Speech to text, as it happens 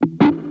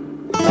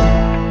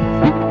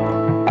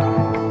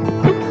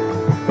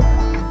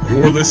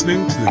You're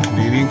listening to the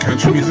Canadian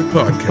Country Music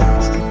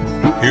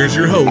Podcast. Here's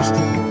your host,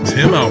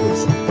 Tim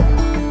Albertson.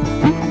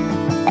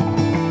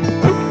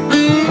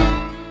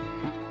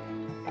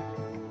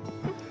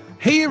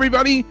 Hey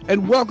everybody,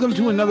 and welcome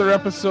to another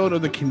episode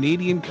of the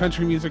Canadian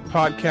Country Music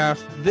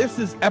Podcast. This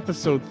is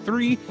episode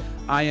 3.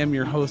 I am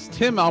your host,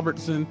 Tim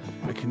Albertson,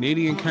 a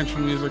Canadian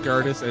country music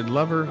artist and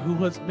lover who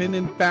has been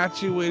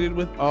infatuated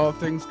with all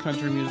things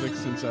country music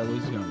since I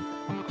was young.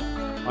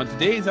 On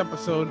today's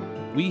episode,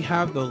 we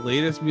have the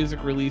latest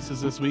music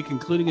releases this week,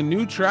 including a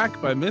new track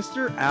by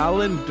Mr.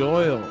 Alan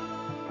Doyle.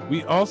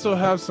 We also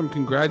have some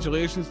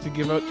congratulations to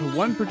give out to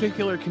one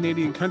particular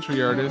Canadian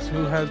country artist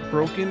who has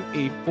broken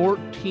a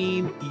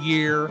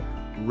 14-year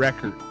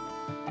record.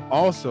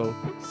 Also,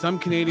 some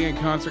Canadian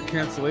concert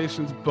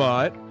cancellations,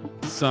 but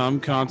some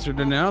concert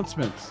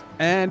announcements.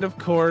 And of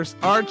course,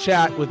 our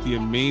chat with the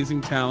amazing,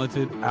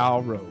 talented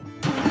Al Rowe.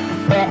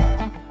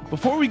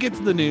 Before we get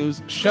to the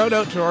news, shout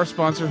out to our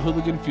sponsor,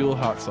 Hooligan Fuel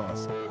Hot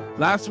Sauce.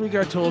 Last week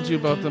I told you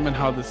about them and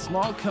how this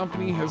small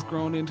company has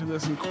grown into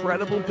this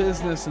incredible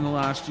business in the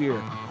last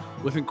year.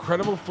 With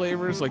incredible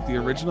flavors like the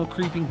original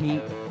Creeping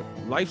Heat,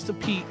 Life's a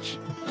Peach,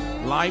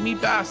 Limey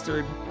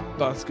Bastard,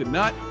 Busca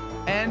Nut,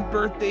 and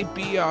Birthday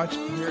Biatch,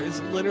 there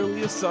is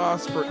literally a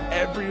sauce for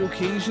every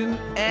occasion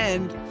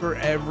and for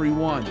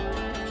everyone.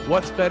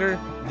 What's better,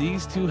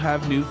 these two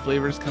have new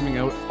flavors coming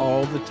out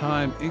all the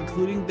time,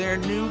 including their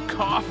new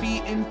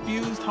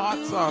coffee-infused hot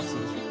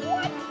sauces.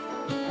 What?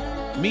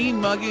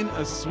 Mean Muggin',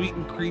 a sweet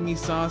and creamy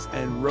sauce,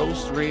 and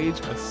Roast Rage,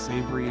 a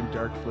savory and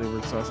dark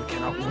flavored sauce. I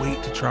cannot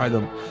wait to try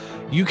them.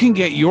 You can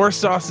get your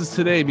sauces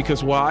today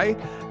because why?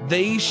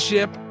 They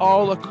ship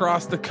all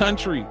across the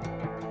country.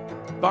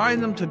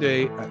 Find them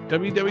today at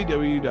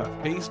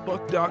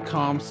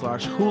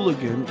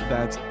www.facebook.com/hooligan.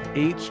 That's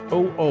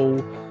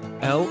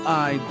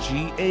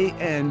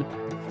HOOLIGAN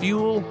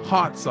Fuel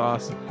Hot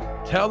Sauce.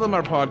 Tell them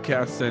our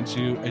podcast sent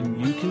you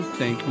and you can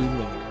thank me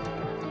later.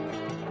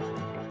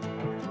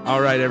 All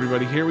right,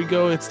 everybody, here we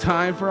go. It's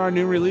time for our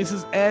new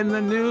releases and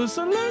the news.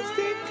 So let's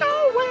get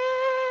going.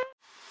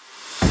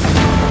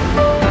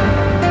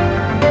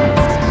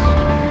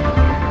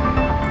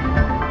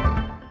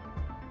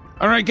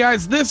 All right,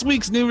 guys, this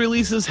week's new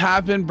releases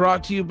have been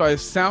brought to you by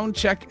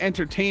Soundcheck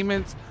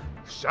Entertainment's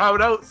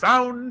Shout Out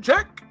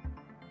Soundcheck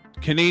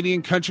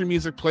Canadian Country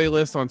Music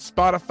playlist on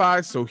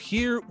Spotify. So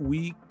here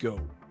we go.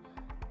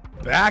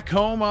 Back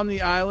Home on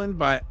the Island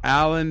by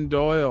Alan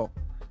Doyle.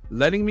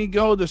 Letting Me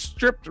Go, the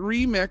stripped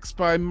remix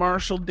by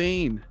Marshall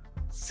Dane.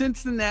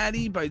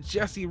 Cincinnati by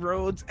Jesse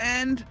Rhodes,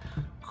 and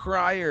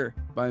Crier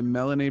by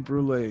Melanie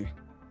Brule.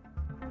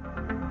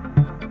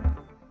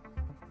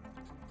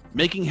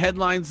 Making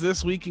headlines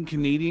this week in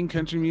Canadian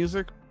country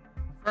music.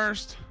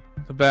 First,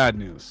 the bad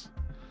news.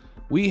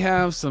 We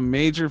have some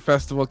major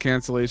festival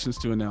cancellations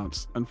to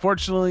announce.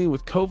 Unfortunately,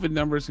 with COVID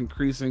numbers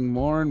increasing,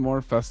 more and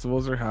more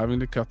festivals are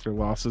having to cut their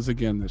losses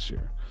again this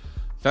year.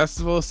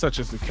 Festivals such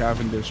as the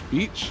Cavendish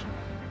Beach,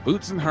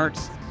 Boots and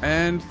Hearts,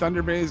 and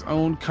Thunder Bay's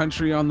own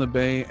Country on the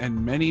Bay,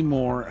 and many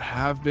more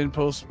have been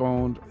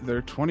postponed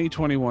their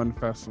 2021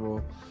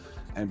 festival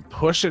and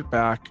push it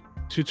back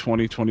to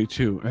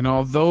 2022. And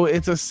although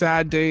it's a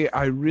sad day,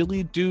 I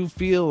really do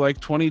feel like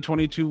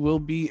 2022 will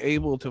be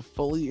able to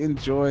fully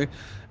enjoy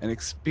and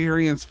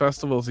experience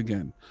festivals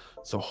again.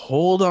 So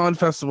hold on,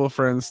 festival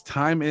friends.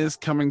 Time is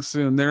coming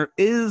soon. There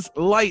is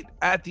light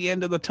at the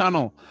end of the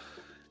tunnel.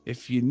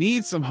 If you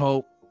need some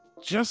hope,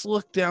 just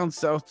look down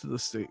south to the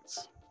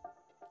States.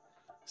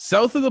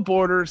 South of the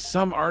border,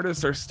 some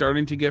artists are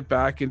starting to get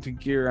back into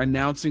gear,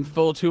 announcing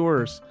full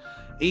tours.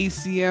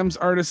 ACM's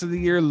Artist of the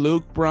Year,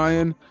 Luke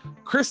Bryan,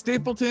 Chris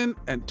Stapleton,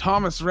 and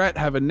Thomas Rhett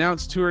have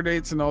announced tour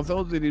dates, and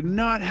although they do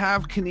not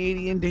have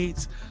Canadian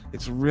dates,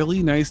 it's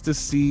really nice to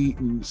see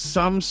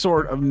some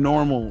sort of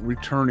normal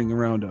returning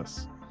around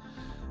us.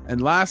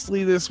 And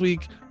lastly, this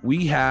week,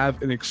 we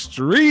have an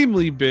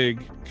extremely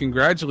big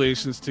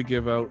congratulations to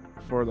give out.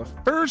 For the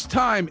first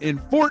time in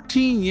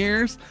 14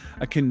 years,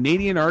 a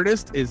Canadian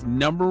artist is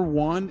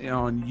 #1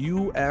 on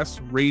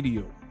US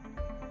radio.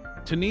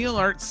 Tenille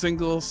Art's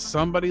single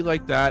Somebody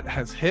Like That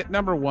has hit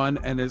 #1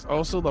 and is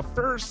also the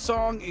first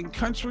song in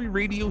country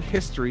radio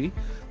history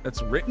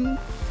that's written,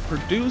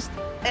 produced,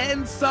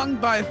 and sung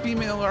by a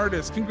female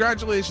artist.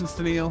 Congratulations,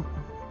 Tenille.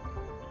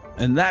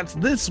 And that's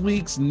this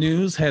week's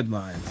news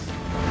headlines.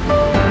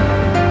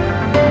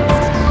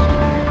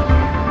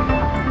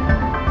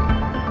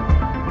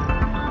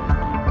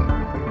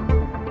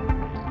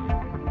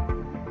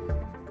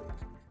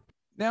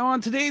 Now,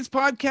 on today's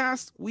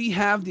podcast, we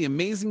have the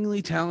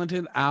amazingly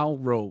talented Al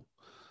Rowe.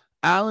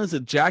 Al is a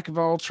jack of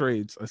all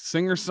trades, a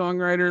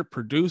singer-songwriter,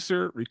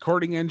 producer,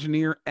 recording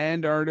engineer,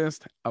 and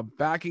artist, a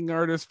backing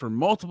artist for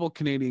multiple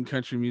Canadian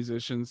country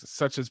musicians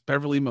such as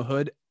Beverly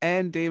Mahood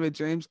and David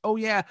James. Oh,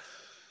 yeah.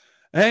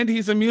 And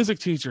he's a music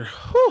teacher.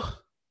 Whew.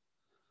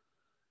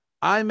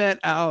 I met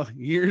Al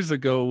years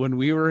ago when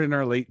we were in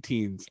our late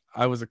teens.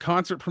 I was a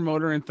concert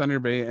promoter in Thunder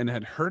Bay and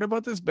had heard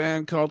about this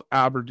band called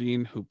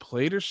Aberdeen who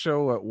played a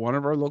show at one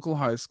of our local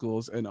high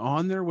schools, and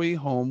on their way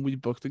home, we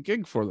booked a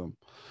gig for them.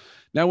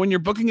 Now, when you're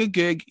booking a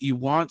gig, you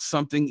want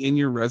something in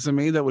your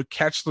resume that would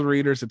catch the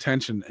reader's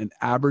attention, and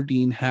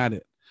Aberdeen had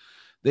it.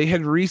 They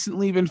had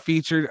recently been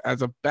featured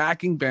as a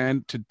backing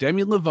band to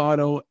Demi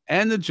Lovato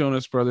and the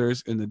Jonas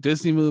Brothers in the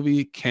Disney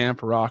movie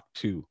Camp Rock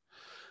 2.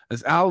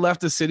 As Al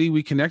left the city,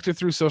 we connected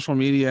through social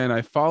media, and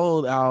I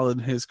followed Al in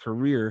his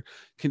career,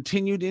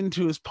 continued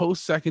into his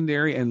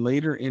post-secondary, and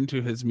later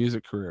into his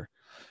music career.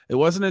 It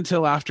wasn't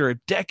until after a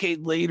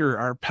decade later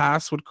our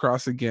paths would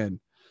cross again.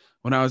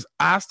 When I was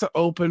asked to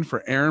open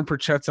for Aaron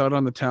Pritchett's Out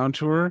on the Town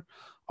tour,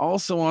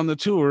 also on the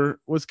tour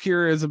was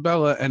Kira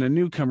Isabella and a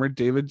newcomer,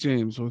 David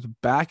James, with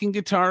backing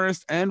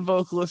guitarist and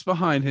vocalist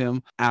behind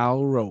him,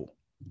 Al Rowe.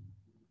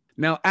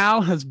 Now,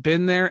 Al has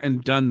been there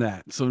and done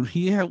that, so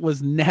he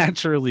was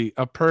naturally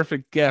a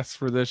perfect guest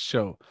for this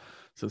show.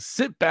 So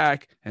sit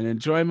back and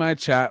enjoy my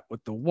chat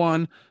with the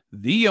one,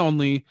 the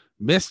only,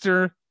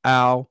 Mr.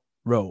 Al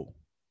Rowe.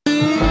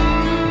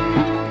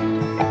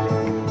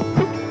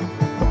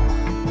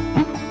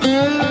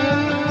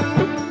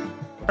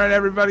 All right,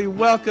 everybody,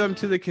 welcome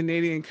to the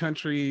Canadian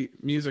Country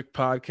Music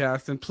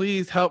Podcast, and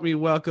please help me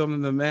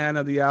welcome the man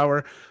of the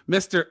hour,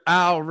 Mr.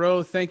 Al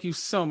Rowe. Thank you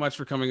so much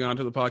for coming on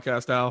to the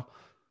podcast, Al.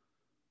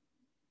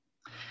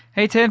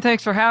 Hey, Tim,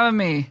 thanks for having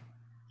me.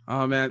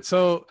 Oh, man.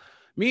 So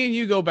me and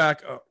you go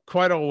back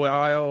quite a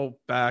while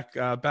back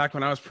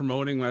when I was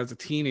promoting when I was a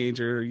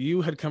teenager.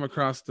 You had come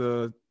across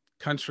the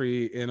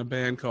country in a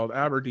band called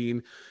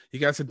Aberdeen. You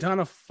guys had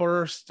done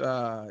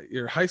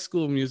your high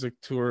school music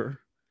tour,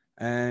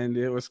 and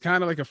it was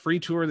kind of like a free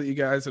tour that you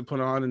guys had put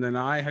on. And then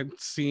I had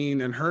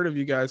seen and heard of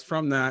you guys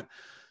from that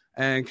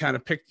and kind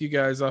of picked you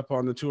guys up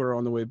on the tour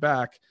on the way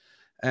back.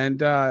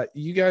 And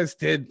you guys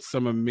did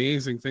some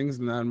amazing things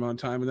in that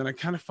amount of time. And then I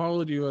kind of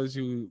followed you as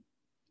you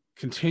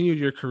continued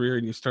your career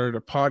and you started a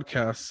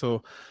podcast.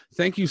 So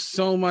thank you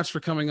so much for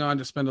coming on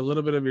to spend a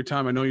little bit of your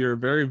time. I know you're a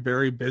very,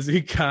 very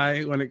busy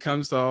guy when it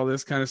comes to all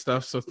this kind of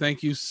stuff. So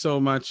thank you so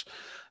much.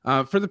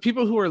 For the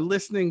people who are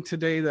listening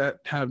today that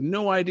have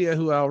no idea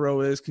who Al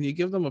Rowe is, can you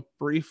give them a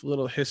brief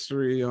little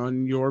history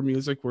on your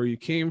music, where you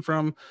came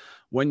from,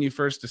 when you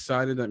first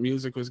decided that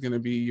music was going to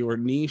be your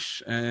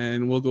niche,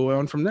 and we'll go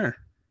on from there.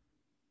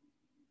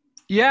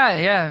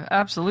 Yeah,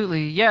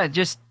 absolutely. Yeah,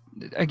 just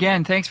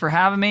again, thanks for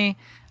having me.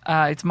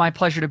 It's my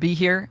pleasure to be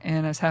here,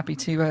 and I was happy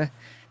to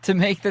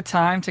make the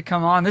time to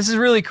come on. This is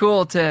really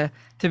cool to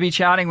be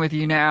chatting with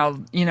you now,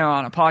 on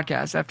a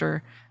podcast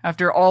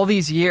after all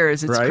these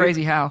years. It's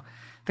crazy how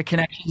the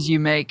connections you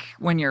make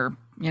when you're,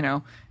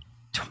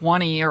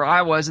 20, or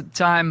I was at the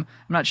time.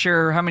 I'm not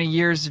sure how many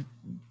years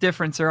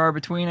difference there are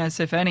between us,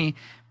 if any.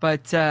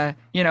 But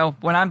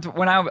when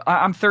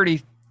I'm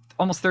 30,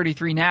 almost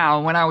 33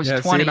 now. When I was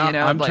 20,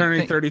 I'm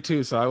turning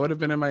 32, so I would have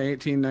been in my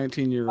 18,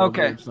 19-year-old.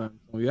 Okay. Age then.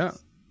 Well, yeah.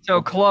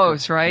 So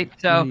close, right?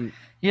 So,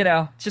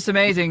 it's just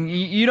amazing.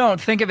 You don't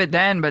think of it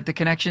then, but the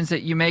connections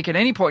that you make at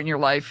any point in your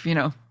life,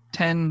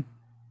 10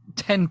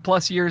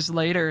 plus years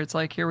later, it's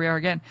like, here we are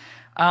again.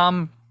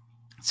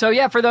 So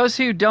yeah, for those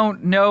who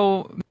don't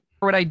know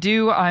what I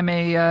do, I'm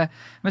a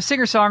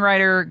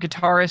singer-songwriter,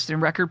 guitarist, and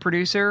record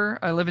producer.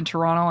 I live in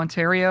Toronto,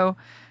 Ontario,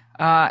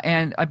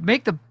 and I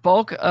make the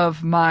bulk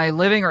of my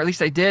living, or at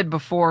least I did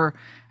before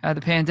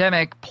the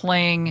pandemic,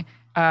 playing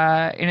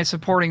in a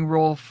supporting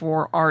role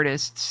for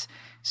artists.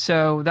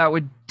 So that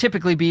would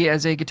typically be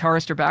as a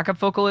guitarist or backup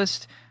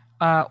vocalist,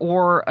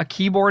 or a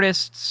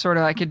keyboardist. Sort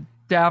of, I could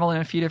dabble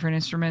in a few different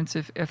instruments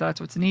if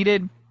that's what's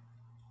needed.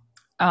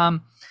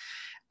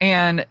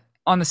 And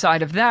on the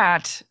side of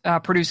that,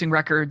 producing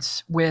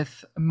records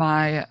with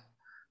my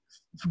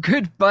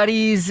good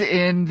buddies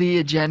in The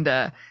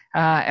Agenda.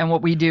 And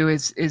what we do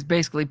is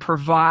basically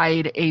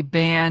provide a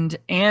band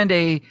and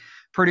a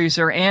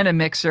producer and a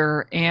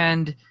mixer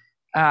and,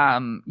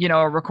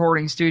 a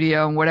recording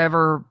studio and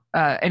whatever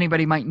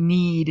anybody might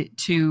need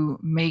to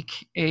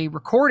make a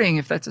recording,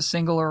 if that's a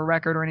single or a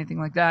record or anything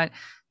like that.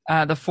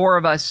 The four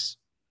of us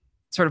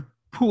sort of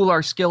pool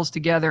our skills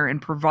together and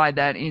provide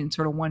that in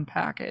sort of one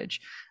package.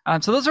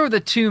 So those are the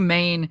two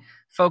main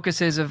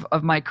focuses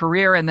of my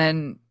career. And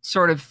then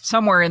sort of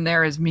somewhere in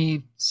there is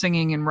me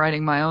singing and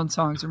writing my own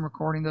songs and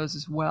recording those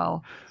as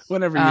well.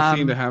 Whenever you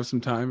seem to have some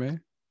time, eh?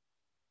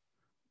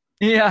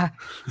 Yeah.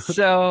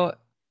 So,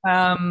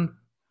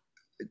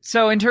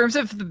 so in terms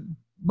of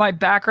my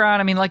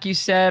background, I mean, like you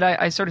said,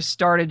 I sort of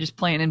started just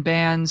playing in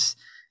bands,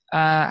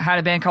 had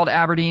a band called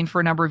Aberdeen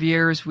for a number of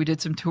years. We did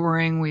some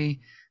touring. We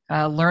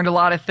learned a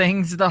lot of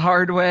things the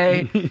hard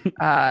way,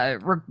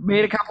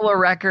 made a couple of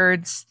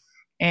records,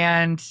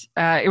 and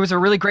it was a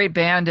really great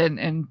band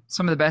and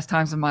some of the best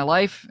times of my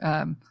life.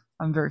 I'm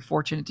very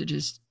fortunate to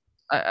just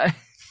I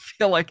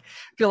feel like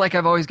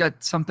I've always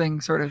got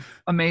something sort of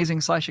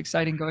amazing /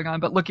 exciting going on.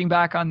 But looking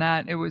back on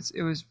that, it was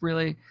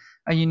really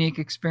a unique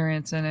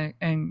experience and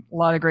a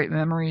lot of great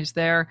memories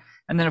there.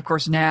 And then of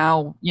course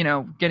now,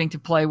 getting to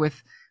play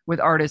with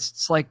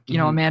artists like,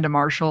 Amanda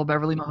Marshall,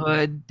 Beverly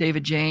Mahood,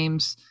 David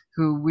James,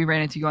 who we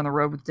ran into on the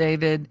road with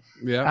David,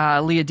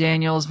 Leah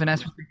Daniels,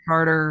 Vanessa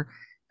Carter,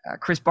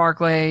 Chris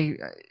Barclay.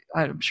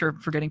 I'm sure I'm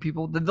forgetting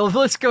people. The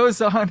list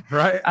goes on.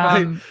 Right.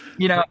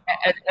 You know,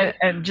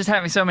 and just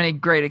having so many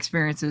great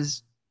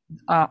experiences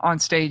on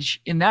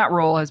stage in that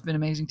role has been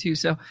amazing too.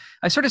 So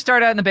I sort of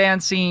started out in the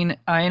band scene.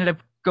 I ended up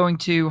going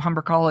to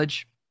Humber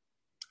College,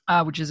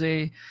 which is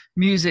a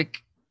music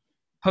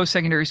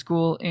post-secondary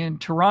school in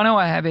Toronto.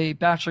 I have a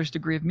bachelor's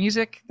degree of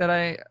music that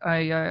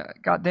I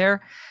got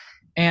there.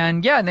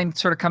 And yeah, and then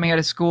sort of coming out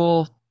of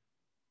school,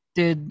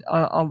 did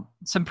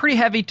some pretty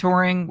heavy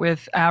touring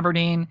with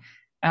Aberdeen,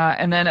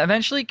 and then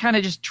eventually kind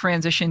of just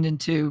transitioned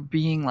into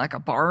being like a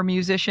bar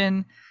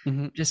musician,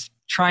 just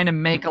trying to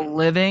make a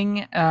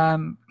living.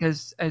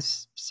 Because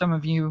as some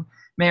of you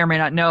may or may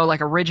not know, like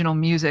original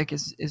music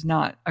is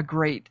not a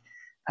great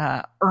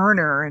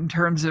earner in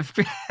terms of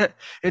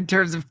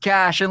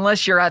cash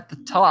unless you're at the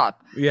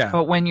top. Yeah.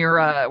 But when you're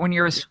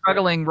a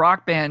struggling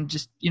rock band,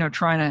 just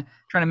trying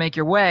to make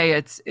your way,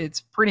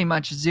 it's pretty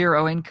much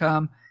zero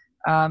income.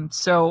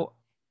 So,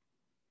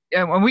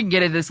 and we can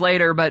get into this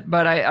later, but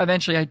I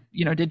eventually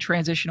did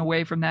transition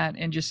away from that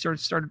and just sort of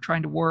started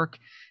trying to work.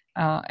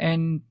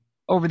 And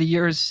over the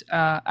years,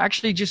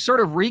 actually just sort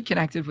of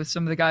reconnected with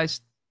some of the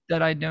guys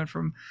that I'd known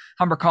from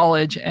Humber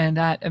College, and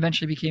that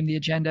eventually became the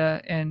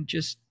Agenda. And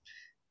just,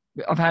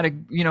 I've had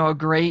a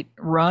great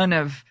run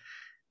of,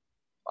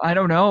 I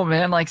don't know,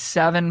 man, like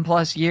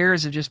 7+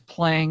 years of just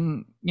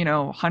playing,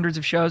 hundreds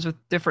of shows with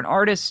different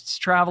artists,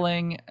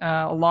 traveling,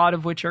 a lot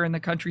of which are in the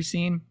country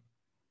scene,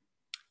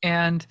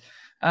 and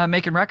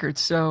making records.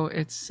 So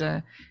it's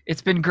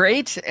been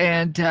great,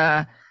 and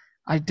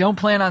I don't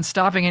plan on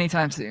stopping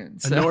anytime soon.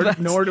 So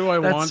nor do I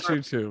want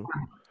you to.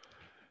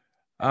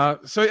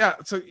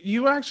 So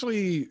you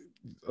actually,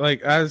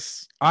 like,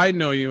 as I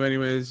know you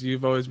anyways,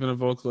 you've always been a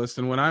vocalist.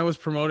 And when I was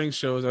promoting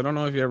shows, I don't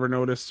know if you ever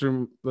noticed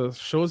through the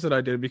shows that I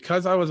did,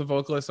 because I was a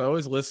vocalist, I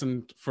always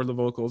listened for the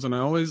vocals, and I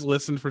always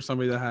listened for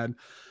somebody that had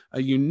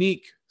a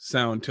unique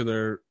sound to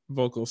their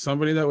vocals,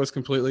 somebody that was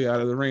completely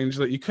out of the range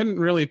that you couldn't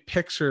really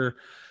picture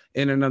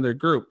in another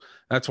group.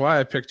 That's why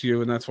I picked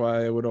you, and that's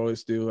why I would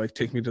always do like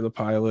Take Me to the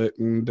Pilot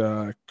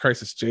and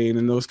Crisis Jane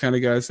and those kind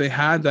of guys. They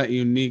had that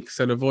unique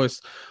set of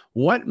voice.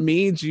 What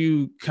made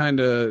you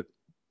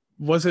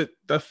was it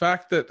the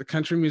fact that the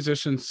country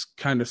musicians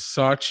kind of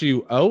sought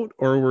you out,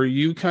 or were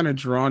you kind of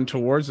drawn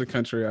towards the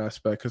country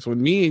aspect? Because when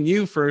me and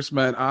you first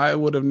met, I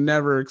would have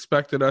never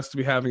expected us to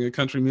be having a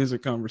country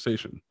music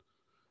conversation.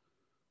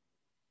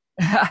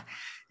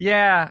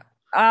 Yeah.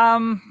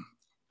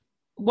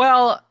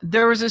 Well,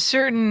 there was a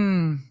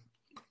certain,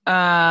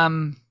 I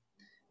don't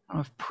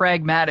know if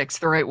pragmatic's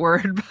the right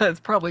word, but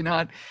it's probably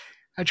not.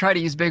 I try to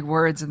use big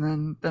words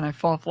and then I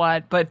fall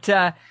flat, but,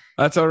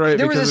 that's all right,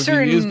 because if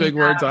you use big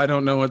words, I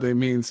don't know what they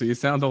mean, so you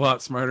sound a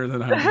lot smarter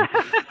than I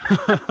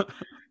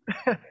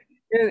do.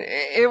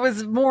 It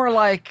was more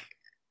like,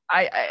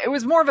 it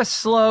was more of a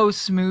slow,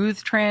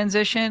 smooth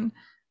transition.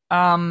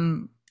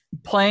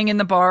 Playing in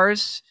the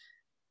bars,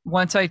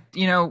 once I,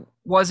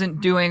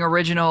 wasn't doing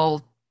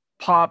original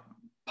pop,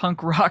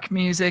 punk rock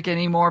music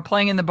anymore,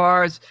 playing in the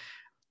bars,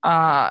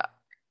 I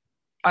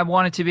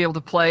wanted to be able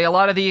to play a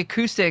lot of the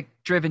acoustic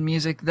driven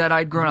music that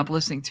I'd grown up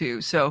listening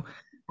to. So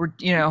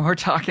we're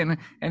talking,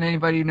 and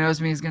anybody who knows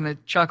me is going to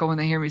chuckle when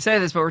they hear me say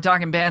this, but we're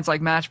talking bands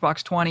like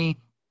Matchbox 20,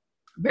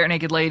 Bare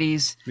Naked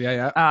Ladies,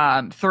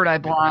 Third Eye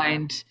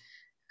Blind,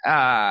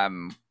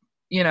 the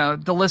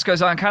list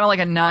goes on, kind of like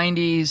a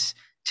 90s,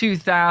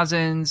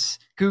 2000s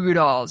Goo Goo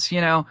Dolls,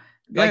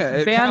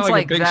 bands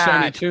like big that.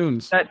 Shiny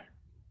Tunes.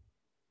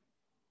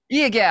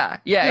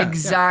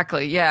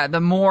 Exactly. Yeah,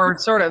 the more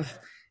sort of,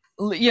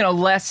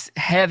 less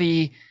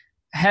heavy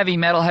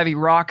metal, heavy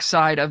rock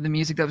side of the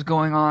music that was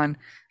going on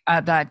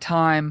at that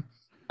time.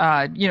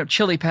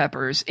 Chili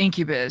Peppers,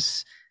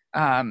 Incubus.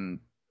 I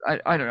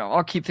don't know.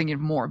 I'll keep thinking of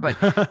more,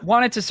 but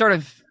wanted to sort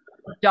of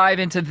dive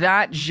into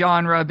that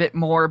genre a bit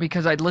more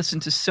because I'd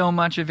listened to so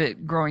much of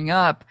it growing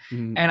up,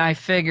 and I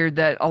figured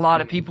that a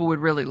lot of people would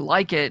really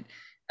like it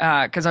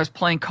because I was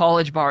playing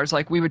college bars.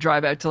 Like, we would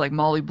drive out to like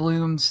Molly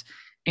Bloom's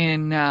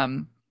in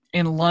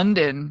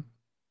London.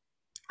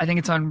 I think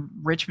it's on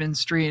Richmond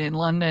Street in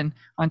London,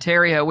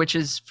 Ontario, which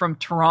is from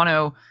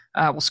Toronto.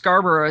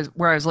 Scarborough,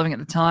 where I was living at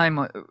the time,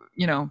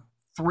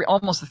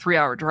 almost a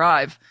 3-hour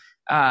drive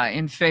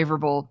in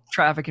favorable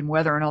traffic and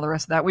weather and all the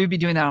rest of that. We'd be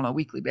doing that on a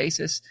weekly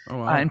basis. Oh,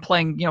 wow. And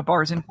playing,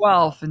 bars in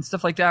Guelph and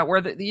stuff like that,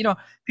 where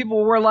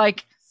people were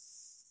like,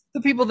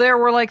 the people there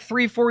were like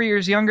 3-4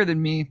 years younger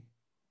than me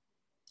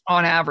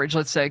on average,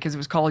 let's say, because it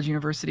was college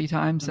university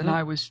times, and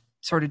I was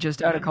sort of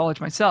just out of college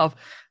myself.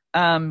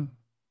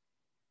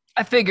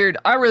 I figured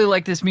I really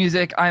like this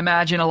music. I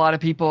imagine a lot of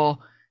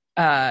people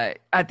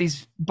at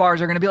these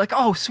bars are going to be like,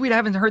 "Oh, sweet! I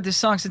haven't heard this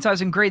song since I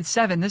was in grade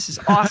 7. This is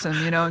awesome!"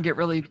 and get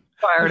really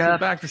fired up.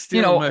 Back to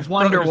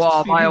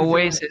Wonderwall by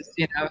Oasis.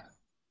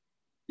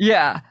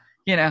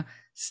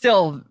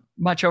 Still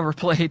much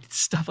overplayed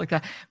stuff like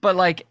that. But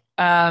like,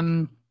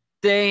 So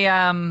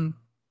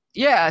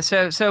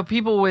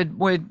people would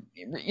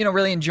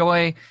really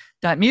enjoy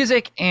that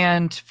music,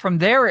 and from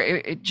there,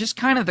 it just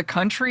kind of, the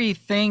country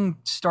thing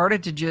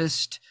started to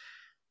just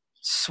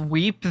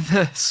sweep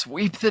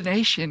the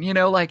nation,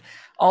 like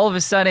all of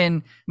a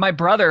sudden my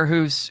brother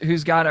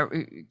who's got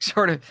a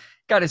sort of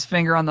got his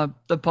finger on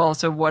the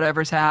pulse of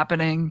whatever's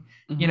happening,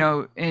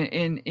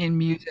 in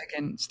music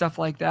and stuff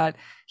like that.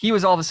 He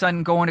was all of a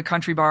sudden going to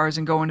country bars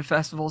and going to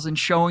festivals and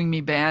showing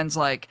me bands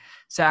like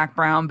Zac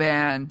Brown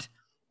Band,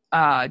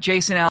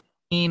 Jason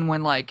Aldean.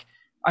 When like,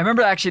 I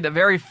remember actually the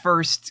very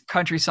first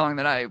country song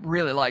that I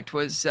really liked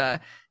was a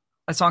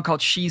song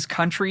called She's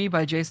Country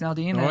by Jason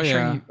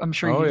Aldean. I'm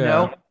sure you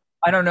know.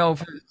 I don't know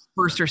if it was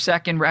first or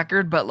second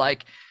record, but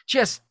like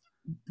just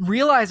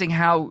realizing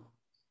how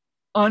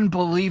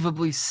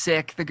unbelievably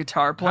sick the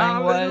guitar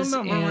playing was.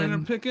 In a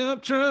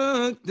pickup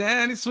truck,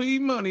 Daddy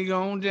Sweet Money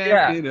gonna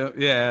jack it up.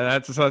 Yeah,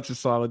 that's such a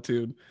solid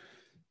tune.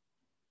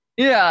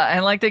 Yeah,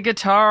 and like the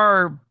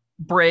guitar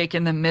break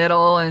in the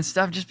middle and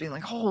stuff, just being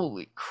like,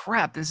 holy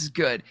crap, this is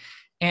good.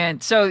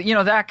 And so,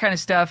 that kind of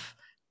stuff.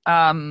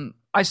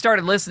 I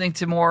started listening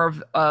to more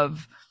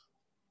of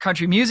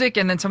country music,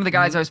 and then some of the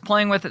guys I was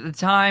playing with at the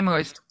time, who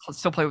I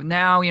still play with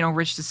now,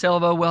 Rich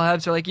DeSilva, Will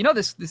Hebbs, are like,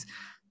 this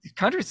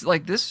country's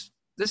like this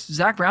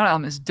Zac Brown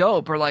album is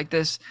dope, or like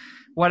this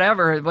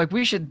whatever, like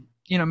we should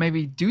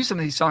maybe do some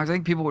of these songs. I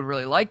think people would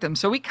really like them.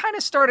 So we kind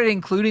of started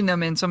including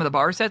them in some of the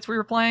bar sets we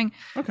were playing.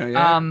 Okay,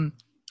 yeah.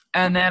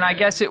 And then I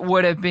guess it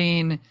would have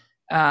been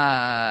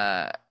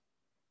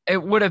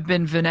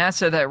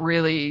Vanessa that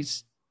really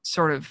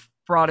sort of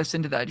brought us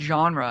into that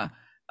genre.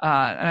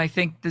 And I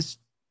think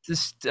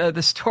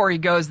the story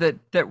goes that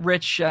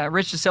Rich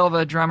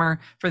DeSilva, drummer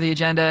for The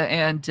Agenda,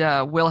 and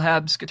Will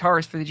Hebbs,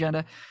 guitarist for The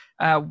Agenda,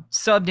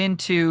 subbed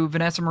into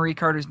Vanessa Marie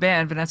Carter's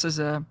band. Vanessa's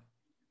a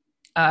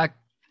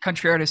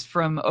country artist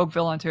from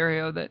Oakville,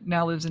 Ontario, that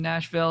now lives in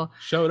Nashville.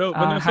 Showed up,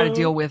 Vanessa. Had to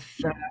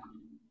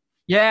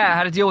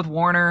deal with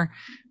Warner,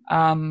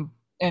 and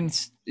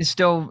is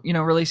still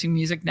releasing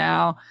music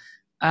now.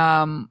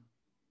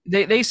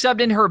 They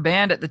subbed in her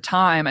band at the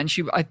time, and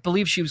I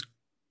believe she was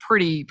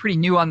pretty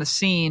new on the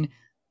scene,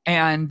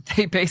 and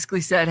they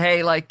basically said,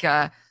 hey, like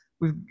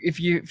if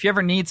you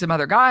ever need some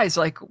other guys,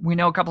 like we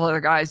know a couple other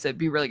guys that'd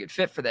be really good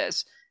fit for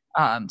this.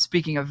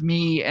 Speaking of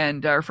me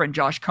and our friend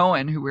Josh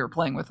Cohen, who we were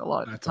playing with a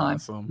lot at the time,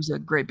 awesome. Who's a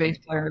great bass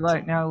player,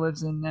 right now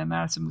lives in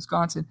Madison,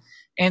 Wisconsin.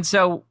 And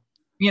so,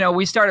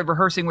 we started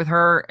rehearsing with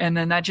her, and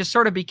then that just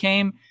sort of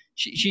became,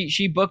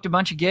 she booked a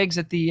bunch of gigs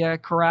at the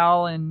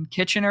Corral in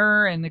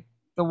Kitchener, and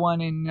the one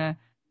in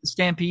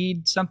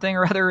Stampede something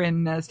or other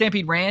in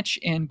Stampede Ranch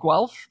in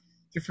Guelph.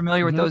 If you're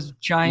familiar with those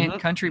giant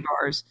country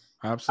bars.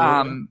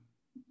 Absolutely.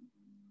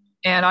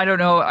 And I don't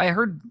know, I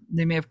heard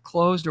they may have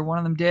closed or one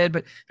of them did,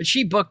 but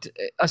she booked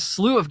a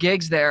slew of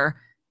gigs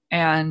there.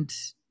 And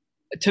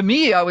to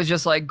me, I was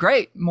just like,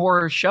 great,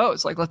 more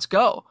shows. Like, let's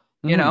go.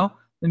 The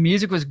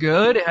music was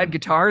good. It had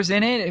guitars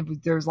in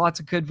it. There was lots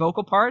of good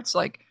vocal parts.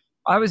 Like,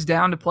 I was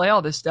down to play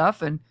all this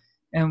stuff. And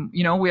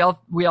we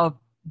all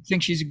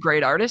think she's a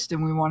great artist,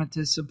 and we wanted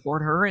to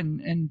support her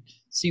and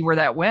see where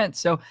that went.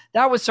 So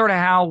that was sort of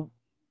how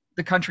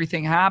the country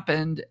thing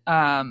happened.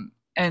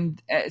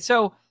 And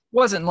so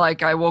wasn't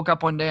like I woke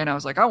up one day and I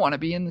was like, I want to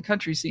be in the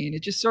country scene.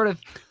 It just sort of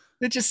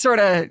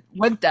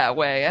went that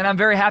way. And I'm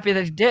very happy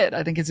that it did.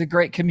 I think it's a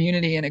great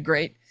community and a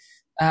great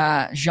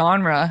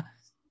genre.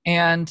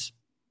 And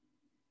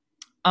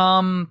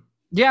and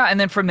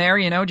then from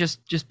there,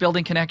 just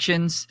building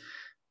connections.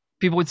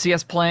 People would see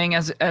us playing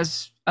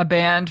as a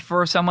band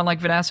for someone like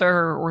Vanessa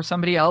or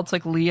somebody else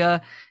like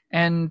Leah.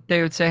 And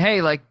they would say,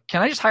 hey, like,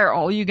 can I just hire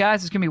all of you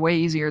guys? It's going to be way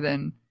easier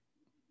than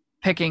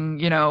picking,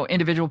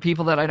 individual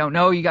people that I don't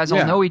know. You guys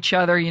all know each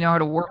other. You know how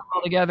to work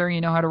all together.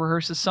 You know how to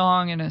rehearse a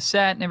song and a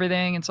set and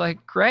everything. It's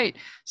like, great.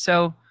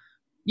 So,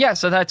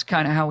 so that's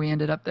kind of how we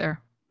ended up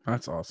there.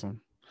 That's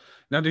awesome.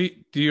 Now, do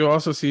you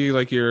also see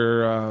like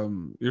your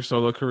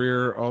solo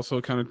career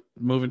also kind of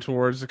moving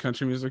towards the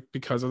country music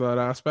because of that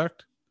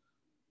aspect?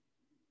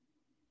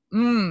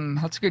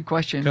 That's a good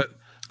question.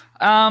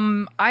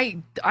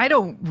 I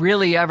don't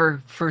really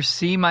ever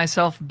foresee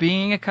myself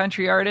being a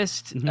country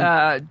artist,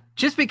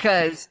 just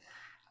because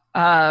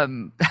I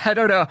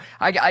don't know.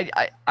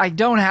 I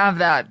don't have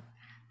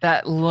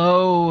that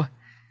low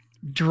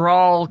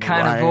drawl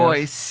kind of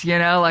voice,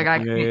 like I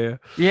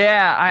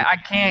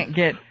can't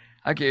get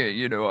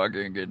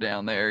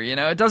down there,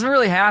 it doesn't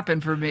really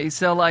happen for me.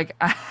 So like,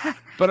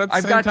 but at the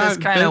I've same got time, this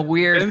kind of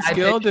weird. Ben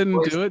Skill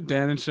didn't do it.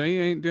 Dan and Shay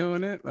ain't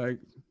doing it. Like,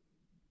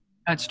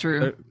 that's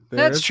true.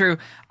 That's true.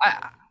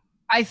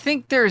 I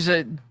think there's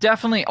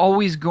definitely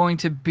always going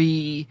to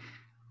be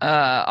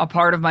a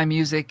part of my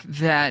music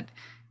that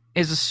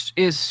is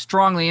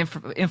strongly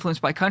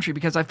influenced by country,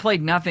 because I've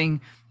played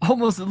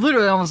almost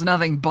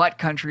nothing but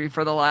country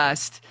for the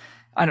last,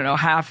 I don't know,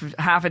 half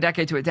a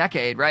decade to a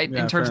decade, right?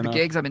 Yeah, in terms of the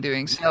enough. gigs I've been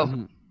doing.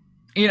 So,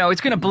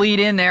 it's going to bleed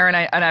in there. And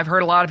I've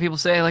heard a lot of people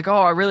say like,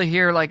 oh, I really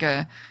hear like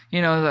the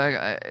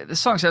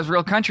song sounds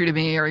real country to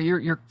me, or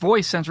your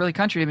voice sounds really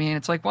country to me. And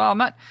it's like, well, I'm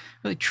not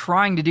really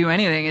trying to do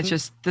anything. It's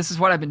just, this is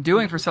what I've been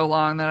doing for so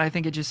long that I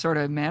think it just sort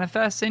of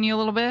manifests in you a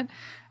little bit.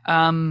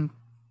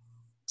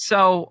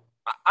 So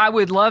I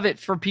would love it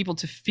for people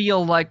to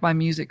feel like my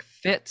music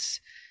fits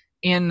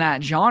in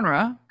that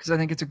genre, because I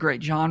think it's a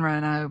great genre,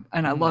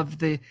 and I love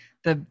the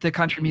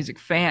country music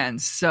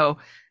fans. So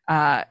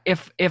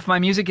if my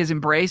music is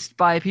embraced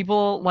by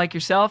people like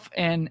yourself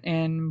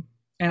and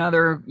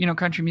other, you know,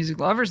 country music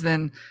lovers,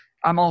 then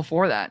I'm all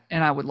for that,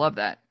 and I would love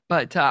that.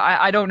 But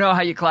I don't know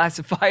how you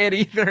classify it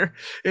either.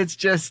 It's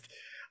just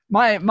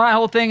my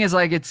whole thing is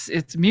like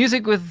it's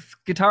music with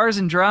guitars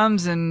and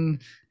drums,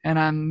 and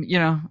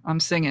I'm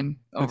singing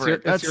over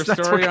it. That's your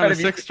story on a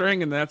six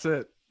string, and that's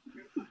it.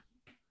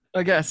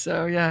 I guess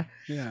so. Yeah.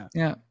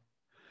 All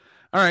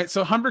right.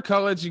 So Humber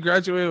College, you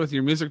graduated with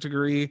your music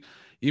degree.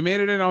 You made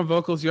it in on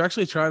vocals. You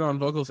actually tried on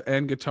vocals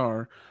and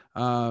guitar.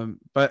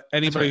 But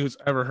anybody who's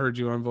ever heard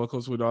you on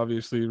vocals would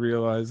obviously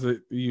realize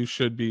that you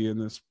should be in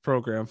this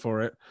program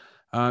for it.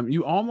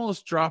 You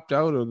almost dropped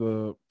out of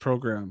the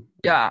program.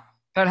 Yeah.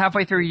 About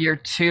halfway through year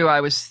 2,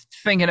 I was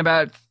thinking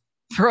about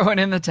throwing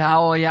in the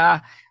towel. Yeah.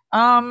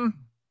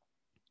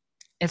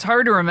 It's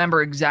hard to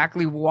remember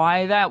exactly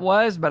why that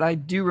was, but I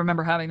do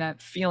remember having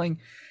that feeling,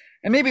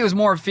 and maybe it was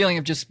more a feeling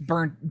of just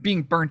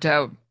being burnt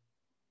out.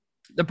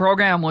 The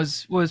program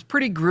was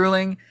pretty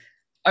grueling.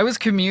 I was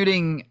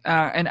commuting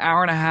an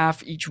hour and a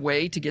half each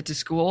way to get to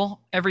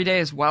school every day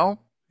as well.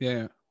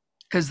 Yeah.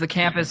 Because the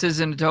campus is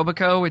in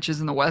Etobicoke, which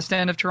is in the west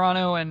end of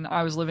Toronto, and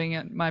I was living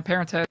at my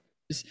parents' house,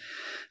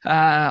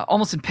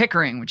 almost in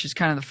Pickering, which is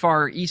kind of the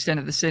far east end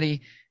of the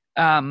city.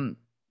 And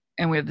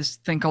we have this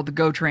thing called the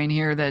GO train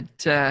here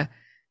that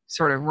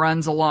sort of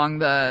runs along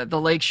the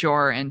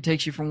lakeshore and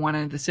takes you from one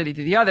end of the city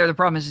to the other. The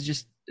problem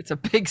is it's a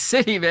big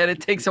city, man. It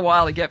takes a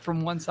while to get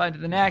from one side to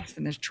the next,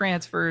 and there's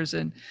transfers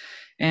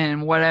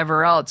and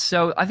whatever else.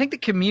 So I think the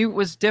commute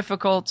was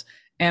difficult,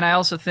 and I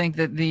also think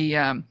that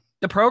the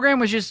program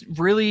was just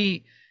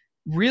really,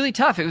 really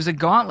tough. It was a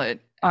gauntlet.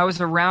 I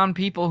was around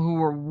people who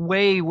were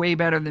way, way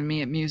better than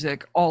me at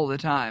music all the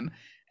time,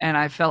 and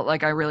I felt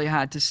like I really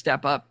had to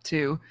step up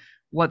to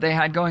what they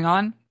had going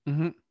on.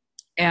 Mm-hmm.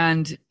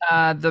 And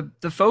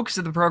the focus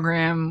of the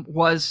program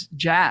was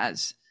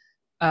jazz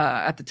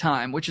at the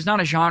time, which is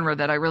not a genre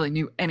that I really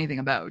knew anything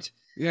about,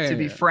 to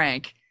be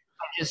frank.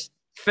 I just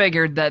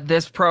figured that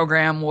this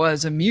program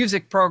was a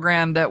music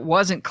program that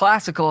wasn't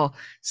classical,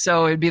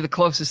 so it'd be the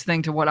closest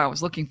thing to what I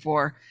was looking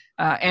for.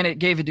 And it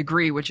gave a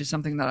degree, which is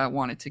something that I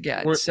wanted to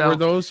get. Were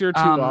those your two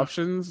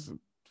options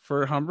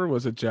for Humber?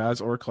 Was it jazz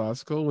or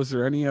classical? Was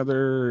there any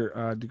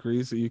other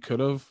degrees that you could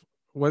have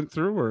went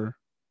through, or?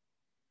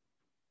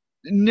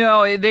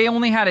 No, they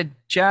only had a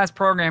jazz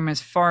program as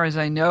far as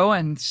I know,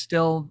 and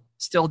still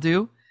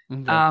do.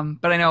 Okay.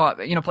 But I know,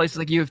 places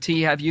like U of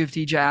T have U of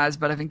T jazz,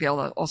 but I think they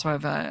also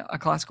have a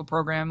classical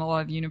program. A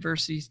lot of the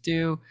universities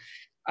do.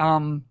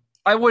 I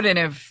wouldn't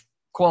have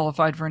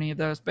qualified for any of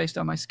those based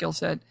on my skill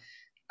set.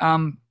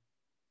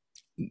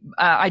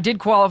 I did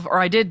qualify, or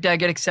I did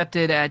get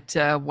accepted at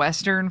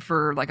Western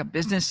for like a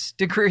business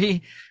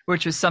degree,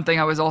 which was something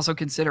I was also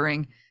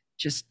considering,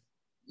 just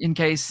in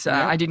case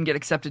I didn't get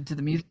accepted to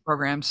the music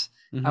programs.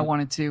 Mm-hmm. I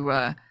wanted to.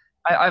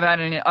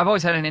 I've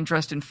always had an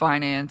interest in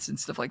finance and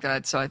stuff like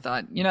that, so I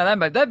thought,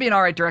 that'd be an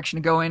all right direction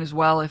to go in as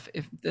well if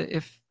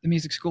the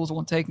music schools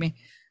won't take me.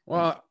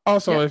 Well,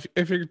 also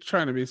if you're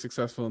trying to be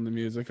successful in the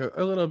music,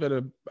 a little bit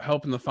of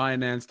help in the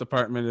finance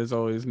department is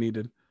always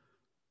needed.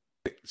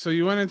 So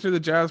you went into the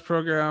jazz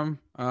program,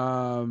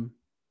 and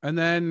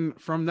then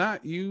from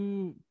that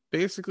you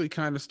basically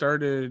kind of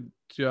started.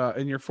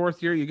 In your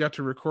fourth year, you got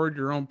to record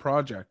your own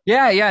project.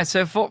 Yeah.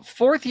 So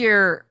third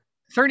year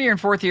and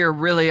fourth year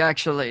really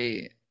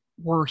actually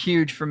were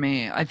huge for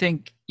me. I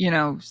think,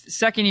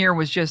 second year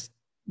was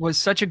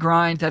such a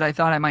grind that I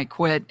thought I might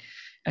quit.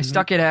 I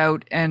stuck it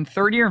out, and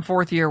third year and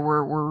fourth year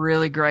were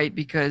really great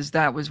because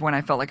that was when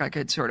I felt like I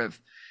could sort of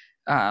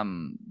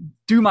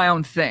do my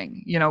own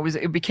thing.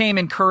 It became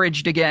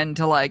encouraged again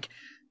to like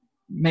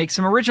make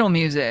some original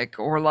music,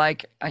 or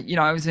like, I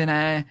was in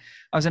a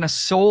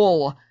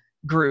soul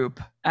group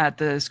at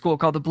the school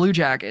called the Blue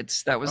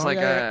Jackets. That was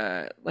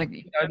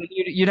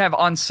you'd have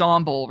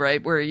ensemble,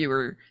 right, where you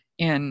were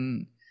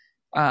in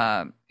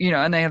and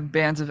they have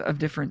bands of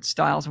different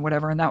styles and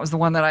whatever, and that was the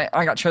one that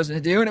I got chosen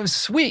to do, and it was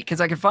sweet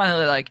because I could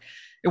finally,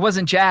 it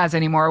wasn't jazz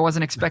anymore. I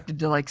wasn't expected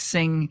to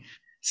sing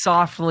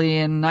softly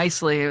and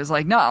nicely. It was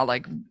like, no,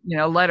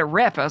 let it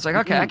rip. I was like,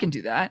 okay, I can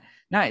do that.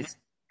 Nice.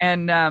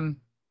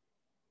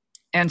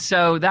 And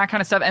so that kind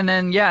of stuff. And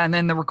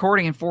then the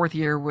recording in fourth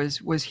year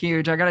was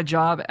huge. I got a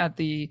job at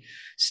the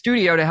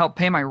studio to help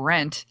pay my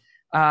rent.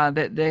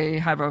 That they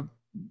have a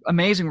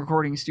amazing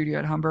recording studio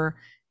at Humber,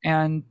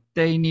 and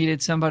they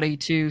needed somebody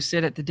to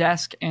sit at the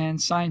desk and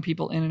sign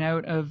people in and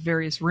out of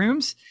various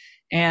rooms.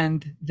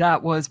 And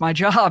that was my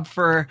job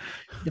for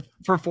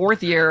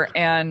fourth year.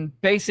 And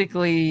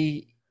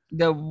basically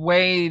the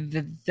way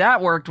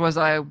that worked was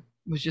I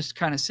was just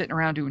kind of sitting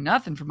around doing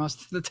nothing for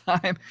most of the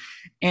time.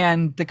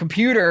 And the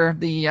computer at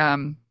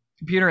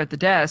the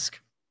desk,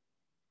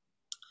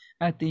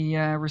 at the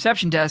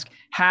reception desk,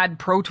 had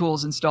Pro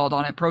Tools installed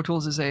on it. Pro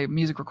Tools is a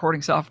music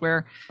recording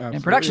software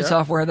and production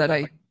software that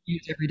I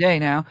use every day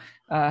now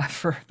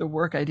for the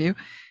work I do.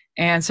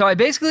 And so I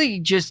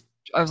basically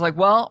I was like,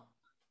 well,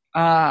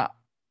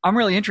 I'm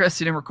really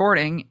interested in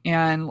recording.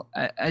 And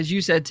as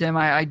you said, Tim,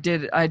 I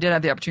did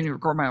have the opportunity to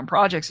record my own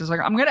projects. It's like,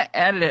 I'm going to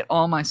edit it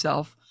all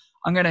myself.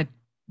 I'm going to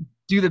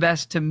do the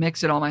best to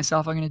mix it all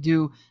myself. I'm going to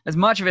do as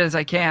much of it as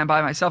I can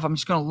by myself. I'm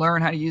just going to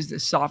learn how to use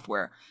this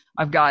software.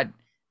 I've got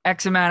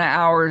X amount of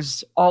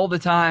hours all the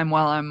time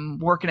while I'm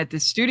working at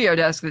this studio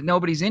desk that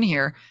nobody's in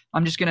here.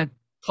 I'm just going to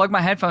plug my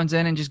headphones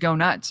in and just go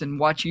nuts and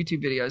watch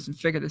YouTube videos and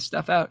figure this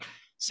stuff out.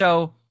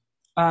 So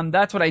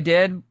that's what I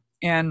did.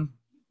 And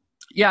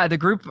yeah, the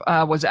group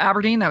was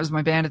Aberdeen. That was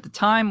my band at the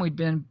time. We'd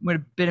been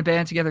a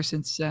band together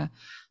since the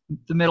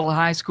middle of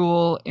high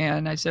school.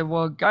 And I said,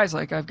 well, guys,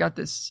 like I've got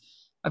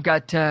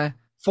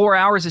 4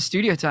 hours of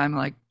studio time.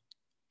 Like,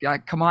 yeah,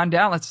 come on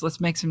down.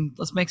 Let's make some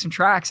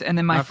tracks. And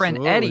then my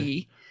friend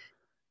Eddie,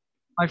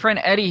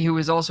 who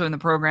was also in the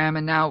program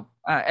and now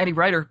Eddie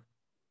Ryder,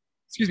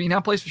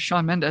 now plays for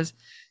Shawn Mendes,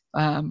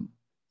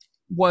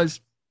 was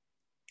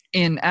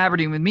in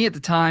Aberdeen with me at the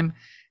time.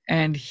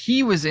 And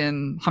he was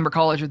in Humber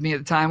College with me at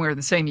the time. We were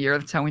the same year.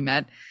 That's how we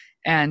met.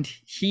 And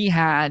he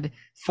had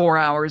 4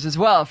 hours as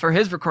well for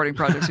his recording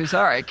project. So he's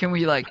all right. Can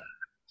we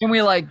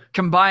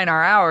combine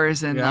our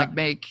hours and like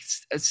make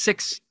a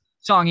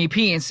 6-song EP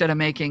instead of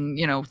making,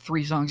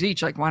 3 songs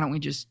each? Like, why don't we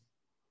just,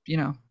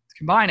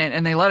 combine it?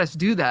 And they let us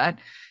do that,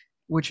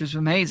 which was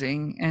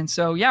amazing. And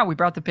so, yeah, we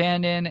brought the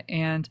band in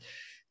and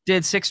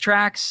did 6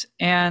 tracks.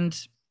 And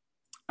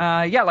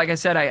like I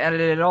said, I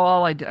edited it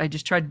all. I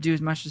just tried to do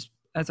as much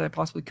as I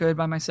possibly could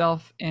by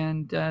myself.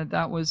 And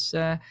that was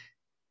a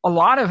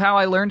lot of how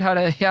I learned how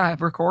to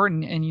record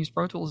and use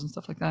Pro Tools and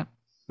stuff like that.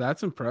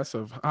 That's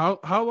impressive.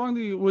 How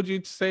long would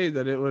you say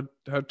that it would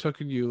have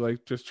taken you,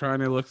 like just trying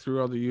to look through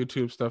all the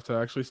YouTube stuff to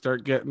actually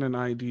start getting an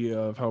idea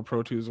of how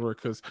Pro Tools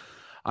work? Because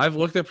I've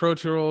looked at Pro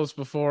Tools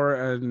before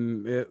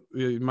and it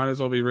might as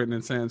well be written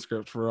in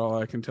Sanskrit for all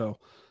I can tell.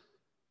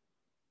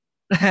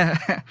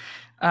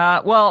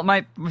 Well,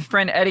 my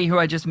friend Eddie, who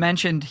I just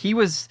mentioned, he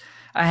was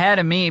ahead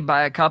of me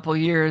by a couple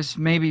years,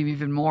 maybe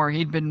even more.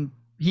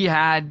 He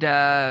had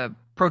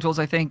Pro Tools,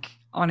 I think,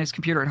 on his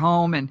computer at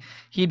home, and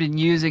he'd been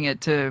using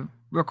it to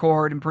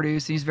record and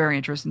produce. He's very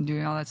interested in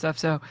doing all that stuff.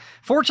 So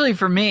fortunately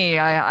for me,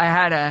 I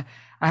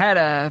had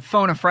a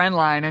phone a friend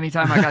line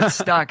anytime I got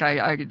stuck.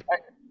 I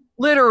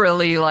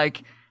literally,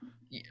 like,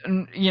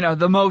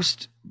 the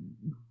most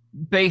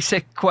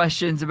basic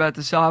questions about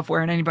the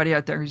software, and anybody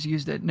out there who's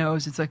used it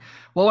knows it's like,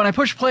 well, when I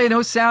push play,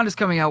 no sound is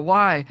coming out.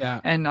 Why? Yeah.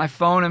 And I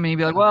phone him and he'd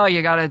be like, well,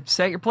 you got to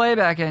set your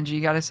playback engine.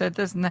 You got to set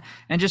this and that,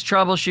 and just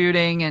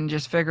troubleshooting and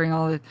just figuring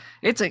all that.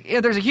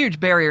 There's a huge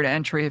barrier to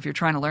entry if you're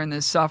trying to learn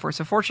this software.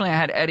 So fortunately I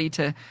had Eddie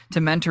to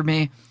mentor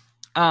me.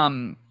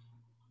 And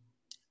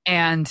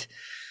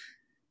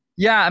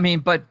yeah, I mean,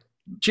 but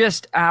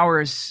just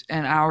hours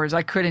and hours.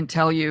 I couldn't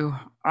tell you.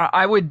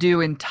 I would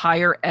do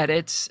entire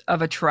edits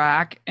of a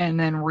track and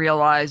then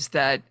realize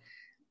that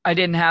I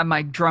didn't have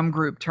my drum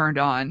group turned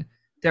on.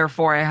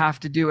 Therefore, I have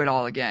to do it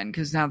all again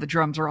because now the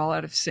drums are all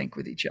out of sync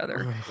with each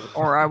other.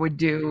 Or I would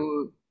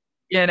do,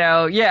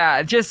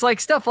 just like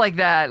stuff like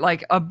that,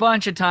 like a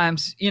bunch of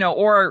times,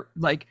 or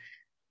like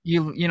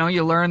you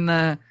learn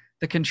the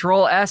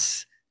Control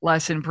S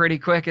lesson pretty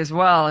quick as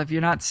well. If you're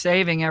not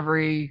saving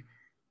every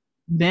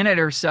minute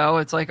or so,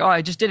 it's like, oh,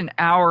 I just did an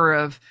hour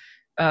of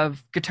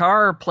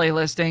guitar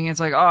playlisting. It's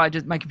like, oh,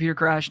 my computer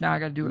crashed. Now I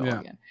got to do it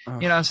all again.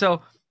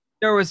 So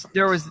there was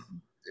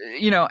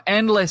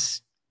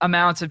endless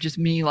amounts of just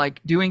me like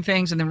doing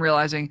things and then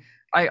realizing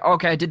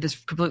I did this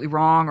completely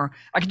wrong, or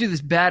I could do this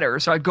better.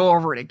 So I'd go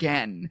over it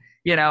again.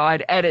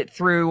 I'd edit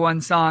through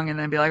one song and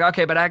then be like,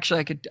 okay, but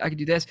actually I could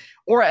do this,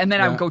 and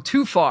then I would go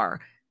too far.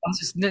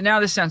 Now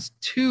this sounds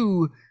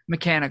too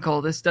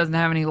mechanical. This doesn't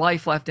have any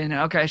life left in it.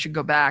 Okay, I should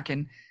go back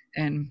and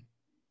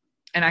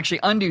actually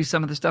undo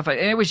some of the stuff.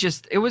 It was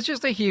just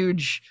a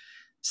huge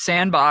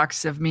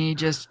sandbox of me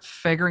just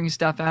figuring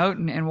stuff out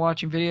and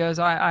watching videos.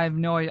 I have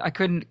no idea. I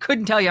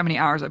couldn't tell you how many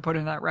hours I put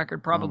into that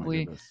record.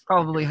 Probably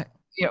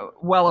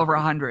well over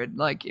 100.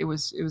 Like it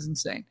was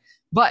insane,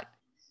 but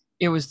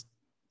it was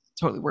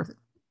totally worth it.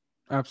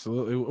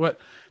 Absolutely. What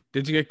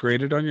did you get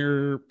graded on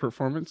your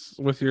performance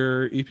with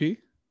your EP?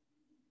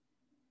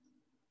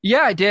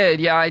 Yeah, I did.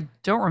 Yeah, I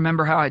don't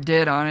remember how I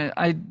did on it.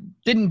 I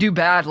didn't do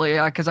badly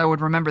because I would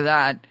remember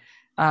that.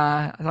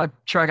 I'm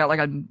sure I got like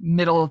a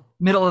middle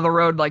of the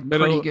road,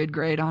 pretty good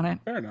grade on it.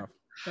 Fair enough.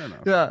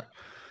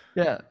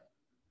 Yeah.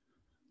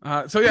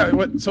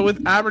 So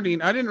with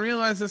Aberdeen, I didn't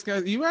realize this guy.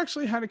 You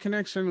actually had a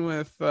connection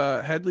with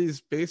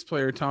Headley's bass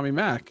player Tommy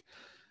Mack.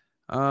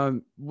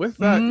 With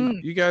that,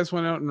 you guys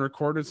went out and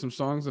recorded some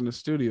songs in the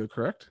studio,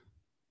 correct?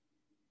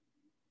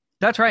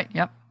 That's right.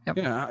 Yep.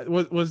 Yeah.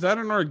 Was that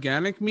an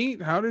organic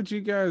meet? How did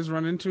you guys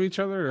run into each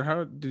other, or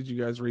how did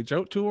you guys reach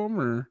out to him,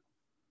 or?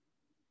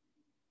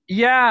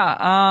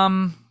 Yeah.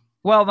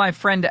 Well, my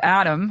friend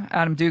Adam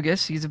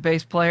Dugas, he's a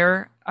bass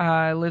player.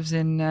 Lives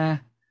in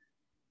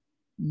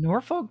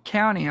Norfolk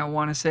County, I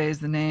want to say is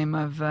the name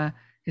of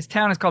his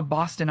town is called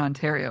Boston,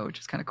 Ontario, which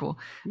is kind of cool.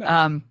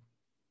 Nice.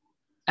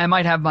 I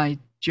might have my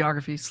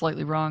geography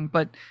slightly wrong,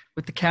 but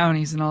with the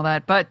counties and all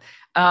that. But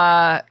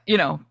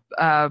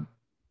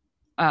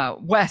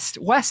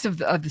west of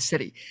the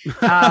city.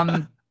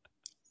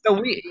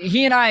 So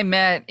he and I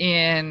met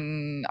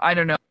in, I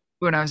don't know,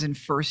 when I was in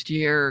first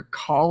year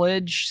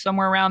college,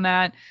 somewhere around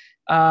that.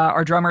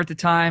 Our drummer at the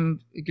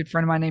time, a good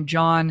friend of mine named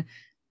John,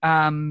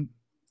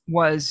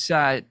 was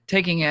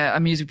taking a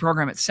music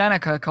program at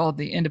Seneca called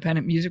the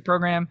Independent Music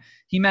Program.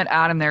 He met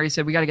Adam there. He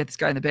said, we got to get this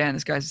guy in the band.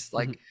 This guy's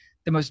like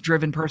the most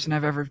driven person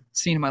I've ever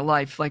seen in my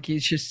life. Like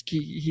he's just,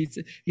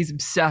 he's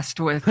obsessed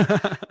with,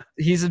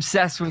 he's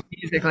obsessed with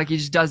music. Like he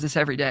just does this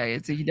every day.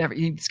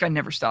 This guy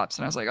never stops.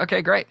 And I was like,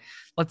 okay, great.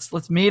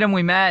 Let's meet him.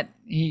 We met.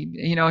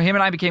 Him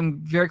and I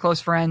became very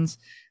close friends.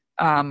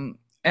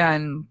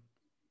 And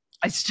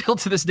I still,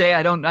 to this day,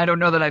 I don't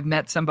know that I've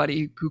met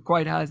somebody who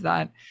quite has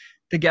that,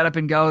 the get up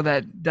and go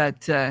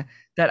that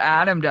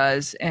Adam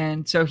does.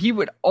 And so he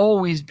would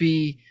always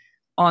be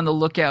on the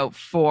lookout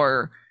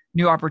for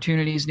new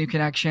opportunities, new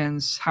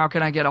connections. How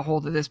can I get a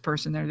hold of this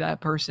person or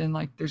that person?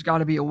 Like there's got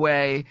to be a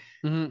way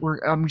where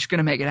I'm just going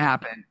to make it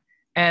happen.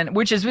 And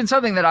which has been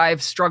something that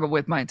I've struggled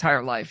with my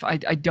entire life. I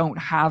don't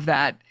have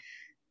that,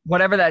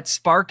 whatever that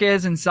spark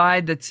is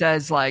inside that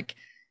says like,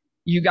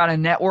 you got to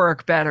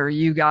network better.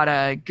 You got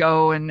to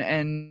go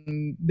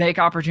and make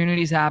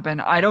opportunities happen.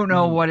 I don't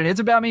know what it is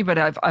about me, but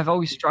I've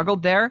always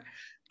struggled there.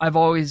 I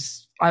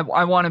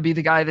want to be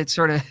the guy that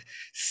sort of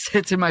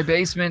sits in my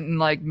basement and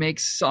like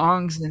makes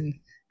songs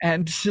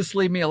and just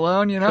leave me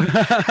alone, but,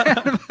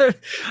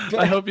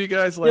 I hope you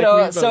guys like me.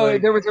 But so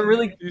like, there was a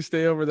really, you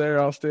stay over there,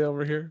 I'll stay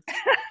over here.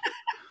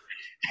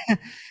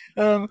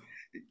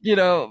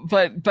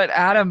 But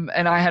Adam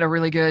and I had a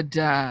really good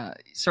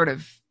sort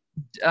of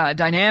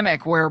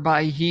dynamic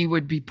whereby he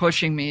would be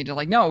pushing me to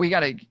like, no, we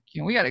gotta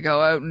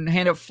go out and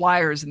hand out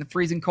flyers in the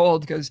freezing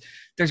cold because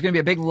there's going to be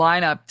a big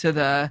lineup to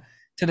the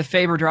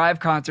Faber Drive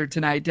concert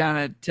tonight down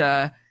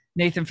at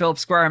Nathan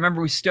Phillips Square. I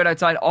remember we stood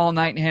outside all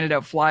night and handed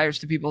out flyers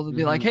to people to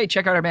be like, hey,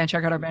 check out our band.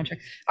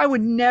 I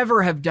would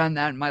never have done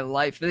that in my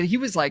life. He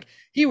was like,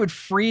 he would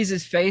freeze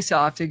his face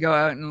off to go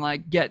out and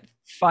like get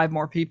 5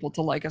 more people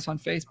to like us on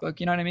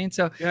Facebook. You know what I mean?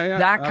 So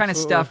that kind of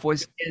stuff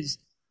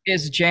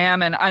is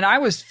jam. And I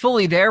was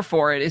fully there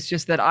for it. It's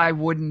just that I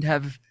wouldn't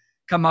have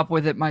come up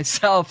with it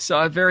myself. So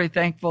I'm very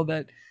thankful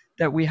that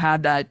we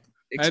had that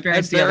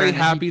experience. I'm very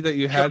happy that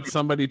you had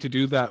somebody to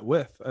do that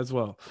with as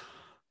well.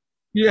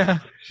 Yeah.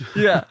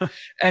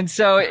 And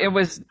so it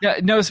was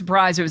no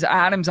surprise. It was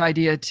Adam's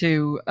idea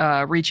to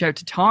reach out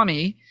to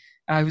Tommy,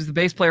 who's the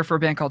bass player for a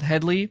band called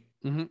Headley,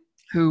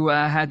 who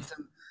had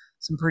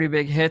some pretty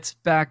big hits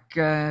back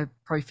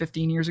probably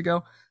 15 years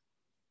ago.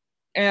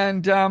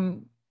 And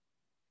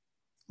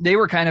they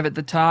were kind of at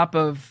the top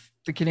of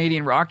the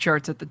Canadian rock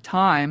charts at the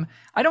time.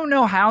 I don't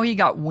know how he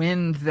got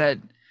wind that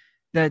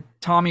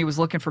Tommy was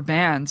looking for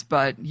bands,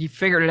 but he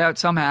figured it out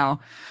somehow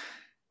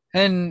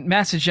and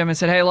messaged him and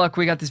said, hey, look,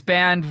 we got this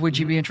band. Would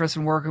you be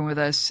interested in working with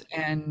us?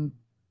 And,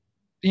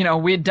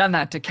 we had done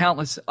that to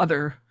countless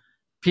other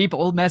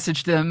people,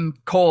 messaged them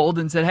cold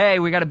and said, hey,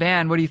 we got a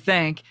band. What do you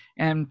think?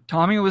 And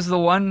Tommy was the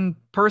one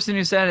person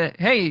who said,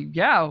 hey,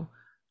 yeah,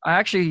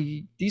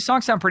 these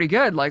songs sound pretty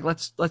good. Like,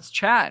 let's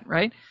chat.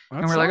 Right.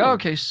 And we're like, oh,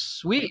 okay,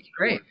 sweet.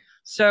 Great.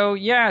 So,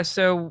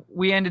 so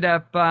we ended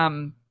up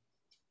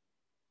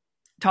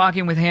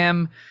talking with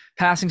him,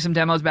 passing some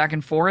demos back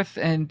and forth.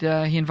 And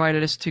he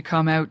invited us to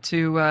come out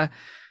to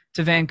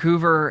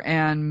Vancouver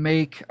and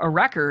make a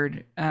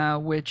record,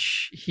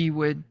 which he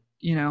would,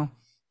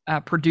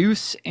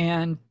 produce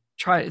and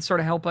try to sort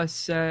of help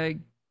us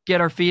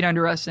get our feet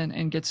under us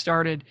and get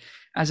started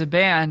as a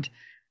band.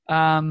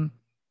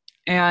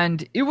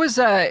 And it was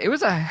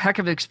a heck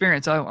of an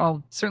experience.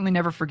 I'll certainly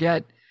never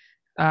forget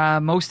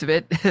most of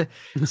it.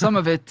 Some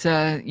of it,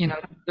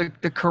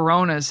 the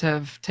Coronas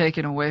have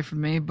taken away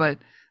from me, but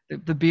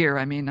the beer,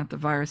 I mean, not the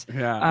virus.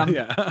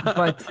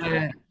 But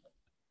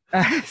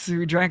so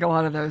we drank a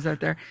lot of those out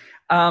there.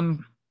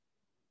 And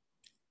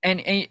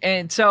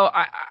so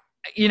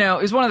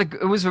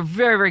it was a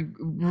very, very,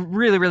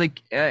 really, really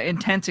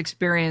intense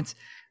experience.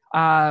 We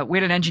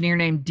had an engineer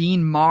named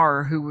Dean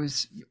Marr, who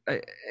was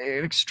an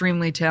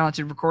extremely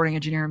talented recording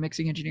engineer and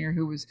mixing engineer,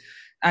 who was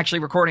actually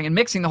recording and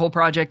mixing the whole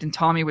project. And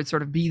Tommy would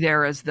sort of be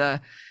there as the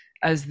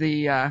eyes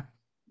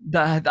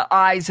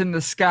in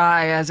the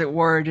sky, as it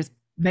were, just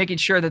making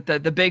sure that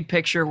the big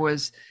picture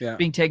was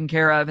being taken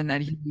care of, and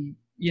that he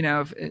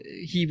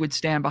would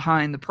stand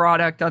behind the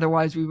product.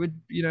 Otherwise we would,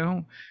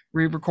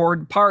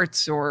 re-record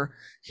parts, or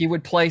he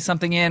would play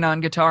something in on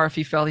guitar if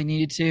he felt he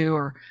needed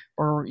to,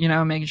 or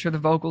making sure the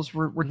vocals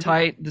were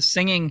tight. The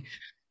singing,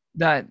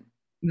 that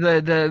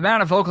the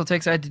amount of vocal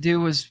takes I had to do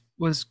was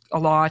a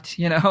lot,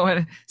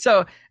 and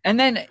so, and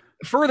then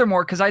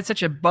furthermore, because I had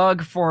such a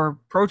bug for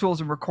Pro Tools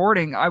and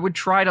recording, I would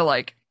try to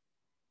like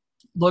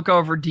look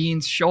over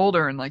Dean's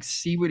shoulder and like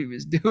see what he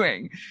was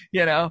doing,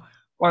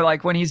 or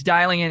like when he's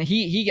dialing in,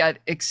 he got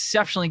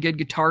exceptionally good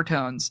guitar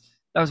tones.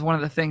 That was one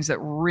of the things that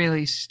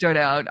really stood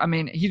out. I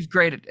mean, he's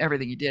great at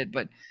everything he did,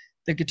 but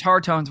the guitar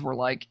tones were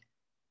like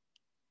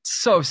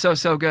so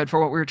good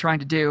for what we were trying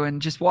to do.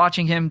 And just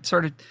watching him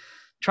sort of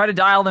try to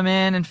dial them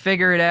in and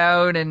figure it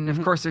out. And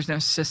of course there's no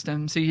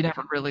system, so you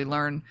never really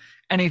learn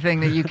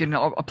anything that you can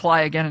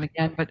apply again and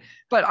again.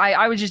 But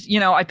I was just,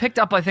 I picked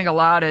up, I think, a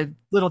lot of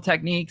little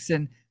techniques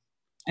and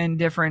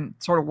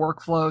different sort of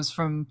workflows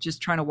from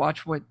just trying to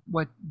watch what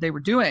they were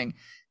doing.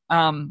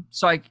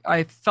 So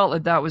I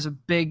felt that was a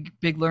big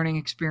learning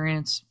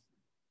experience.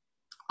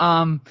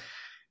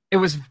 It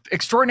was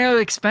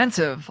extraordinarily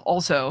expensive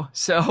also.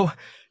 So,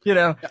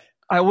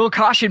 I will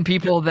caution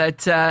people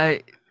that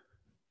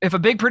if a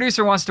big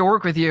producer wants to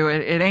work with you,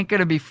 it ain't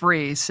going to be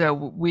free. So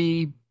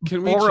we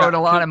borrowed a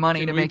lot of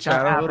money to make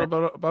that happen. A little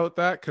bit about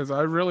that, because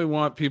I really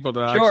want people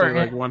to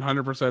actually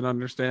 100%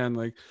 understand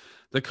like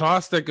the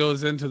cost that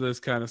goes into this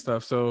kind of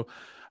stuff. So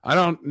I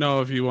don't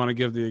know if you want to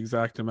give the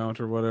exact amount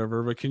or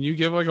whatever, but can you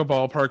give like a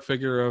ballpark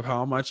figure of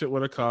how much it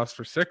would have cost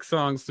for 6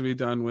 songs to be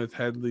done with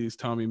Headley's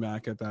Tommy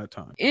Mac at that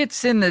time?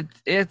 It's in the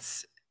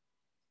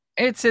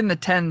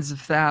tens of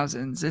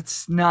thousands.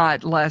 It's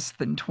not less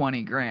than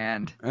 20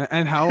 grand.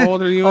 And how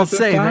old are you? I'll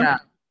say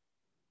that.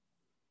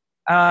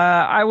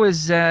 I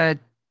was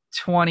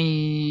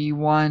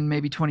 21,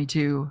 maybe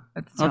 22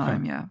 at the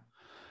time. Okay. Yeah.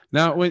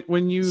 Now,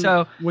 when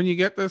you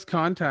get this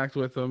contact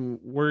with them,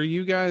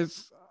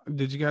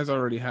 did you guys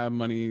already have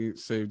money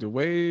saved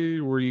away?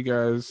 Were you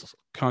guys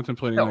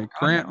contemplating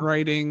grant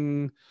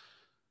writing?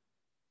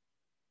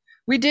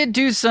 We did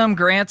do some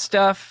grant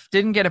stuff.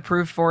 Didn't get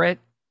approved for it.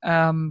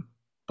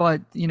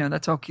 But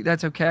that's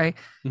okay.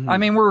 Mm-hmm. I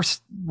mean,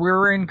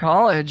 we're in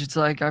college. It's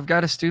like, I've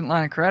got a student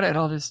line of credit.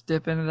 I'll just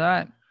dip into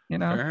that.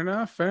 Fair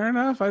enough.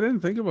 I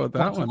didn't think about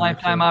that one.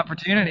 Lifetime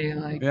opportunity.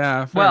 Like,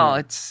 yeah. Well,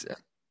 it's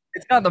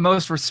not the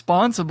most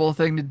responsible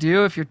thing to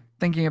do if you're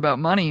thinking about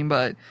money,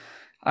 but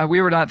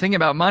we were not thinking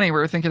about money. We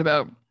were thinking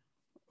about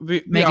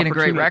making a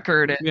great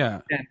record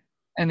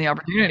and the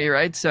opportunity,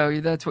 right?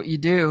 So that's what you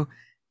do.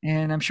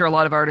 And I'm sure a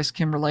lot of artists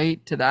can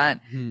relate to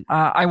that. Mm-hmm.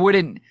 I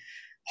wouldn't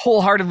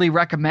wholeheartedly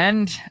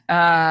recommend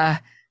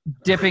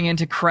dipping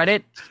into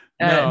credit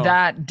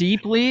that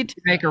deeply to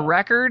make a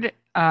record.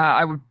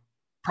 I would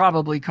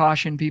probably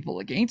caution people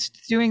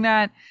against doing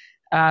that.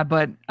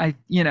 But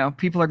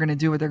people are going to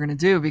do what they're going to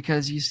do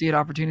because you see an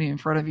opportunity in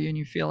front of you and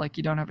you feel like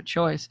you don't have a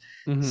choice.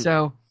 Mm-hmm.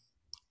 So,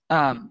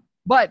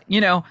 but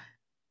the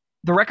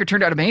record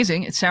turned out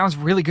amazing. It sounds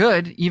really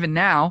good even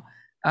now.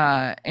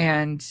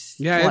 And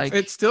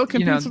it still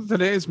competes with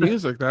today's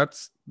music.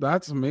 That's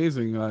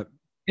amazing.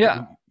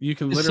 You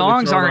can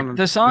literally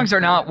the songs are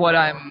not what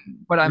I'm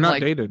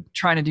like dated.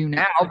 Trying to do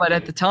now, but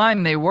at the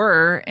time they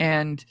were,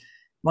 and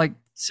like,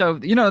 so,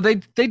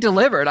 they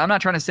delivered. I'm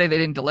not trying to say they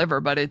didn't deliver,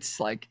 but it's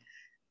like,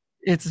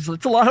 it's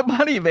a lot of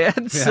money,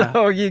 man. Yeah.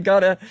 So you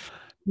gotta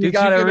really. Did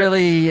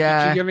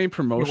you get any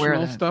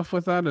promotional stuff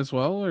with that as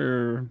well,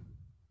 or?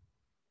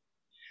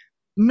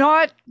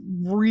 Not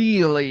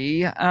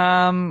really.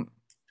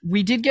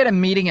 We did get a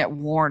meeting at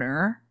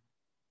Warner,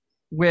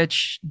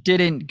 which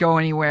didn't go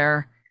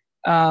anywhere.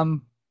 We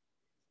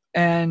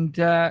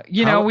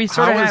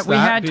sort of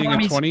had being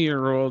Tommy's... a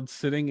 20-year-old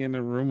sitting in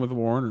a room with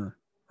Warner,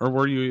 or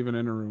were you even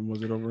in a room?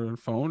 Was it over the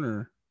phone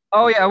or?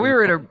 Oh yeah, we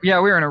were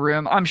in a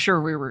room. I'm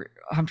sure we were.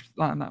 I'm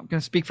not going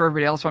to speak for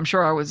everybody else, but I'm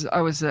sure I was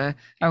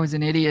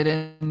an idiot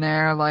in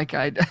there. Like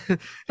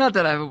not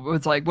that I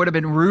was like would have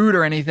been rude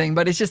or anything,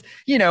 but it's just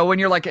when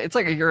you're like, it's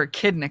like you're a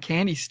kid in a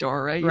candy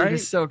store, right? You're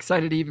just so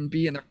excited to even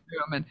be in the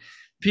room, and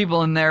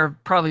people in there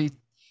probably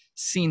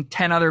seen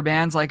 10 other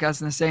bands like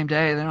us in the same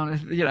day. They don't,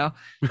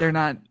 they're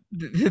not.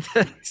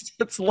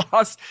 It's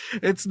lost.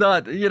 It's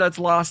not. It's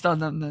lost on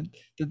them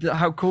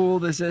how cool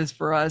this is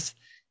for us.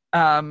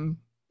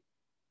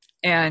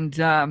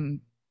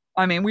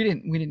 I mean, we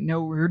didn't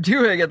know what we were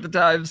doing at the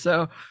time,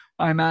 so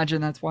I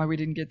imagine that's why we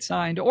didn't get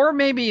signed. Or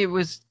maybe it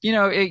was,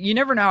 you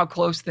never know how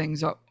close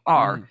things are.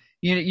 Mm.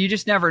 You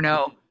just never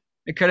know.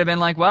 It could have been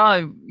like,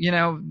 well,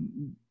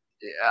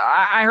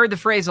 I heard the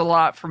phrase a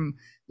lot from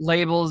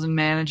labels and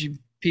managing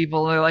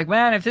people. They're like,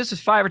 man, if this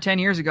was 5 or 10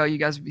 years ago, you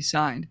guys would be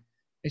signed.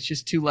 It's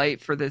just too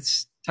late for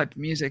this type of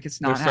music.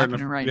 It's not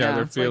happening right now. Yeah,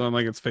 they're feeling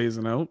like it's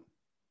phasing out.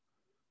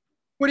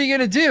 What are you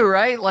going to do,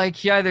 right?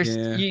 Like,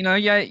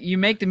 you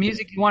make the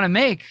music you want to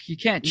make. You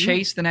can't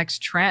chase the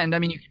next trend. I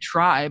mean, you can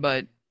try,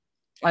 but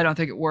I don't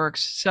think it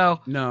works.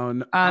 So no.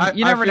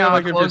 You never know.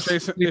 Like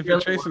if you're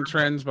chasing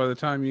trends, by the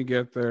time you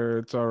get there,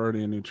 it's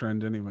already a new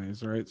trend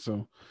anyways, right?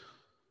 So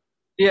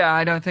yeah,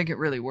 I don't think it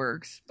really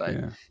works. But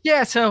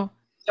so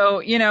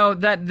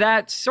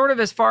that's sort of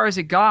as far as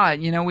it got.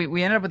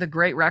 We ended up with a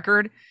great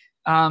record.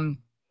 And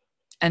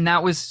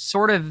that was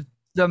sort of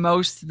the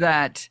most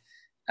that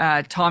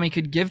Tommy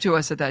could give to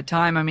us at that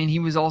time. I mean, he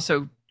was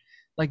also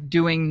like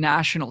doing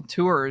national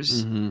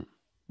tours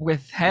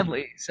with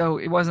Headley, so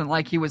it wasn't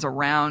like he was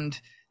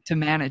around to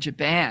manage a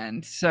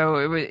band. So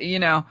it was,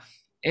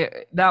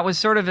 that was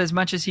sort of as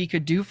much as he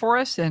could do for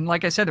us. And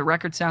like I said, the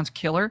record sounds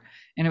killer,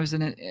 and it was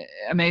an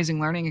amazing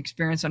learning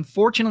experience.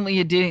 Unfortunately,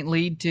 it didn't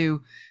lead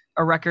to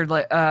a record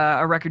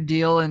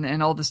deal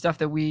and all the stuff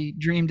that we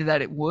dreamed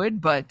that it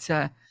would. But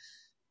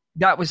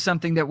that was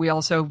something that we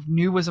also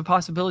knew was a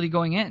possibility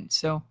going in.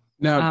 So.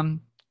 Now,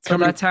 so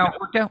that's how it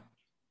worked out.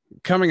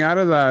 coming out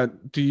of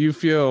that, do you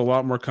feel a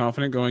lot more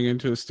confident going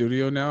into the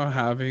studio now,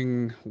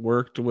 having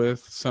worked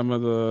with some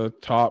of the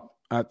top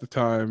at the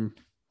time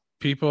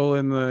people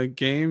in the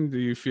game? Do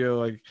you feel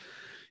like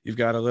you've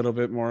got a little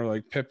bit more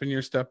like pep in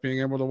your step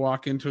being able to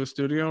walk into a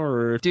studio?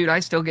 Or Dude, I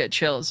still get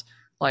chills.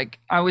 Like,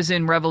 I was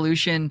in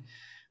Revolution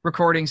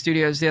recording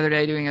studios the other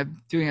day doing a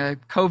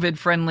COVID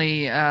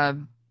friendly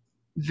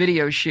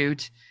video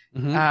shoot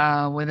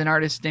with an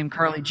artist named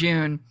Carly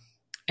June,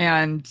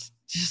 and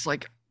just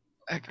like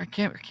I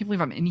can't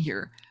believe I'm in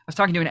here. I was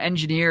talking to an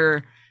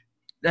engineer,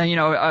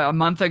 a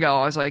month ago.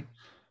 I was like,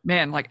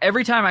 man, like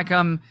every time I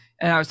come,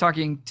 and I was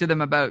talking to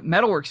them about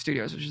Metalwork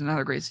Studios, which is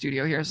another great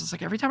studio here. I was just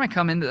like, every time I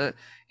come into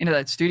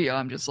that studio,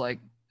 I'm just like,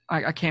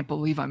 I can't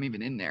believe I'm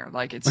even in there.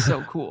 Like, it's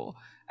so cool.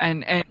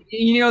 And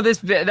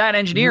that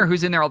engineer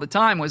who's in there all the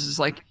time was just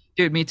like,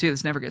 dude, me too.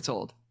 This never gets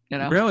old.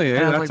 Really?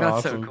 And I was that's like,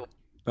 awesome. So cool.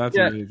 That's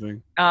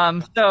amazing.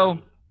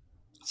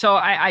 So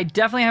I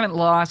definitely haven't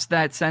lost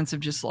that sense of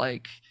just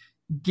like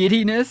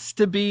giddiness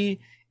to be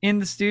in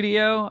the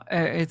studio.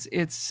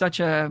 It's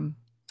such a,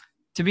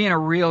 to be in a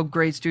real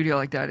great studio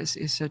like that is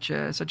such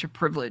a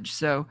privilege.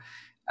 So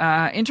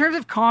in terms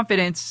of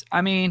confidence,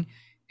 I mean,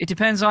 it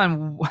depends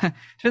on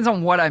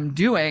what I'm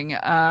doing.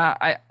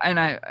 I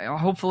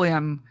hopefully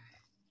I'm,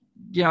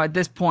 at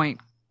this point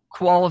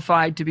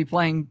qualified to be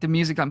playing the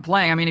music I'm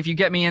playing. I mean, if you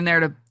get me in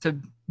there to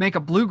make a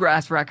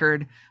bluegrass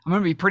record, I'm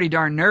going to be pretty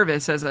darn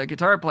nervous as a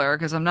guitar player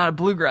because I'm not a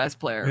bluegrass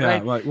player,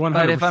 right? Like 100%.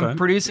 But if I'm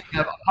producing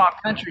a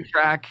pop country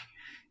track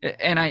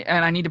and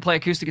I need to play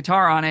acoustic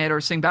guitar on it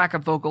or sing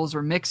backup vocals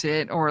or mix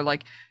it, or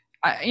like,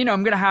 I'm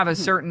going to have a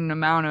certain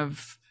amount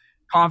of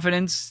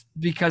confidence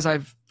because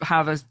I've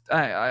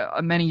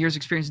a many years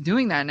experience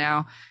doing that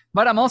now.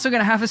 But I'm also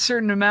going to have a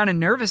certain amount of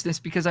nervousness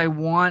because I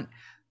want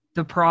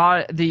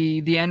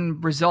the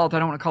end result. I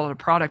don't want to call it a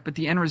product, but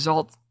the end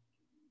result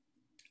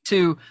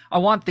I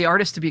want the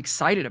artist to be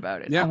excited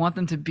about it. Yeah. I want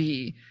them to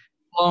be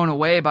blown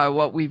away by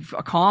what we've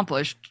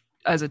accomplished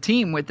as a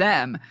team with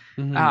them.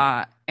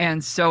 Mm-hmm.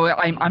 And so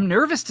I'm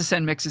nervous to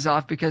send mixes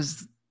off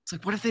because it's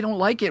like, what if they don't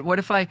like it? What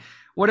if I'm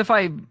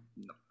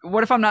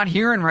not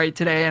hearing right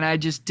today and I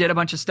just did a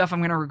bunch of stuff I'm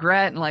going to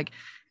regret? And like,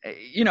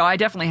 I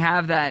definitely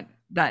have that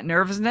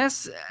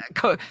nervousness,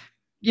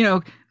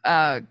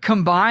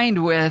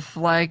 combined with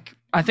like,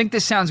 I think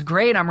this sounds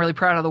great. I'm really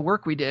proud of the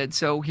work we did.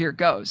 So here it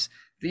goes.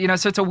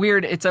 So it's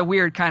a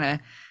weird kind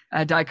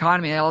of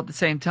dichotomy all at the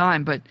same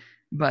time.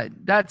 But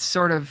that's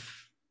sort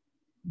of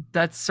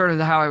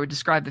how I would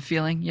describe the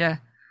feeling. Yeah.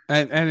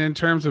 And in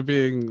terms of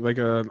being like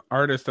an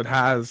artist that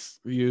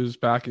has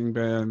used backing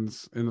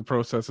bands in the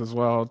process as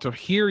well, to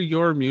hear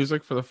your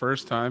music for the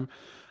first time,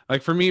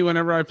 like for me,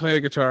 whenever I play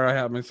a guitar, I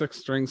have my 6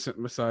 strings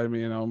sitting beside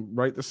me and I'll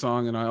write the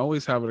song and I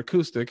always have it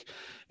acoustic.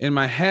 In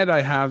my head,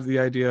 I have the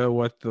idea of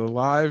what the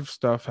live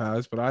stuff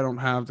has, but I don't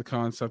have the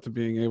concept of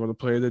being able to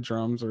play the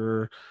drums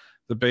or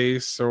the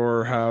bass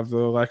or have the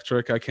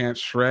electric. I can't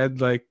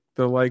shred like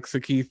the likes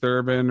of Keith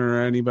Urban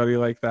or anybody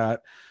like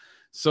that.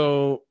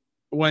 So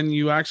when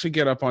you actually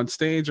get up on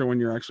stage or when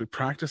you're actually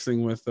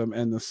practicing with them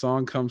and the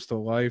song comes to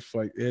life,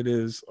 like it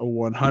is a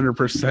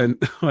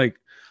 100% like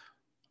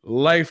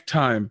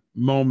lifetime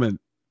moment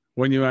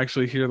when you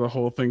actually hear the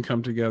whole thing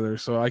come together.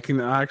 So I can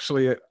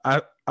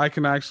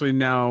actually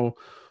now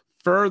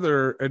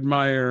further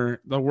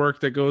admire the work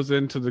that goes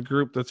into the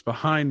group that's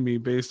behind me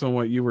based on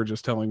what you were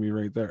just telling me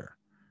right there.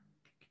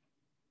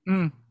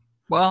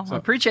 Well, I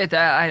appreciate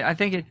that. I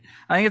think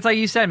it's like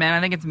you said, man. I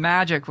think it's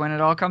magic when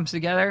it all comes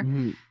together.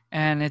 Mm-hmm.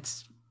 And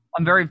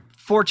I'm very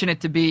fortunate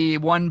to be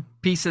one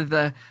piece of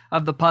the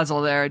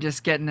puzzle there,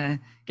 just getting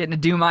to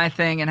do my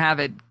thing and have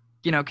it,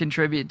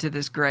 contribute to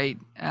this great,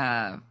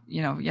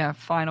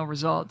 final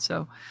result.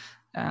 So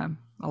I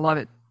love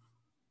it.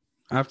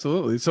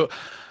 Absolutely. So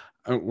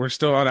we're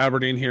still on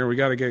Aberdeen here. We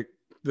got to get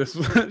this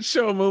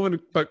show moving,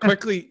 but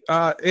quickly,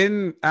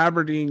 in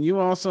Aberdeen, you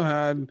also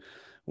had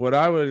what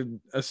I would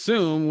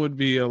assume would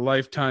be a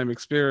lifetime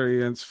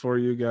experience for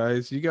you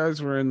guys. You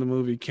guys were in the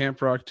movie Camp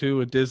Rock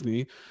 2 at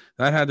Disney.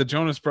 That had the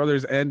Jonas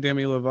Brothers and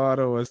Demi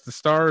Lovato as the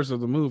stars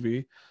of the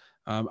movie.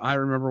 I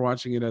remember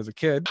watching it as a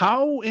kid.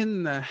 How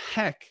in the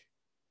heck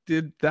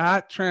did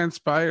that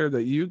transpire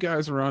that you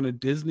guys were on a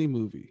Disney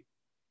movie?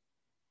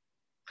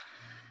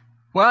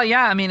 Well,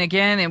 yeah, I mean,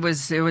 again, it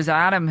was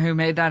Adam who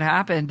made that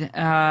happen.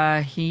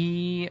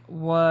 He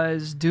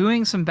was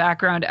doing some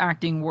background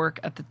acting work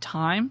at the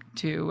time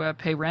to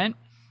pay rent,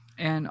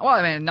 and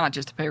not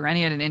just to pay rent.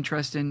 He had an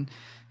interest in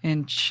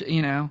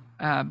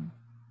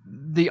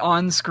the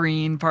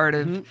on-screen part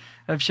of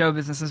show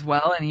business as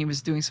well, and he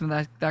was doing some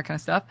of that kind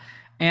of stuff.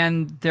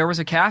 And there was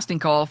a casting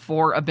call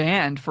for a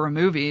band for a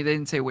movie. They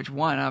didn't say which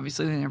one,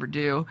 obviously, they never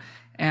do.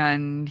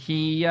 And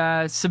he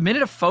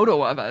submitted a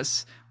photo of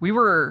us. We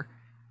were,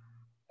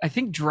 I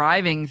think,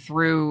 driving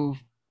through,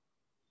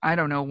 I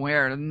don't know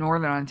where,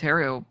 Northern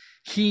Ontario.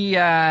 He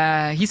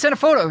sent a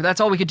photo. That's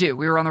all we could do.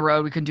 We were on the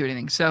road. We couldn't do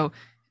anything. So,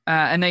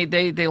 and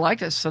they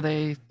liked us, so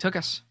they took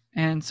us.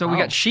 And so we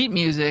got sheet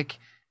music.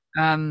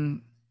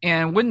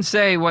 and wouldn't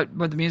say what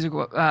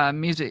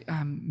the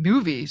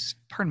movies.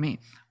 Pardon me.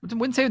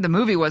 Wouldn't say what the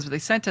movie was, but they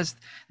sent us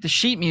the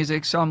sheet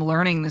music. So I'm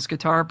learning this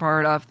guitar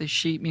part off the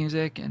sheet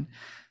music, and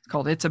it's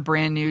called "It's a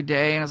Brand New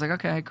Day." And I was like,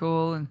 okay,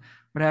 cool, and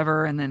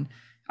whatever. And then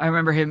I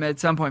remember him at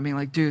some point being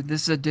like, dude,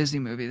 this is a Disney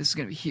movie. This is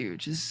gonna be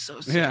huge. This is so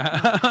sick.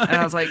 Yeah. And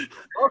I was like,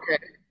 okay,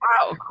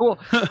 wow, cool.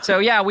 So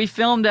yeah, we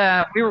filmed.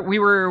 We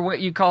were what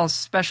you call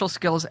special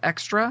skills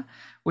extra,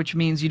 which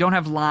means you don't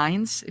have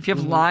lines. If you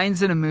have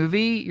lines in a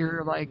movie,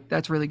 you're like,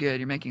 that's really good.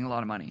 You're making a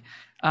lot of money.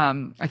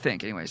 I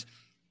think, anyways.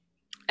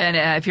 And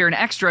if you're an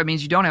extra, it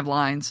means you don't have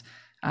lines.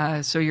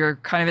 So you're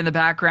kind of in the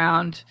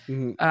background.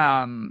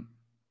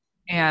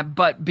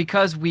 But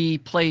because we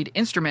played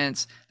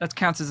instruments, that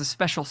counts as a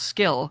special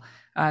skill.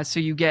 So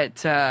you get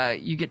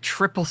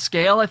triple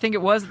scale, I think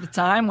it was at the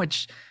time,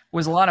 which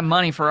was a lot of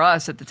money for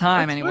us at the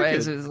time. That's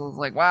anyways. Wicked. It was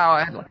like, wow,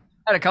 I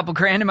had a couple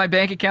grand in my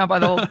bank account by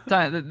the whole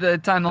time. The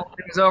time the whole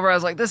thing was over, I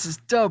was like, this is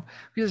dope.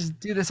 We just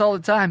do this all the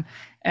time.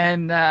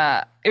 And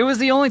it was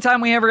the only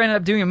time we ever ended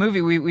up doing a movie.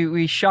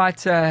 We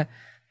shot,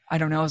 I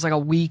don't know, it was like a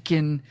week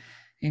in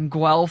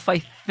Guelph, I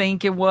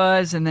think it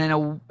was, and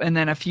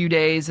then a few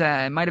days.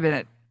 It might have been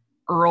at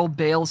Earl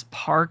Bales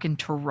Park in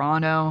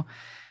Toronto.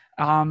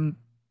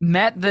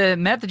 Met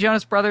the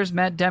Jonas Brothers,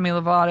 met Demi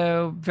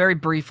Lovato very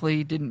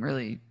briefly. Didn't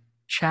really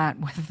chat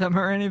with them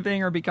or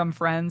anything or become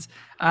friends.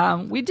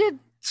 We did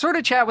sort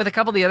of chat with a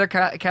couple of the other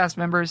cast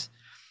members.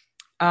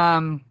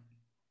 And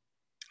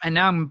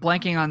now I'm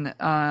blanking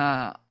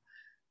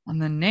on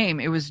the name.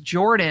 It was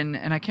Jordan,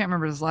 and I can't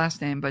remember his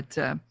last name, but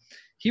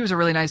he was a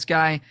really nice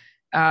guy.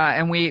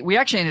 And we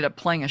actually ended up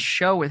playing a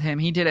show with him.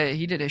 He did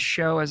a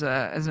show as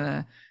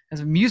a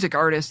music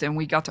artist, and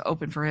we got to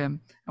open for him.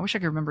 I wish I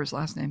could remember his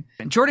last name.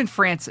 Jordan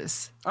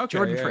Francis. Okay,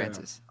 Jordan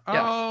Francis.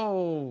 Yeah.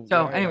 Oh.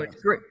 So anyway,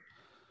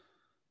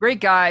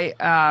 great guy.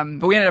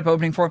 But we ended up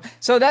opening for him.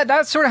 So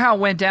that's sort of how it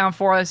went down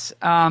for us.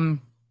 And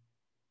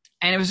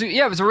it was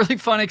a really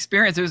fun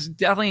experience. It was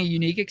definitely a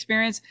unique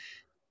experience.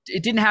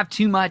 It didn't have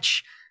too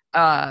much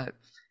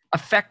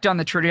effect on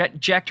the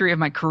trajectory of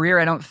my career,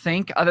 I don't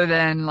think, other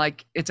than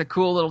like it's a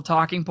cool little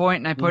talking point,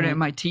 and I put it in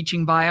my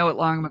teaching bio at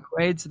Long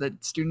McQuaid so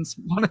that students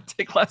want to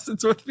take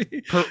lessons with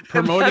me.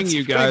 Promoting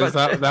you guys,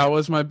 that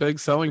was my big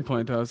selling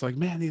point. I was like,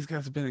 man, these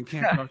guys have been in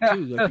Camp Rock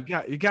too. Like,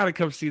 you got to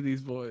come see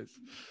these boys.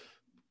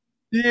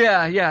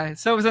 Yeah.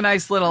 So it was a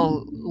nice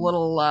little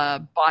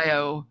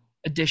bio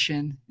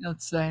addition,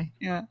 let's say.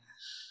 Yeah.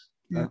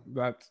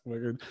 That's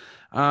weird.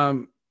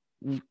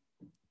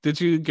 Did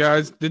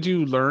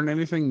you learn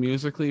anything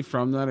musically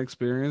from that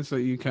experience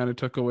that you kind of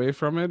took away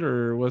from it,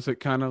 or was it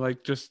kind of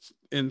like just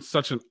in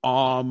such an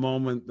awe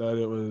moment that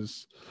it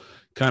was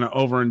kind of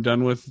over and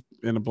done with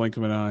in a blink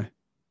of an eye?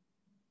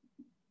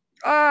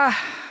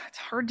 It's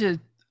hard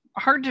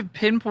to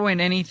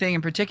pinpoint anything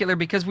in particular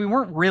because we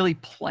weren't really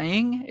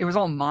playing. It was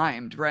all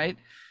mimed, right?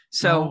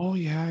 So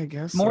I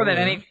guess more than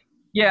anything,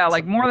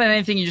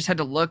 you just had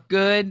to look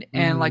good,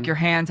 and like your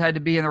hands had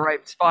to be in the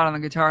right spot on the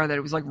guitar, that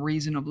it was like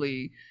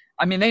reasonably.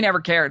 I mean, they never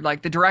cared.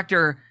 Like the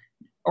director,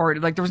 or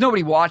like there was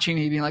nobody watching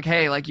me being like,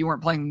 "Hey, like you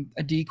weren't playing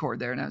a D chord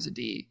there, and that was a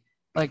D."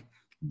 Like,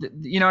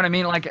 you know what I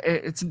mean? Like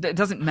it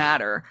doesn't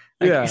matter.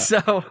 Like,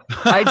 so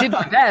I did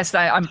my best.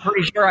 I'm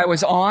pretty sure I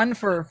was on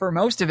for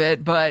most of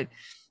it, but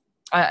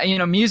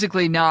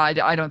musically, no,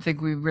 I don't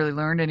think we really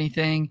learned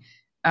anything.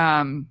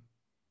 I'm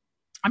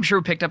sure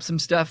we picked up some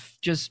stuff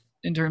just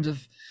in terms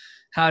of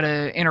how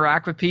to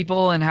interact with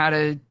people and how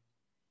to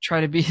try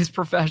to be as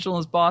professional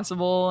as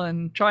possible,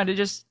 and trying to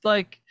just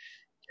like,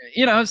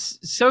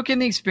 soak in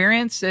the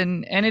experience.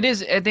 And it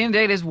is, at the end of the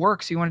day, it is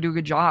work. So you want to do a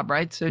good job,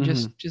 right? So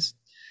just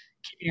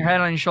keeping your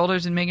head on your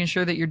shoulders and making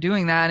sure that you're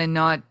doing that and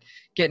not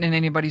getting in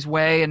anybody's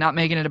way and not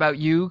making it about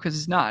you. Cause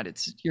it's not,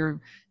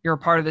 you're a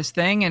part of this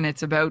thing, and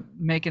it's about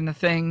making the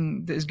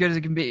thing as good as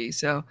it can be.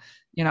 So,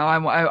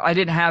 I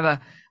didn't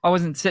have I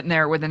wasn't sitting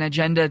there with an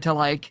agenda to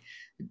like,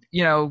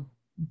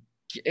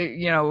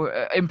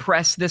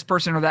 impress this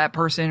person or that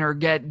person or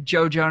get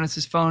Joe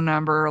Jonas's phone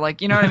number.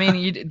 Like, you know what I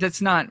mean?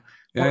 That's not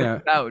what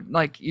it's about.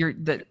 Like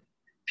that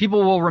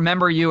people will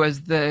remember you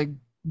as the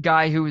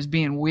guy who was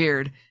being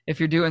weird if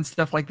you're doing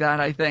stuff like that,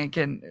 I think.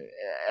 And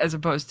as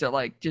opposed to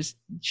like, just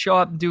show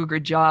up and do a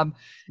good job.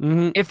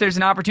 If there's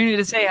an opportunity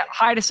to say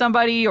hi to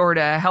somebody or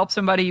to help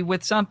somebody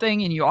with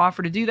something and you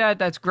offer to do that,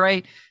 that's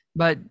great.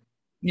 But,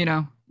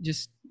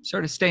 just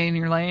sort of stay in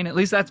your lane. At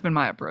least that's been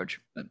my approach.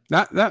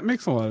 That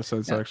makes a lot of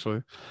sense,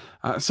 actually.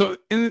 So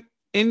in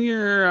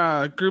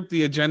your group,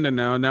 The Agenda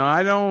now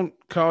I don't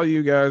call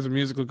you guys a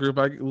musical group.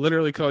 I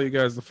literally call you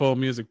guys the full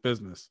music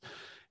business.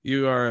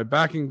 You are a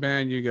backing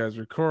band. You guys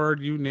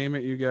record, you name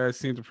it. You guys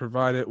seem to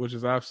provide it, which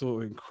is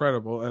absolutely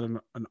incredible and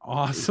an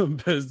awesome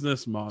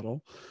business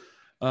model.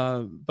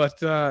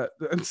 But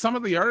and some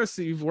of the artists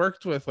that you've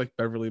worked with, like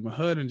Beverly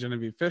Mahood and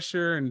Genevieve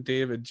Fisher and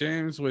David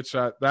James, which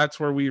that's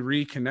where we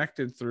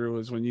reconnected through,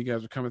 is when you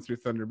guys were coming through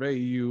Thunder Bay.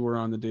 You were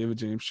on the David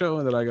James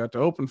show that I got to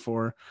open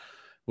for,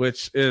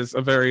 which is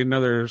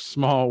another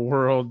small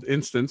world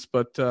instance.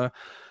 But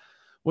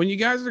when you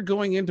guys are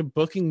going into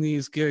booking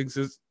these gigs,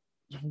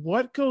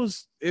 what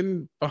goes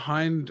in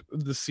behind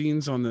the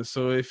scenes on this?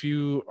 So if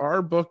you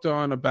are booked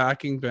on a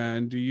backing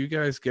band, do you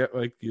guys get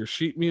like your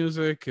sheet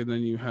music and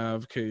then you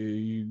have, okay,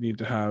 you need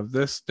to have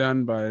this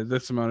done by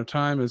this amount of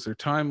time? Is there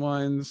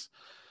timelines?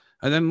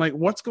 And then like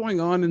what's going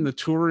on in the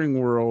touring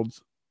world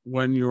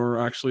when you're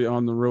actually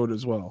on the road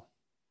as well?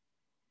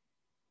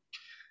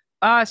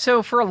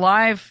 So for a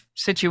live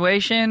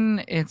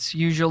situation, it's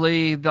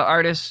usually the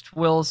artist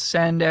will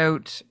send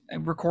out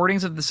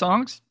recordings of the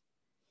songs.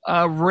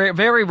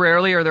 Very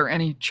rarely are there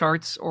any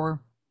charts or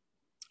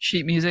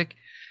sheet music.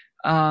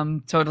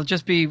 So it'll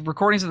just be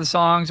recordings of the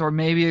songs, or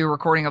maybe a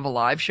recording of a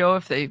live show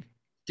if they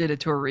did a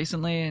tour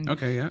recently, and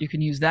you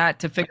can use that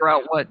to figure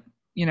out what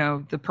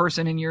the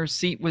person in your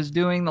seat was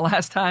doing the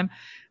last time.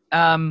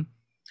 And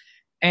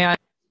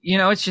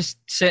it's just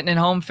sitting at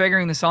home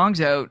figuring the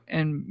songs out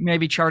and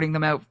maybe charting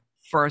them out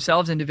for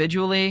ourselves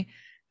individually,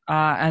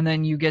 and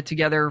then you get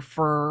together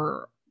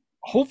for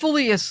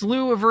hopefully a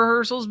slew of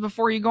rehearsals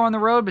before you go on the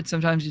road, but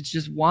sometimes it's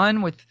just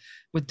one. With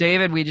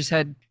David,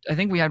 I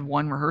think we had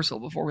one rehearsal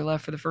before we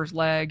left for the first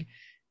leg,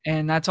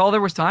 and that's all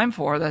there was time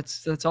for.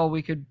 That's all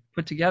we could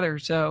put together.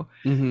 So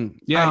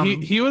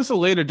he was a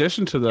late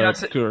addition to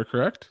the tour,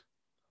 correct?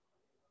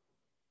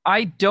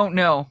 I don't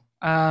know,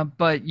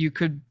 but you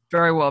could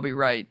very well be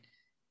right.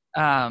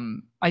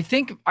 I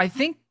think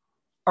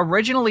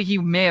originally he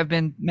may have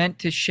been meant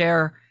to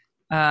share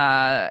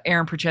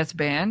Aaron Pritchett's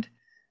band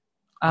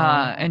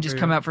and just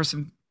come out for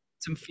some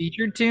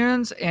featured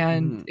tunes,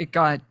 and it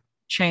got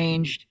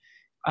changed.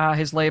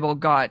 His label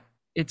got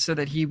it so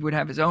that he would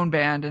have his own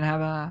band and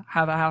have a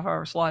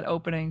half-hour slot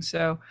opening.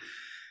 So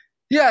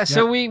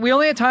so we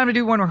only had time to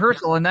do one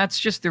rehearsal, and that's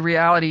just the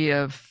reality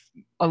of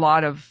a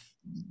lot of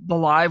the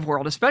live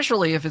world,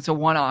 especially if it's a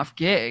one-off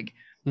gig.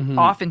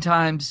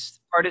 Oftentimes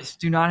artists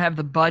do not have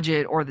the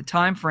budget or the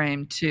time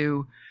frame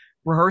to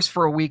rehearse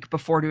for a week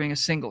before doing a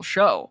single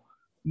show,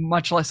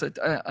 much less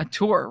a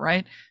tour,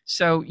 right?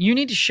 So you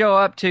need to show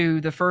up to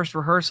the first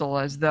rehearsal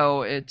as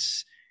though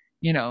it's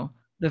the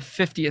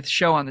 50th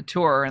show on the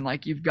tour, and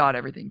like you've got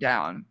everything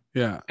down.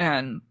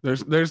 And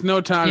there's no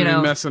time to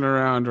be messing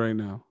around right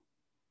now.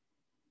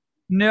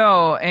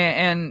 No,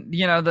 and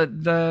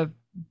the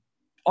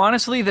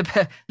honestly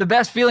the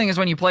best feeling is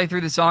when you play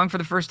through the song for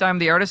the first time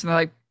with the artist and they're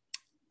like,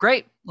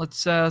 great,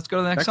 let's go to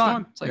the next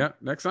song. It's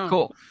like, next song.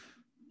 Cool.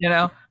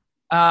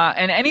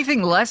 And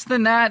anything less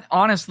than that,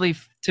 honestly,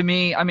 to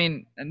me, I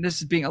mean, and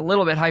this is being a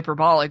little bit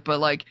hyperbolic, but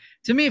like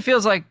to me, it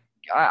feels like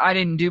I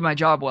didn't do my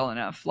job well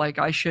enough. Like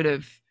I should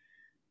have,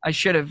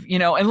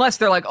 unless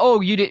they're like,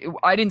 oh,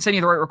 I didn't send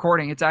you the right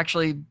recording. It's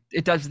actually,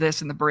 it does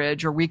this in the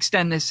bridge, or we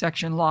extend this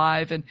section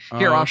live, and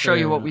here, I'll show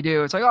you what we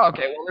do. It's like, oh,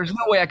 okay, well, there's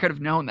no way I could have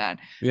known that.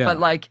 But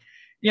like,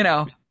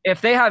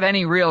 if they have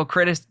any real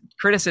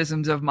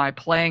criticisms of my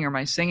playing or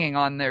my singing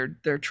on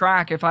their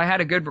track, if I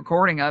had a good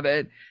recording of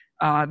it,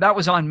 that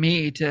was on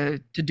me to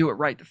do it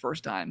right the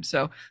first time.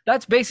 So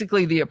that's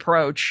basically the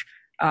approach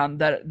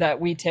that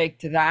we take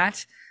to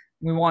that.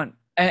 We want,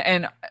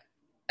 and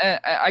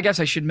I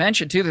guess I should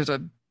mention too, there's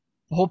a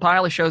whole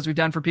pile of shows we've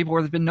done for people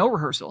where there's been no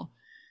rehearsal.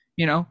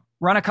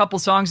 Run a couple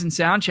songs in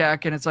sound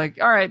check, and it's like,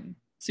 all right,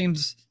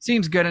 seems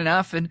good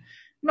enough. And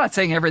I'm not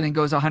saying everything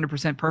goes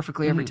 100%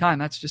 perfectly every time.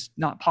 That's just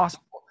not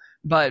possible.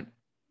 But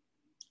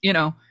you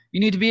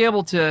need to be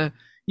able to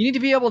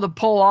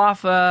pull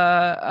off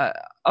a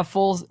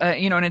full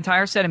an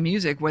entire set of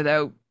music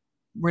without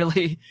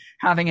really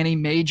having any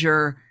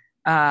major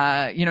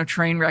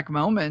train wreck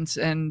moments.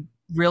 And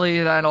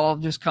really that all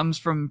just comes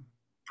from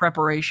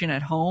preparation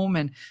at home,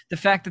 and the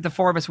fact that the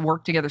four of us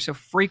work together so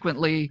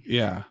frequently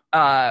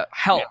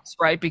helps,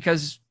 right?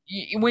 Because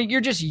when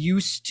you're just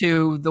used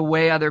to the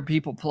way other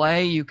people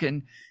play, you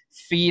can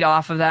feed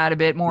off of that a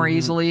bit more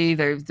easily.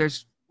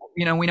 There's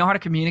we know how to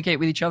communicate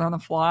with each other on the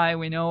fly.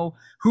 We know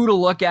who to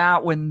look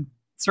at when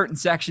certain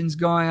sections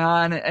going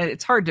on.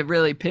 It's hard to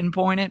really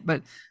pinpoint it,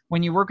 but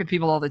when you work with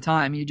people all the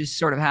time, you just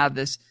sort of have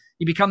this,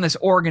 you become this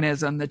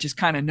organism that just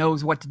kind of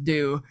knows what to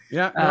do.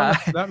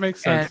 That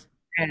makes sense.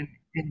 And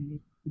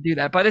do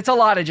that, but it's a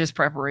lot of just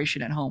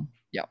preparation at home.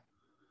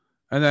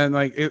 And then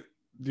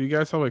do you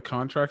guys have like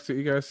contracts that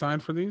you guys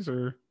signed for these,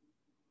 or?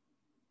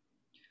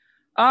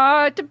 It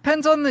always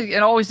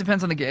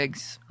depends on the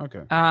gigs.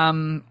 Okay.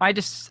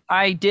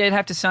 I did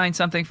have to sign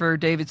something for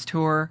David's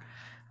tour,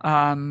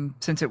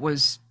 since it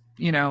was,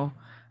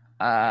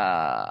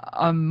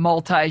 a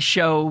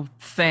multi-show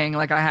thing.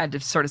 Like I had to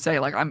sort of say,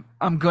 like, I'm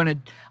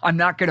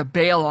not gonna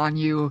bail on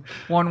you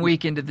 1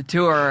 week into the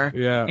tour.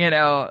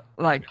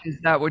 Like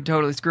that would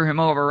totally screw him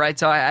over, right?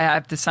 So I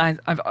have to sign.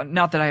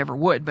 Not that I ever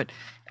would, but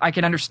I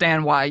can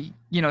understand why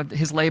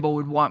his label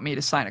would want me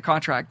to sign a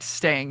contract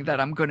saying that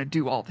I'm going to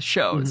do all the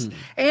shows,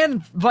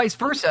 and vice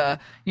versa.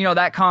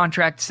 That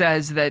contract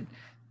says that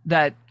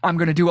I'm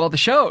going to do all the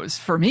shows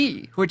for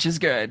me, which is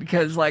good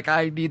because like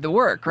I need the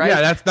work, right?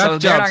 Yeah,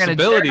 that's job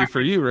stability for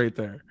you right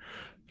there.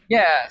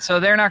 Yeah, so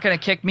they're not going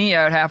to kick me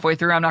out halfway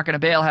through. I'm not going to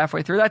bail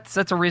halfway through.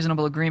 That's a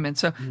reasonable agreement.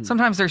 So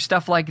sometimes there's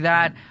stuff like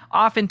that.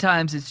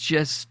 Oftentimes it's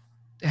just,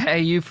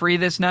 hey, you free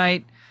this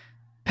night?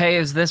 pay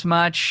is this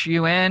much,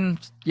 you in?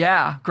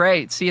 Yeah,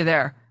 great. See you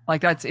there.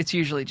 Like it's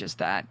usually just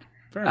that.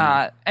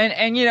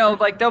 And you know,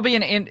 like there'll be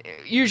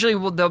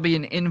there'll be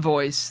an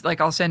invoice.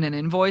 Like I'll send an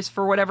invoice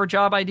for whatever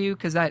job I do,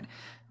 because that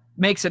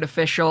makes it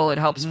official. It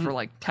helps for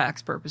like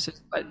tax purposes.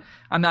 But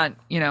I'm not,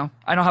 you know,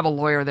 I don't have a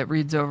lawyer that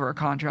reads over a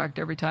contract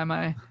every time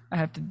I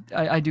have to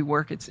I do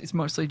work. It's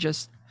mostly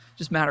just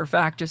matter of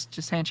fact,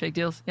 just handshake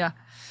deals. Yeah.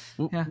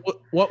 Yeah.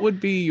 What would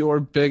be your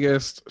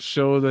biggest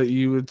show that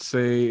you would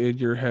say in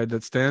your head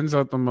that stands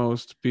out the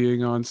most,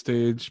 being on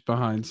stage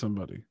behind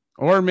somebody,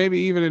 or maybe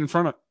even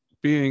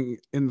being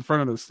in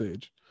front of the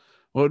stage?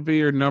 What would be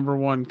your number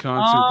one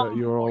concert that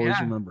you'll always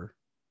remember?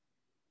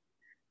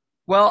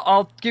 Well,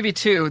 I'll give you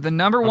two. The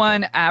number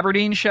one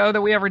Aberdeen show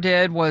that we ever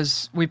did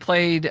was we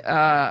played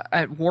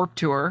at Warped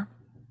Tour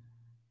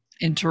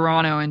in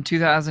Toronto in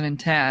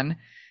 2010,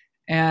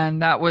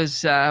 and that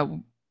was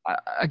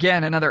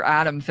again another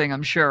Adam thing.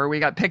 I'm sure we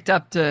got picked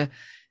up to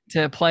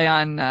play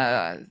on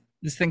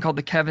this thing called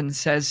the Kevin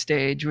Says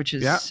stage, which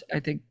is I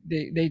think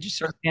they just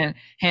sort of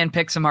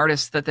handpick some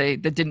artists that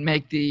didn't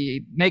make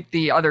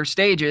the other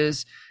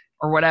stages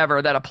or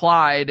whatever that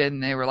applied,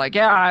 and they were like,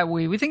 yeah,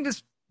 we think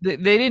this. They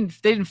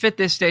didn't fit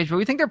this stage, but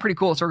we think they're pretty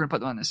cool, so we're gonna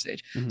put them on this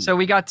stage. So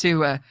we got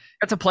to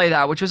play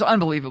that, which was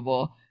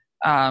unbelievable.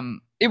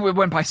 It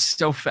went by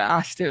so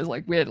fast. It was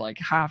like we had like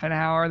half an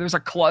hour. There was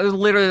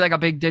literally like a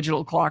big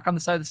digital clock on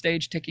the side of the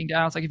stage ticking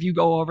down. It's like, if you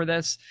go over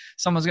this,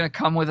 someone's gonna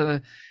come with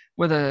a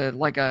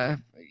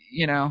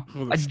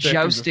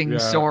jousting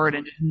sword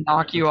and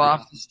knock you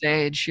off the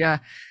stage. Yeah.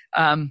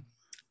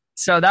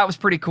 So that was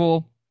pretty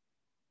cool.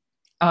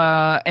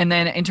 And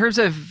then in terms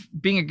of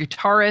being a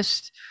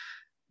guitarist,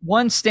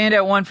 one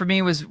standout one for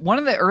me was one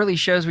of the early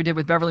shows we did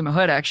with Beverly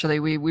Mahood. Actually,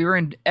 we were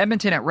in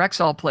Edmonton at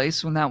Rexall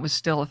Place when that was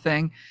still a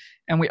thing,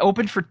 and we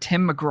opened for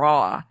Tim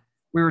McGraw.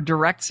 We were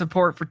direct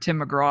support for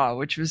Tim McGraw,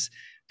 which was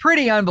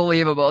pretty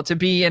unbelievable to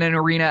be in an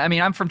arena. I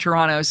mean, I'm from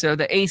Toronto, so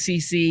the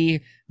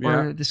ACC,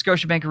 or the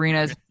Scotiabank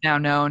Arena is now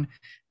known,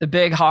 the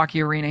big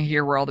hockey arena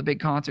here where all the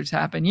big concerts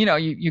happen. You know,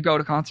 you go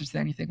to concerts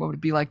there and you think, what would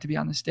it be like to be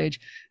on the stage?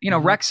 You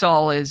know,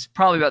 Rexall is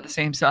probably about the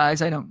same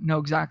size. I don't know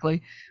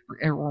exactly,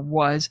 or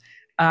was.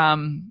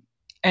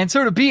 And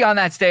so to be on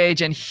that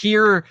stage and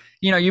hear,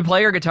 you know, you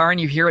play your guitar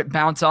and you hear it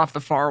bounce off the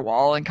far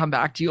wall and come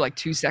back to you like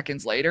 2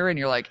 seconds later, and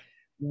you're like,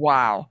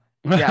 wow,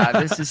 yeah,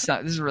 this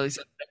is really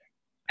something.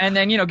 And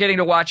then, you know, getting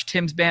to watch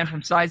Tim's band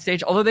from side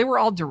stage, although they were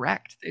all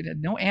direct, they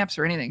had no amps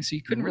or anything, so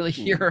you couldn't really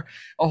hear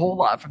a whole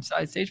lot from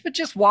side stage, but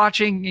just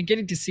watching and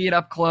getting to see it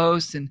up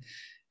close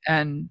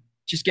and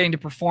just getting to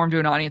perform to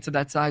an audience of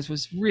that size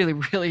was really,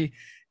 really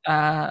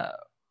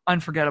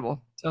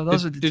unforgettable. So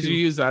those are the two. Did you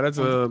use that as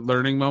a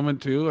learning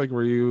moment too? Like,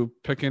 were you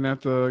picking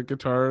at the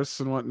guitarists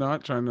and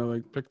whatnot, trying to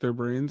like pick their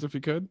brains if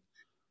you could?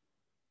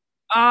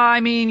 I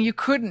mean, you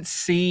couldn't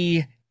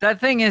see. That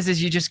thing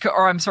is you just,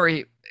 or I'm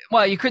sorry,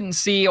 well, you couldn't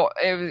see,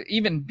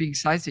 even being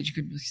side stage, you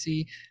couldn't really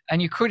see,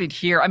 and you couldn't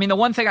hear. I mean, the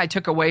one thing I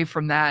took away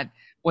from that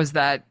was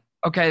that,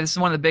 okay, this is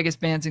one of the biggest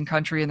bands in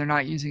country and they're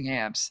not using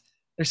amps.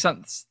 There's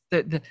something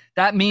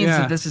that means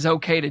that this is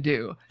okay to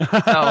do.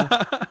 So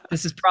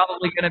this is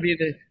probably going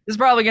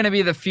to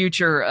be the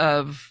future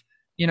of,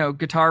 you know,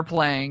 guitar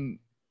playing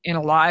in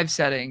a live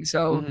setting.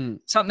 So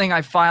something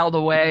I filed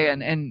away,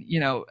 and you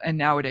know, and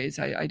nowadays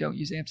I don't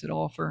use amps at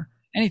all for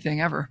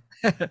anything ever,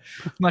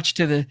 much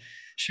to the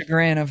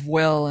chagrin of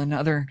Will and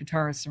other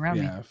guitarists around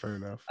me. Yeah, fair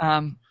enough.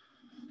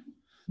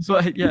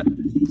 But yeah.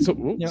 So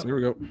here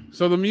we go.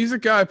 So the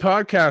Music Guy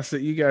podcast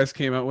that you guys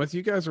came out with,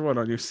 you guys are what,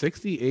 on your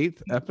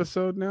 68th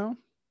episode now?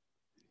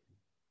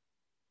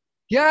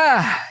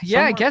 Yeah,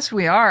 I guess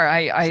we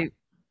are.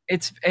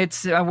 It's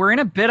we're in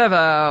a bit of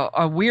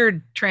a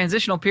weird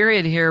transitional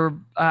period here.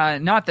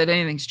 Not that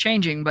anything's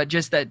changing, but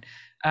just that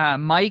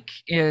Mike,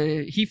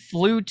 he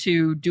flew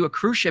to do a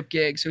cruise ship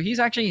gig, so he's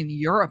actually in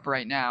Europe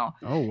right now.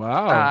 Oh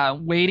wow!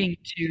 Waiting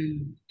to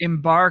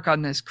embark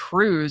on this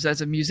cruise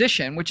as a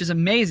musician, which is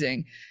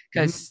amazing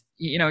because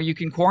you know, you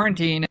can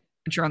quarantine.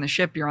 Once you're on the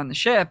ship, you're on the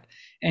ship,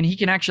 and he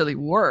can actually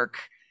work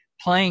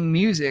playing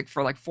music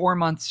for like 4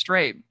 months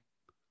straight.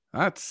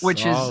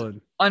 Which is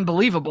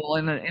unbelievable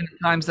in the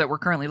times that we're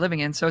currently living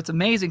in. So it's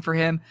amazing for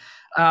him.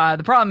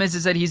 The problem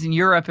is that he's in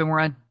Europe and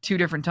we're on 2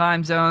 different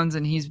time zones,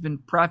 and he's been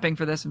prepping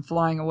for this and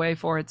flying away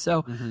for it.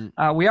 So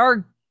we are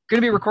going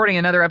to be recording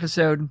another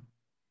episode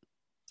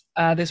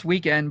this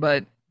weekend,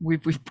 but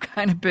we've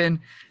kind of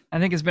been, I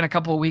think it's been a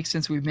couple of weeks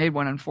since we've made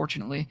one,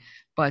 unfortunately.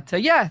 But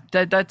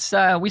that's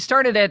we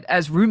started it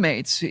as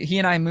roommates. He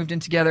and I moved in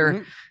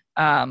together.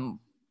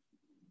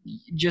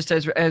 Just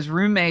as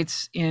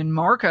roommates in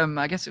Markham.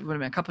 I guess it would have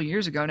been a couple of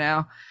years ago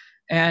now.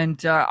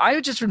 And I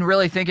had just been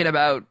really thinking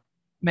about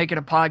making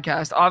a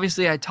podcast.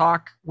 Obviously, I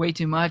talk way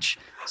too much.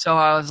 So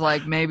I was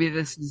like, maybe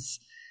this is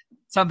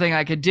something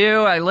I could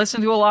do. I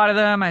listened to a lot of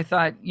them. I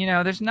thought, you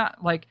know, there's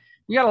not like,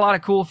 we got a lot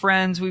of cool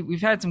friends.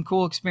 We've had some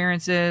cool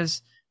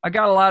experiences. I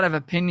got a lot of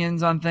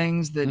opinions on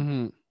things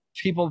that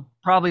people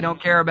probably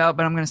don't care about,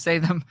 but I'm going to say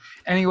them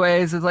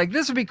anyways. It's like,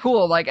 this would be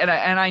cool. Like, and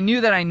I knew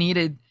that I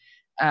needed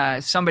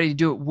somebody to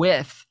do it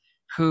with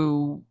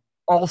who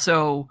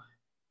also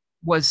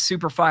was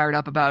super fired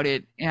up about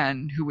it,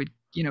 and who would,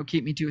 you know,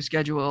 keep me to a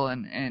schedule,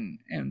 and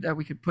that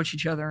we could push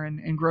each other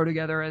and grow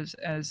together as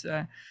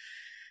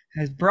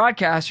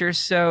broadcasters.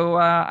 So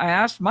I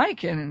asked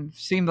Mike, and it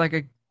seemed like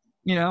a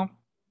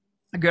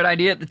good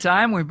idea at the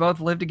time. We both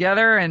lived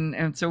together,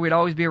 and so we'd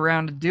always be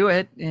around to do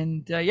it.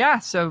 And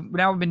so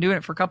now we've been doing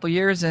it for a couple of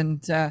years,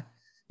 and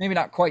maybe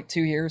not quite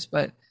 2 years,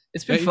 but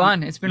it's been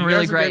fun. It's been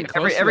really great.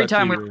 Every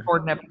time we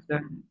record an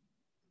episode.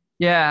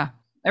 Yeah.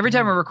 Every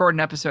time we record an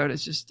episode,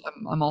 it's just,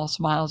 I'm all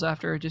smiles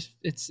after.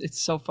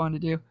 It's so fun to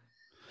do.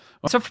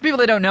 So for people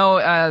that don't know,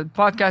 the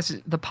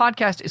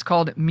podcast is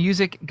called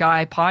Music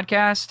Guy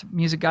Podcast.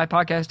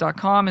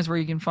 MusicGuyPodcast.com is where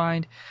you can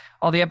find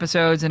all the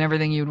episodes and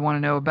everything you'd want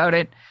to know about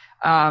it.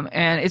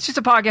 And it's just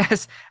a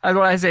podcast. What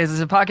I say is it's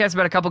a podcast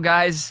about a couple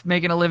guys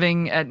making a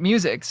living at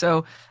music.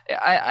 So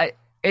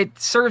it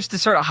serves to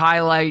sort of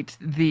highlight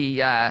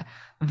the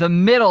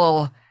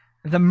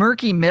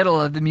murky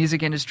middle of the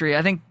music industry.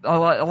 I think a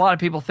lot of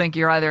people think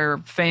you're either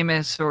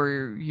famous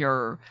or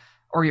you're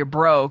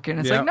broke, and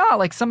it's like, no,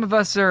 like some of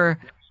us are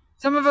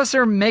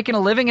making a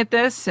living at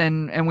this,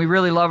 and we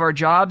really love our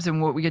jobs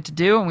and what we get to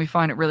do, and we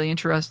find it really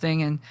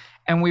interesting,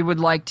 and we would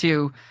like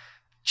to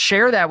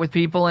share that with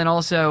people, and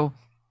also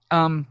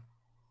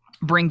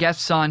bring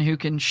guests on who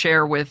can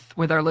share with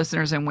our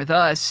listeners and with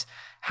us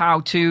how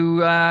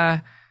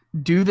to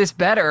do this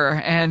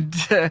better and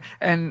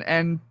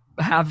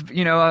have,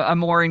 you know, a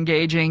more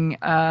engaging,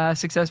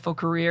 successful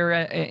career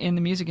in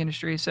the music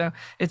industry. So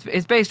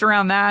it's based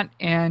around that,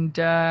 and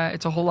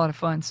it's a whole lot of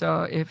fun.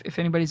 So if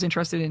anybody's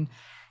interested in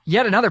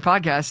yet another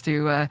podcast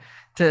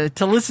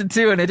to listen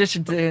to, in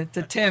addition to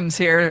Tim's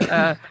here,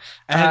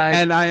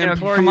 and I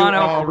implore you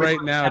all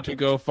right now to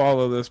go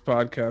follow this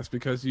podcast,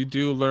 because you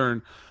do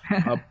learn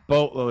a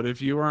boatload.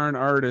 If you are an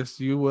artist,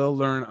 you will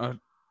learn a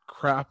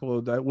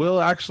crapload that will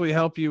actually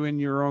help you in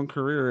your own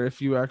career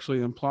if you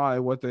actually apply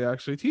what they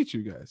actually teach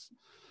you guys.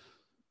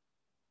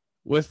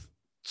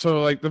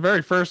 So like the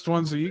very first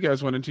ones that you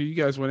guys went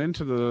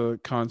into the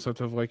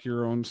concept of like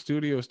your own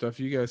studio stuff.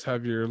 You guys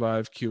have your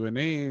live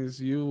Q&As.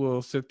 You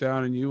will sit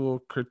down and you will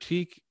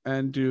critique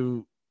and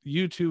do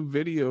YouTube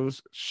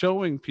videos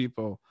showing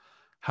people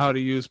how to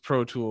use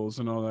Pro Tools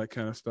and all that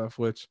kind of stuff,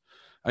 which,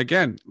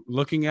 again,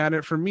 looking at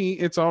it, for me,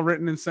 it's all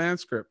written in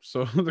Sanskrit.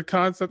 So the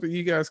concept that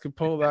you guys could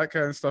pull that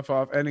kind of stuff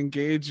off and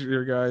engage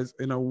your guys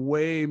in a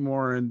way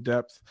more in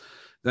depth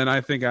than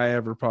I think I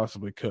ever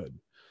possibly could.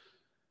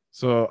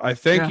 So I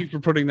thank you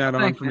for putting that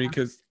on for me,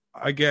 because,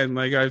 again,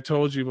 like I've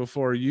told you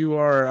before, you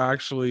are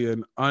actually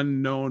an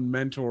unknown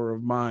mentor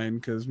of mine,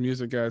 because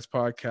Music Guys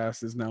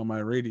Podcast is now my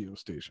radio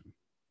station.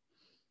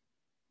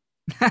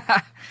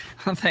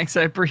 Well, thanks.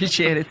 I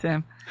appreciate it,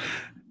 Tim.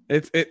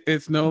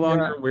 It's no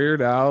longer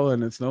Weird Al,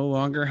 and it's no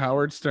longer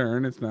Howard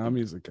Stern. It's now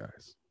Music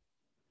Guys.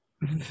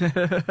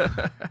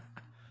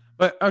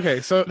 But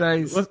okay, so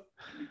nice.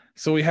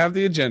 So we have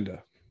the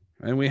agenda,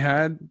 and we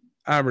had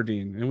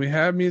Aberdeen, and we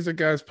have Music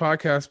Guys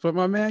Podcast. But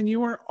my man,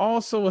 you were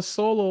also a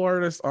solo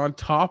artist on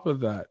top of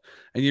that,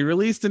 and you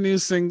released a new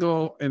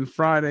single in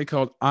Friday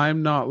called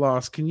 "I'm Not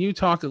Lost." Can you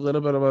talk a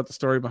little bit about the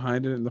story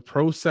behind it and the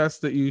process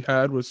that you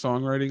had with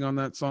songwriting on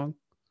that song?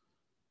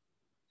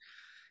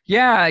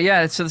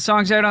 Yeah. So the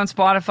song's out on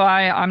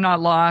Spotify. I'm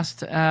Not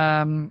Lost.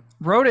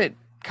 Wrote it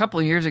a couple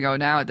of years ago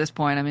now at this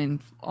point. I mean,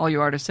 all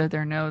you artists out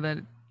there know that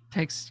it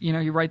takes, you know,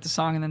 you write the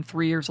song and then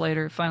 3 years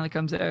later it finally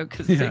comes out,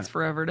 because it takes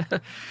forever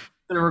to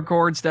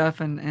record stuff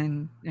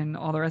and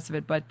all the rest of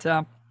it. But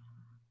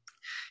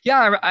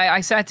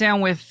I sat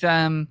down with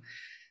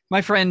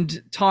my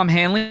friend Tom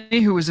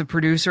Hanley, who was a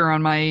producer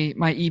on my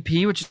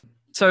EP,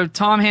 so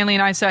Tom Hanley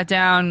and I sat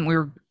down. We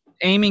were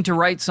aiming to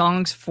write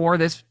songs for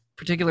this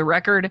particular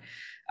record.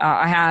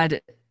 I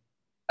had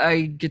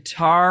a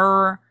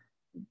guitar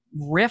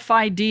riff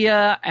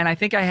idea, and I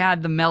think I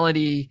had the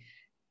melody,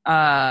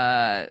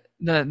 the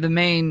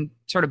main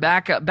sort of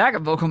backup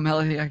vocal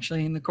melody,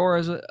 actually, in the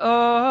chorus.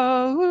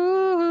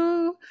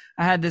 Oh,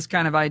 I had this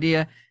kind of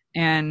idea,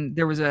 and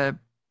there was a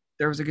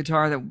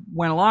guitar that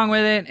went along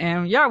with it,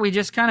 and we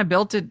just kind of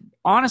built it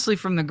honestly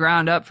from the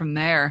ground up from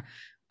there.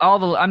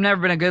 I've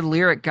never been a good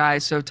lyric guy,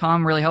 so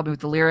Tom really helped me with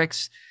the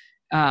lyrics.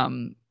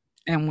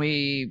 And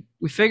we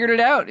figured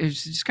it out. It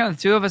was just kind of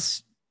the two of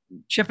us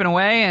chipping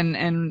away,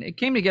 and it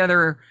came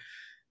together,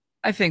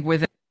 I think,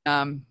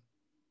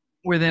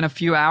 within a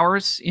few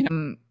hours. You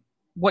know,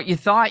 what you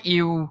thought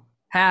you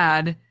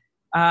had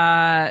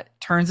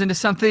turns into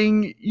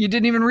something you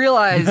didn't even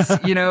realize,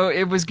 you know,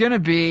 it was going to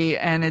be,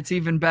 and it's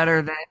even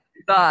better than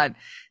you thought.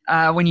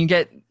 When you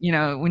get, you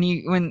know,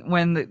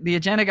 when the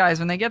agenda guys,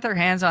 when they get their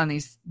hands on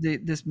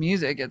this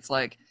music, it's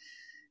like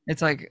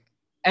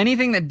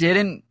anything that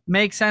didn't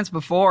make sense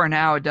before,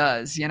 now it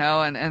does, you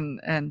know,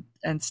 and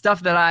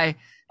stuff that I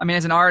mean,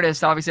 as an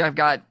artist, obviously I've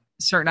got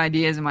certain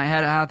ideas in my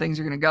head of how things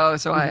are going to go.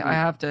 So I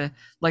have to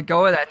let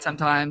go of that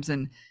sometimes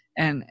and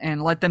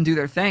let them do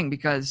their thing,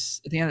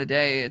 because at the end of the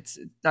day,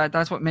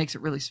 that's what makes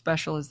it really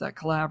special, is that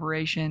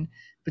collaboration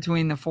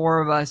between the four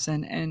of us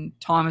and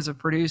Tom as a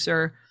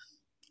producer.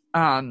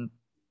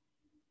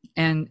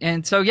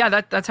 And so yeah,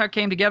 that's how it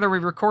came together. We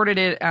recorded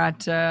it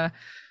at a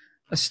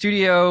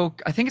studio.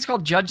 I think it's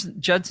called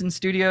Judson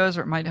Studios,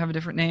 or it might have a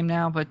different name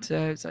now, but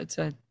it's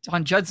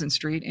on Judson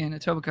Street in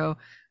Etobicoke,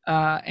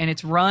 and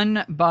it's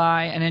run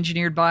by and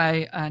engineered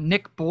by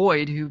Nick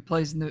Boyd, who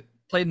played in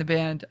the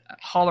band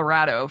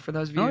Colorado. For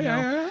those of you who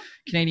know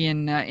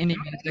Canadian indie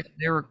music,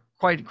 they were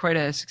quite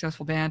a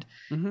successful band.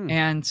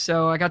 And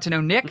so I got to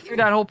know Nick through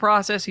that whole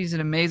process. He's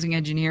an amazing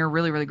engineer,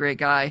 really, really great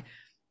guy.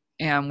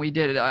 And we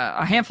did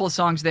a handful of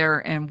songs there,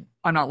 and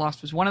I'm Not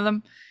Lost was one of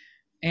them.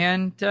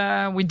 And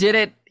we did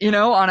it,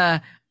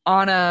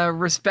 on a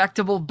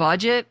respectable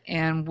budget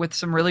and with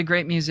some really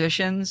great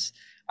musicians.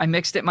 I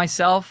mixed it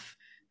myself.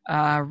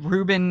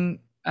 Ruben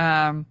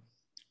Ghosh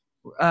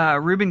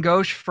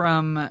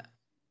from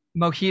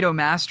Mojito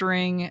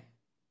Mastering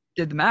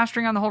did the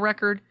mastering on the whole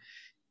record,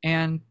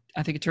 and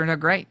I think it turned out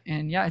great.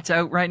 And yeah, it's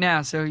out right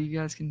now, so you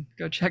guys can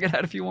go check it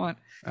out if you want.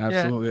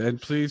 Absolutely. Yeah.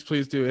 And please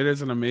do. It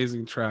is an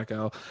amazing track,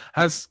 Al.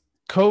 Has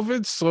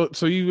COVID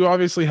so you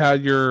obviously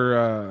had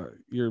your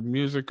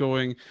music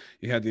going,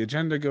 you had the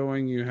agenda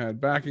going, you had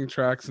backing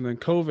tracks, and then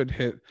COVID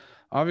hit.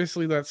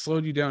 Obviously that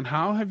slowed you down.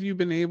 How have you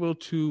been able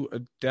to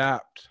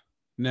adapt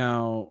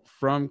now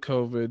from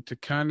COVID to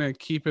kind of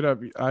keep it up?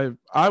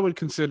 I would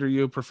consider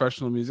you a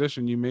professional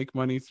musician. You make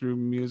money through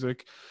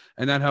music,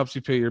 and that helps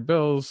you pay your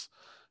bills.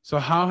 So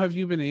how have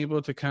you been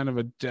able to kind of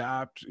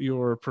adapt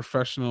your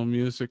professional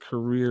music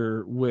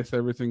career with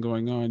everything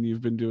going on?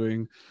 You've been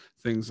doing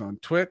things on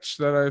Twitch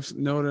that I've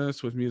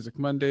noticed with Music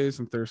Mondays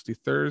and Thirsty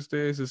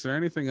Thursdays. Is there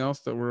anything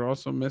else that we're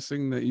also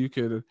missing that you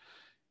could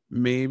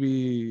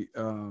maybe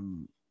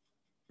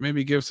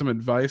give some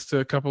advice to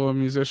a couple of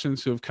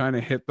musicians who have kind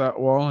of hit that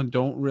wall and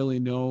don't really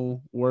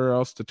know where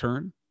else to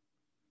turn?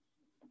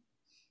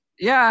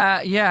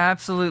 Yeah,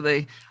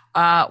 absolutely.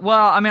 Well,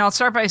 I mean, I'll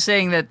start by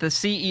saying that the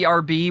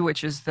CERB,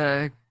 which is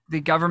the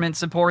government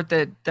support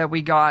that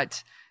we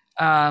got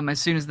as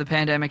soon as the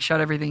pandemic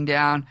shut everything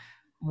down,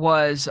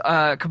 was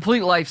a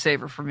complete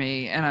lifesaver for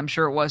me, and I'm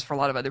sure it was for a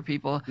lot of other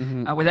people.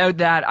 Without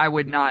that, I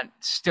would not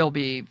still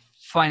be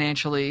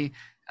financially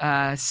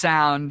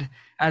sound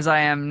as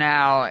I am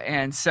now,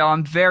 and so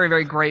I'm very,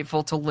 very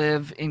grateful to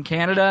live in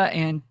Canada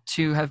and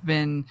to have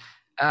been,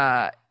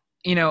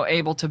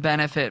 able to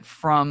benefit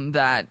from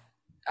that.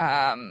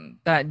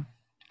 That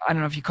I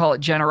don't know if you call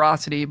it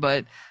generosity,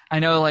 but I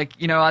know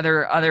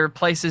other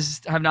places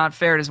have not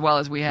fared as well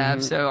as we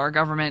have. So our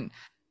government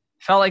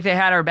felt like they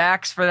had our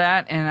backs for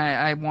that. And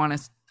I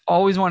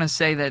always want to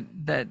say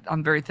that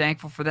I'm very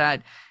thankful for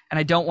that. And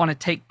I don't want to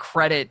take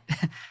credit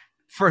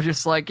for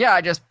just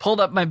I just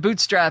pulled up my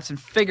bootstraps and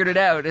figured it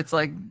out. It's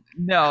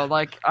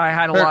no, I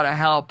had a lot of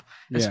help,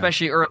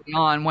 especially early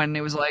on when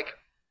it was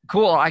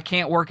cool, I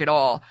can't work at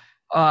all,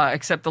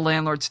 except the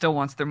landlord still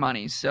wants their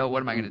money. So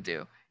what am I going to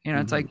do?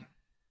 It's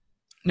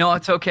no,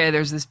 it's okay.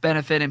 There's this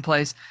benefit in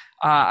place.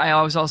 I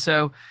always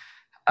also,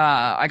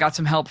 I got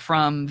some help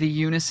from the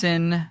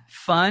Unison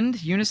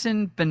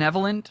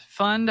Benevolent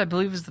Fund, I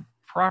believe is the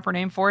proper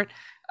name for it.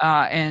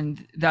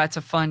 And that's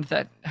a fund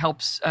that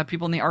helps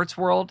people in the arts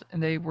world.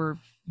 And they were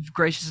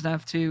gracious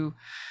enough to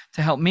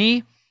help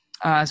me.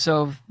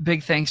 So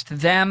big thanks to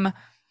them.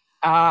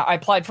 I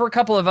applied for a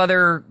couple of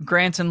other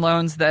grants and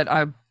loans that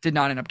I did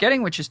not end up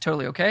getting, which is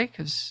totally okay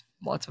because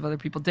lots of other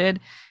people did.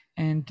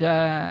 And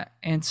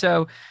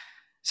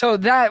so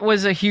that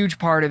was a huge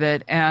part of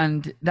it,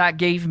 and that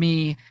gave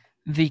me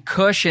the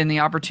cushion, the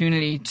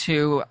opportunity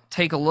to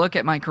take a look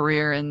at my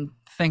career and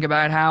think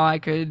about how I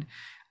could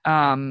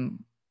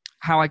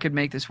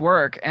make this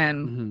work.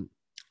 And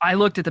I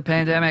looked at the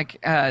pandemic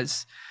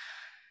as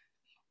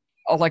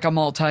a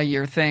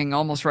multi-year thing,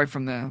 almost right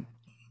from the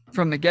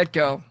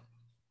get-go.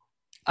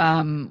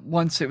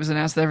 Once it was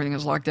announced that everything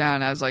was locked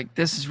down, I was like,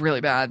 this is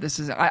really bad.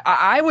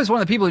 I was one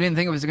of the people who didn't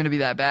think it was going to be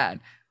that bad.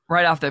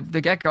 Right off the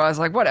get-go, I was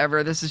like,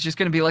 whatever, this is just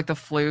going to be like the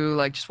flu,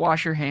 just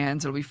wash your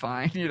hands, it'll be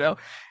fine,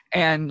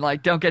 and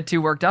don't get too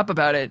worked up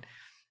about it.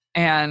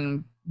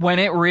 And when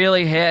it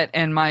really hit,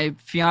 and my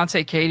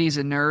fiance Katie's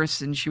a nurse,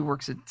 and she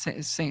works at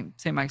St.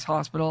 Mike's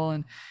Hospital,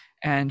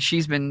 and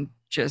she's been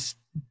just,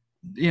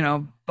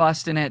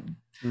 busting it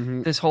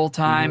this whole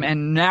time.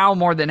 And now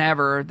more than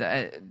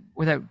ever,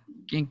 without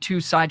getting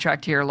too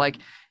sidetracked here,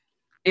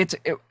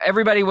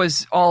 everybody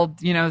was all,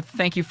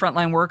 thank you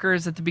frontline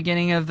workers at the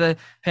beginning of the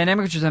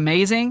pandemic, which is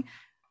amazing,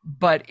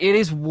 but it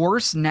is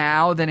worse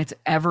now than it's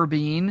ever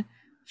been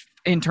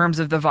in terms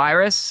of the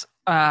virus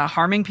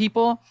harming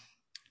people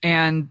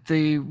and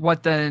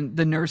what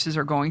the nurses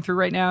are going through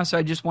right now. So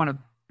I just want to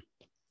give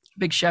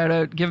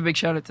a big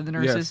shout out to the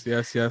nurses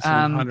yes, that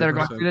are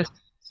going through this.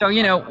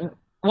 So,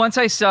 once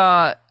I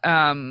saw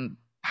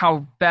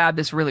how bad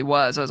this really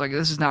was, I was like,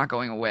 this is not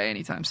going away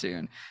anytime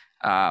soon.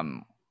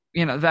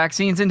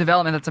 Vaccines in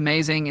development, that's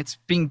amazing. It's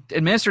being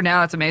administered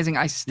now, that's amazing.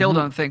 I still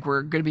don't think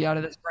we're going to be out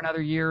of this for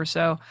another year or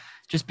so,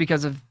 just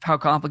because of how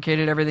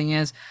complicated everything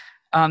is.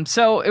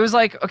 So it was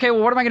okay,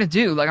 well, what am I going to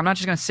do? I'm not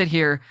just going to sit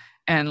here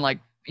and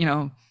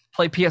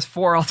play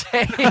PS4 all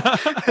day.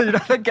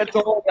 That gets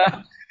old.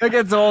 That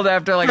gets old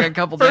after like a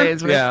couple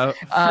days. Yeah,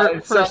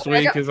 first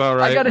week is all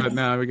right, but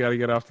now we got to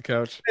get off the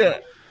couch.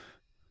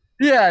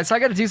 Yeah, so I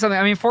got to do something.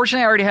 I mean,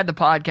 fortunately, I already had the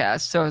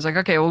podcast, so I was like,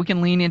 okay, well, we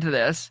can lean into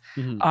this.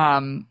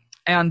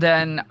 And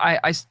then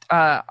I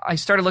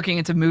started looking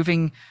into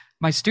moving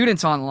my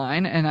students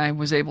online, and I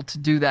was able to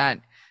do that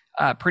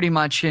pretty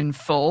much in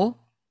full.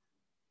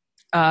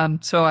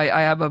 So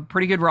I have a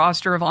pretty good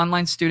roster of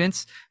online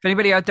students. If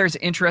anybody out there is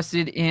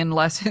interested in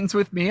lessons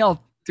with me,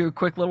 I'll do a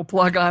quick little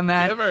plug on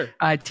that.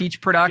 I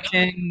teach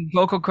production,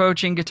 vocal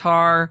coaching,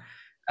 guitar,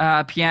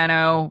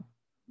 piano,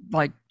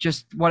 like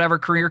just whatever,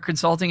 career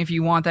consulting if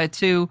you want that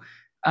too.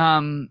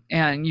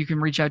 And you can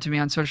reach out to me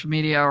on social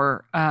media,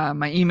 or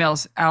my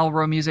email's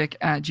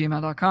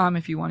alrowemusic@gmail.com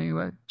if you want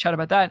to chat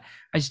about that.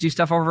 I just do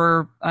stuff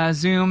over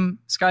Zoom,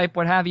 Skype,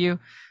 what have you.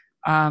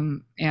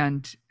 And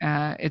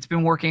it's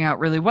been working out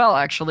really well,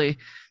 actually.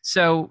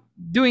 So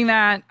doing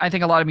that, I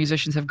think a lot of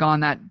musicians have gone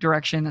that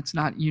direction. That's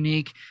not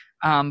unique.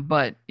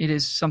 But it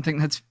is something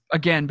that's,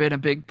 again, been a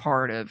big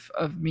part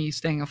of me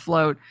staying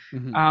afloat.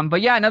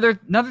 But yeah,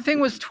 another thing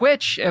was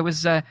Twitch. It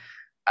was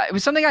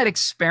something I'd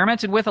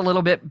experimented with a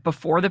little bit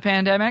before the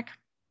pandemic.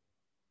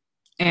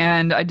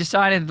 And I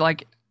decided,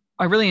 like,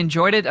 I really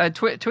enjoyed it.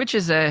 Twitch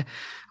is a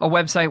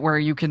website where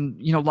you can,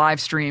 live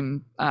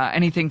stream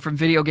anything from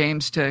video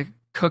games to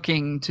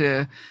cooking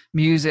to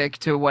music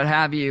to what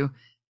have you.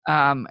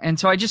 And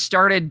so I just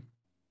started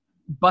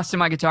busting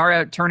my guitar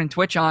out, turning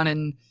Twitch on,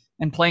 and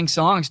playing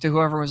songs to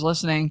whoever was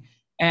listening.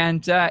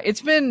 And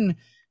it's been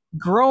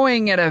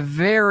growing at a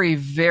very,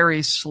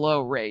 very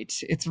slow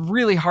rate. It's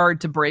really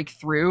hard to break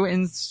through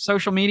in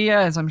social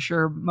media, as I'm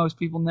sure most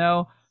people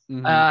know.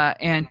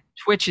 And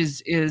Twitch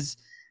is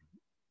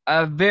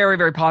a very,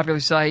 very popular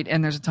site,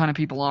 and there's a ton of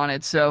people on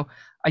it. So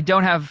I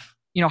don't have,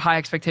 high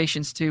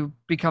expectations to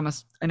become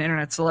an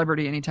internet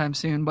celebrity anytime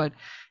soon, but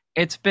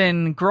it's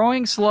been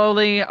growing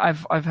slowly.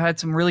 I've had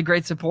some really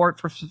great support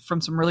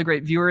from some really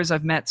great viewers.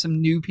 I've met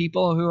some new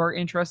people who are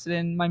interested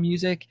in my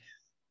music.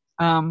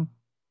 I've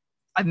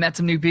met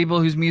some new people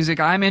whose music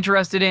I'm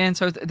interested in.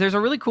 So there's a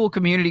really cool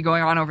community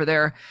going on over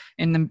there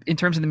in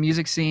terms of the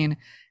music scene.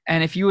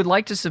 And if you would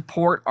like to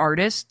support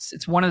artists,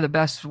 it's one of the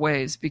best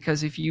ways,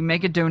 because if you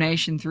make a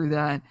donation through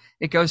that,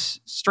 it goes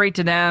straight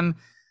to them.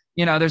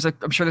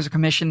 I'm sure there's a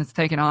commission that's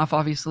taken off,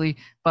 obviously,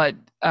 but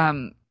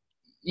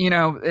it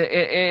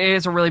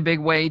is a really big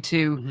way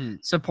to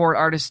support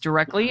artists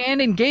directly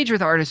and engage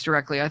with artists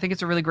directly. I think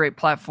it's a really great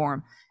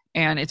platform,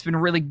 and it's been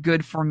really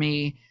good for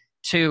me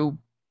to,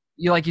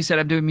 like you said,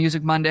 I'm doing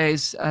Music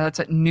Mondays. That's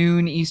at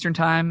noon Eastern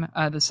time.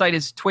 The site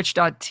is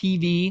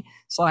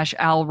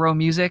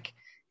twitch.tv/alrowemusic.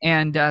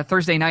 And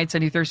Thursday nights, I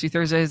do Thirsty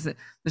Thursdays. I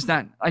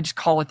just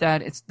call it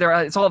that.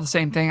 It's all the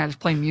same thing. I just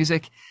play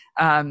music.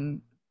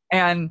 And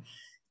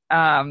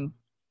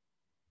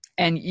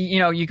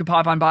you can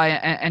pop on by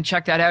and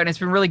check that out. And it's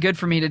been really good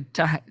for me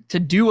to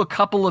do a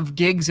couple of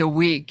gigs a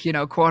week,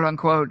 quote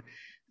unquote.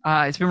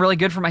 It's been really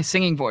good for my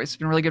singing voice. It's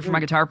been really good for my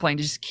guitar playing,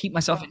 to just keep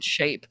myself in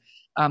shape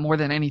more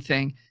than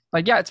anything.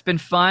 But yeah, it's been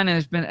fun,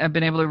 and I've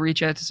been able to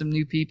reach out to some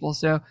new people.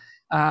 So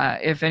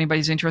if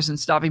anybody's interested in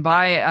stopping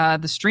by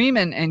the stream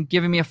and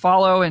giving me a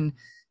follow and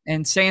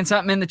saying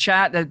something in the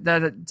chat,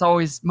 that it's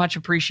always much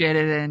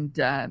appreciated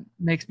and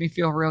makes me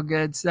feel real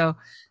good. So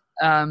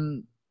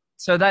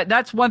so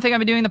that's one thing I've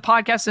been doing. The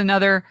podcast,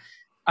 another,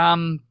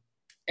 and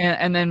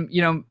then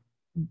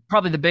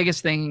probably the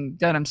biggest thing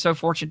that I'm so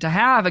fortunate to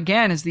have,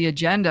 again, is the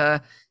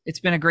agenda.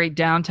 It's been a great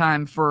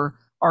downtime for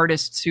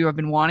artists who have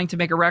been wanting to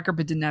make a record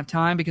but didn't have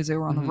time because they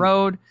were on the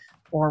road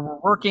or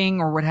were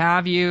working or what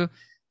have you,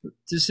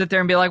 to sit there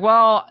and be like,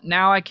 well,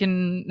 now I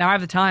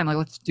have the time, like,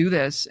 let's do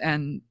this.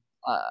 And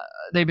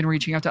they've been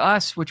reaching out to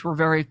us, which we're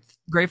very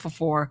grateful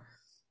for.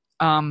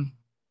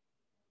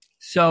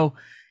 So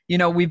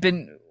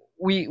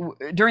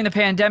during the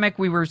pandemic,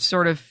 we're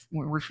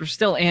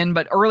still in,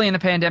 but early in the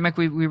pandemic,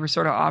 we were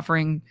sort of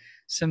offering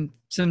some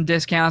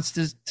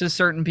discounts to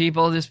certain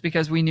people, just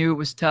because we knew it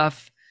was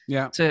tough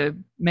to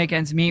make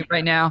ends meet.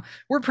 Right now,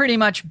 we're pretty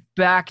much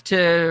back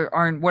to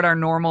what our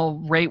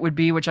normal rate would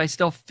be, which I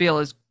still feel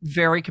is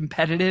very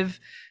competitive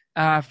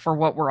for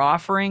what we're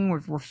offering.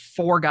 We're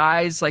four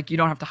guys. Like, you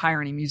don't have to hire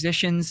any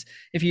musicians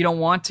if you don't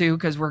want to,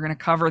 because we're going to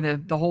cover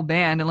the whole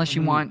band, unless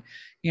you want,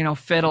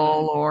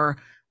 fiddle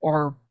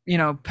or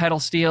pedal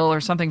steel or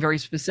something very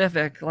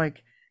specific.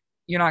 Like,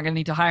 you're not going to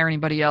need to hire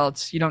anybody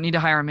else. You don't need to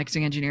hire a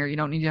mixing engineer. You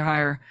don't need to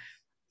hire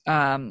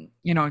an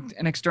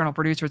external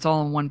producer. It's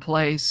all in one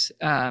place.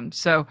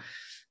 So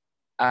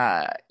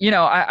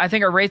I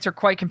think our rates are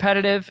quite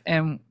competitive,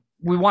 and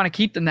we want to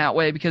keep them that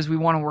way, because we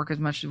want to work as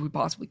much as we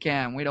possibly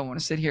can. We don't want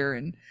to sit here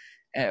and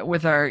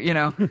with our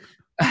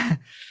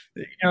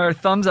our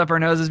thumbs up our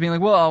noses, being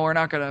like, well, we're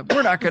not gonna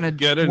good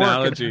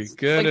analogy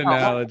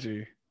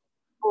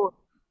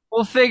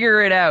We'll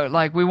figure it out.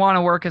 Like, we want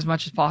to work as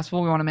much as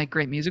possible. We want to make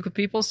great music with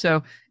people.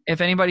 So if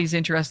anybody's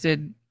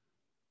interested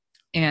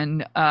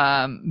in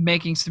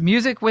making some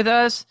music with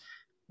us,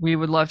 we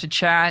would love to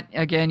chat.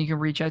 Again, you can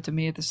reach out to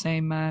me at the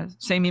same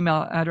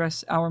email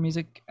address,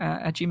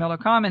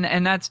 ourmusic@gmail.com.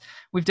 And that's,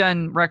 we've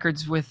done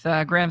records with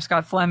Graham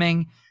Scott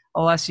Fleming,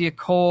 Alessia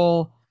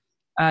Cole,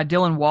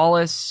 Dylan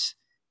Wallace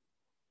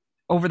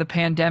over the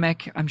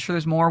pandemic. I'm sure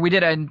there's more. We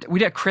did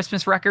a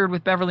Christmas record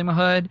with Beverly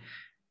Mahood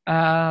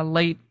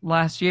late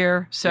last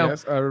year. So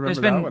yes, I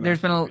remember there's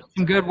been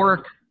some good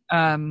work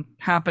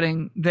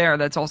happening there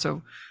that's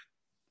also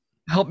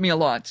helped me a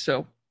lot.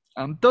 So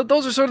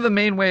those are sort of the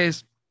main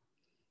ways.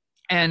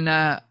 And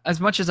as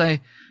much as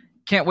I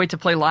can't wait to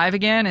play live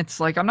again, it's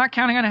like I'm not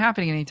counting on it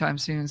happening anytime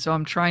soon. So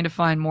I'm trying to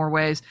find more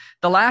ways.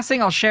 The last thing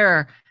I'll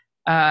share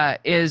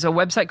is a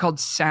website called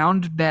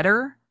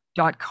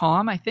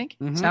soundbetter.com, I think.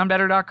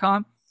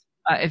 Soundbetter.com.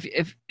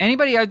 If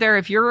anybody out there,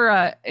 if you're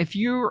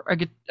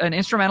an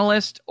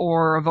instrumentalist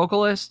or a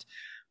vocalist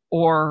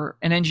or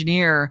an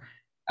engineer,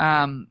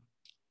 and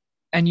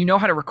you know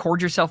how to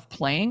record yourself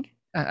playing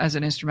as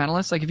an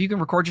instrumentalist, like if you can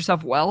record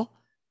yourself well,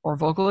 or a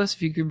vocalist,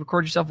 if you can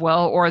record yourself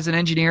well, or as an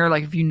engineer,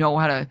 like if you know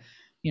how to,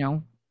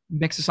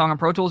 mix a song on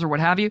Pro Tools or what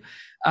have you,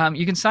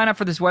 you can sign up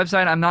for this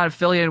website. I'm not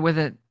affiliated with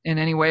it in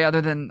any way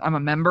other than I'm a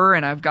member,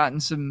 and I've gotten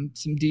some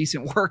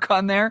decent work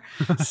on there.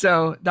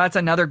 So that's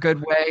another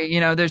good way.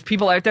 There's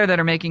people out there that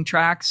are making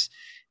tracks,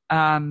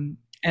 and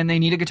they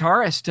need a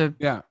guitarist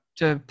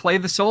to play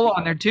the solo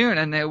on their tune,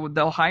 and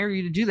they'll hire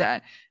you to do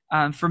that.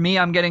 For me,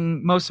 I'm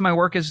getting most of my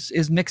work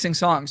is mixing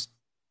songs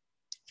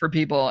for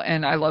people,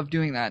 and I love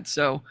doing that.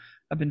 So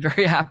I've been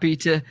very happy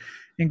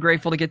and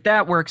grateful to get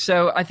that work.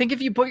 So I think if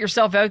you put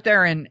yourself out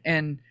there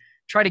and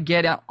try to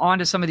get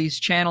onto some of these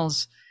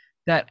channels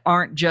that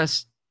aren't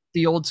just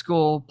the old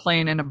school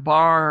playing in a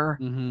bar,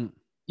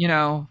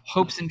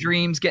 hopes and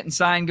dreams, getting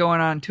signed,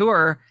 going on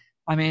tour.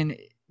 I mean,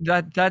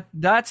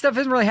 that stuff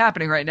isn't really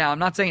happening right now. I'm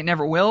not saying it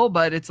never will,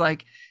 but it's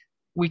like,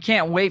 we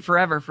can't wait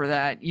forever for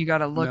that. You got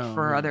to look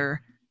for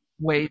other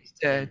ways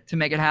to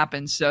make it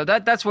happen. So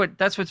that's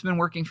what's been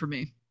working for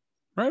me.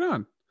 Right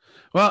on.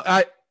 Well,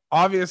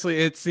 obviously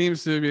it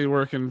seems to be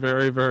working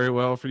very, very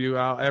well for you,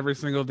 Al. Every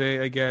single day,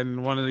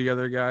 again, one of the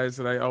other guys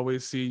that I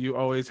always see, you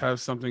always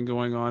have something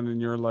going on in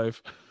your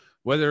life,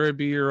 whether it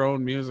be your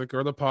own music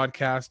or the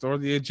podcast or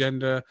the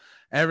agenda.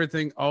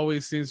 Everything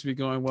always seems to be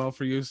going well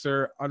for you,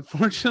 sir.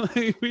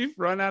 Unfortunately, we've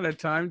run out of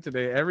time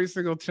today. Every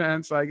single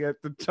chance I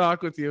get to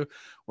talk with you,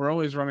 we're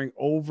always running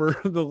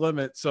over the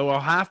limit. So I'll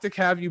have to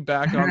have you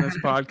back on this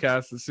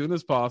podcast as soon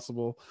as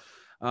possible.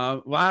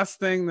 Last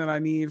thing that I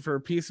need for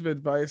a piece of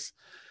advice: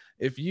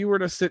 if you were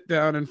to sit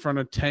down in front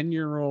of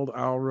 10-year-old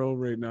Al Rowe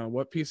right now,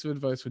 what piece of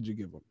advice would you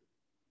give him?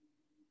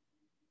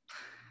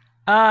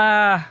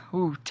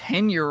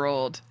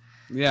 10-year-old.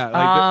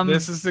 Yeah,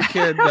 this is the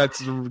kid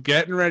that's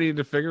getting ready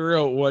to figure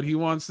out what he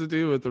wants to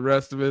do with the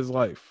rest of his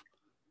life.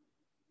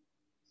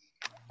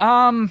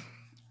 Wow.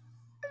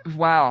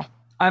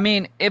 I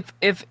mean, if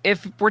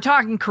we're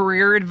talking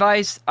career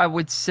advice, I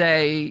would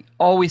say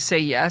always say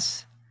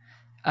yes.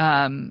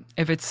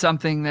 If it's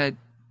something that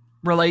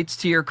relates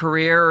to your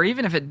career, or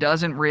even if it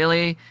doesn't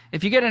really,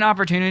 if you get an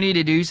opportunity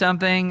to do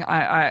something,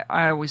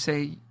 I always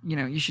say,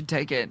 you should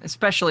take it,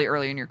 especially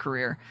early in your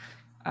career.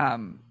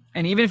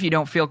 And even if you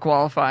don't feel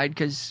qualified,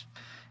 because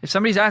if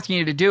somebody's asking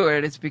you to do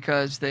it, it's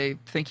because they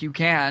think you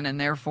can,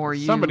 and therefore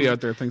somebody out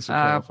there thinks you're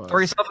qualified. Throw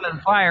yourself in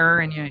the fire,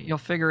 and you'll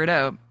figure it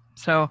out.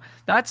 So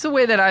that's the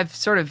way that I've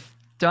sort of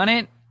done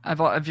it.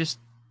 I've just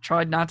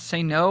tried not to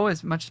say no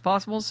as much as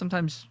possible.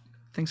 Sometimes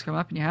things come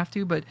up and you have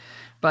to, but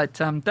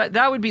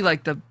that would be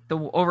like the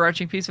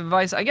overarching piece of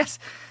advice, I guess.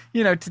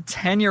 To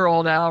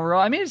 10-year-old Al Rowe,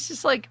 I mean, it's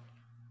just like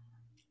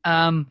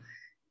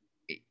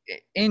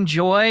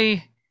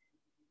enjoy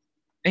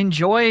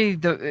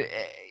the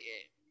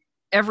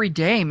every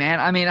day, man.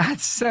 I mean, that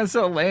sounds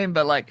so lame,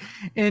 but like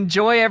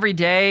enjoy every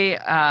day.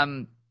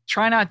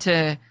 Try not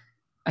to,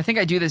 I think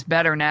I do this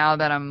better now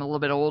that I'm a little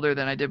bit older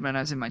than I did when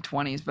I was in my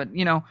 20s, but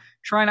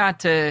try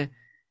not to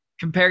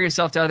compare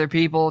yourself to other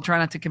people. Try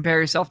not to compare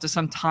yourself to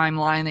some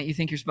timeline that you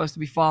think you're supposed to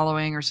be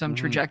following, or some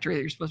trajectory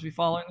that you're supposed to be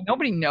following.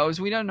 Nobody knows.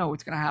 We don't know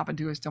what's going to happen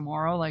to us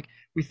tomorrow. Like,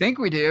 we think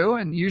we do.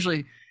 And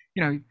usually,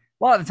 a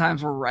lot of the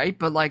times we're right,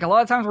 but like a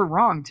lot of times we're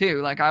wrong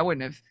too. Like, I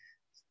wouldn't have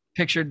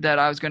pictured that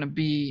I was going to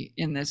be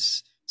in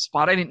this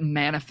spot. I didn't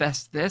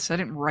manifest this. I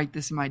didn't write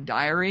this in my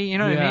diary. You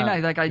know what I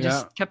mean? I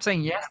just kept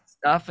saying yes to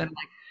stuff.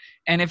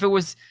 And if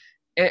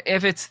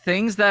it's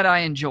things that I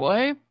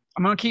enjoy,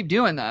 I'm going to keep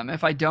doing them.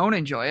 If I don't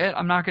enjoy it,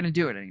 I'm not going to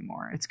do it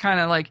anymore. It's kind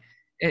of like,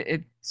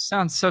 it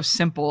sounds so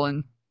simple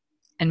and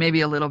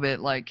maybe a little bit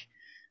like,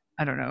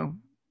 I don't know.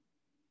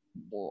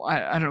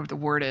 I don't know what the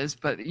word is,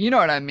 but you know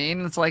what I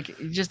mean? It's like,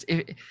 just,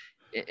 if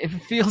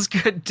it feels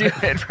good, do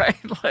it,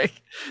 right? Like,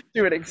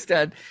 do it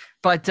instead.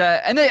 But,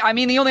 and then, I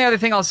mean, the only other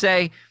thing I'll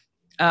say,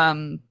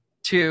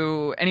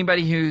 to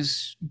anybody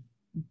who's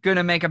going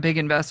to make a big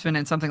investment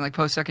in something like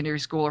post-secondary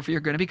school, or if you're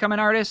going to become an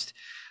artist,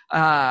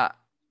 I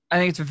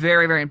think it's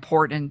very, very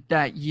important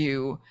that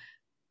you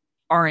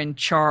are in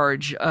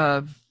charge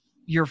of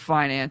your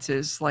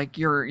finances. Like,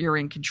 you're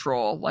in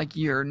control. Like,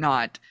 you're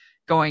not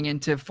going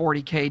into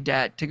 $40,000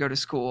 debt to go to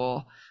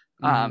school.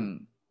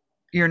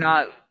 You're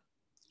not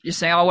you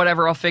say, oh,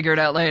 whatever, I'll figure it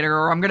out later,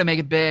 or I'm going to make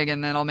it big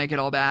and then I'll make it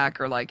all back,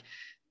 or like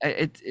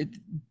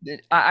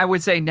I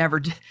would say never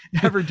do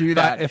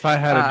that. If I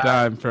had a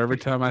dime for every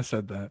time I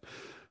said that.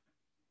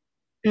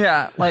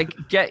 Yeah, like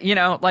get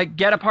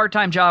a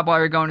part-time job while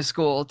you're going to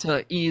school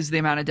to ease the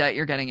amount of debt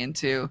you're getting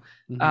into.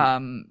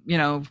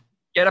 Mm-hmm.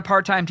 Get a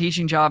part-time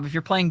teaching job. If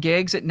you're playing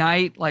gigs at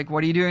night, like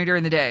what are you doing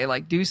during the day?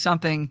 Like do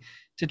something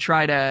to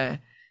try to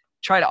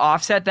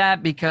offset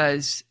that,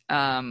 because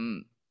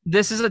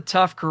this is a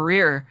tough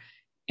career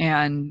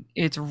and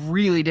it's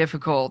really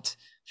difficult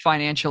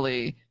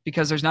financially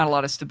because there's not a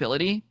lot of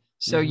stability.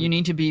 So you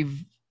need to be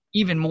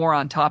even more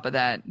on top of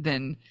that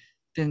than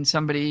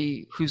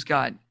somebody who's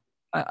got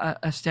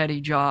a steady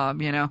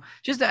job, and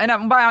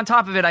by on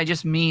top of it, I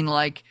just mean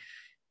like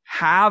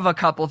have a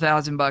couple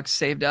 $1,000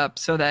 saved up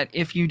so that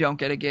if you don't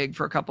get a gig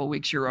for a couple of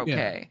weeks, you're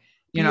okay.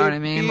 You know what I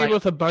mean? Like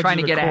with a budget trying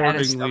to get ahead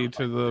of accordingly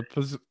stuff.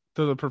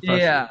 to the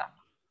profession.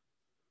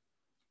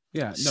 Yeah.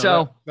 No,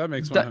 so that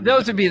makes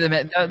those would be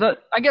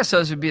I guess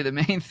those would be the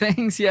main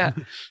things. Yeah.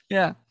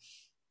 Yeah.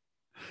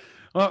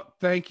 Well,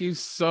 thank you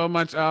so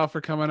much, Al,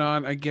 for coming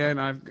on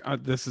again.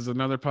 This is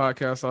another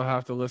podcast I'll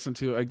have to listen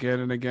to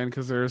again and again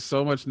because there is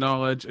so much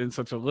knowledge in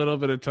such a little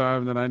bit of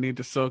time that I need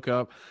to soak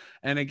up.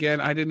 And again,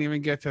 I didn't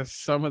even get to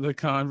some of the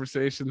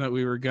conversation that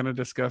we were going to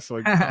discuss.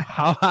 Like,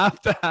 I'll have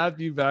to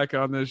have you back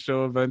on this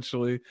show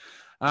eventually.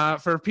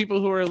 For people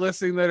who are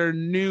listening that are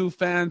new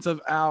fans of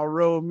Al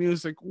Rowe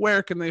music,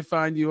 where can they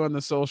find you on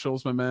the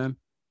socials, my man?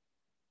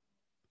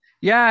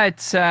 Yeah,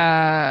 it's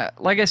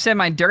like I said,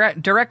 my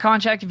direct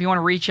contact if you want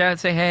to reach out,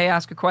 say, hey,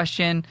 ask a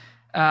question,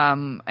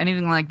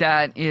 anything like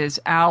that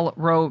is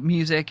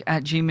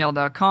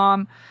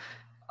alrowemusic@gmail.com.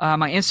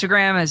 My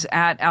Instagram is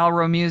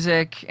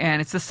 @alrowemusic,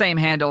 and it's the same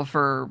handle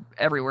for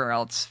everywhere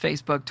else,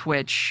 Facebook,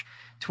 Twitch,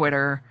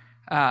 Twitter.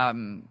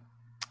 And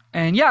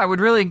yeah, I would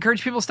really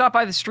encourage people to stop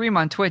by the stream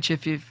on Twitch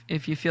if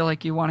you feel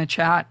like you want to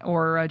chat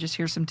or just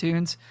hear some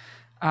tunes.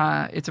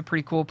 It's a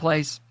pretty cool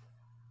place.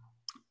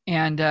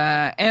 And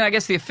I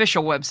guess the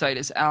official website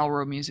is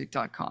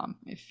alrowemusic.com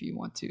if you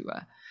want to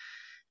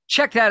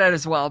check that out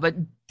as well. But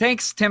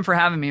thanks, Tim, for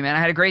having me, man. I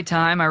had a great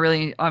time. I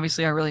really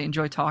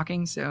enjoy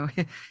talking. So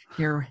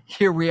here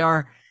we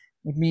are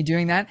with me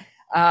doing that.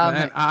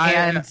 And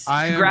congrats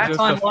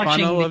on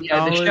launching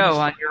the show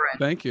on your end.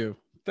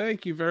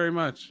 Thank you very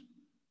much.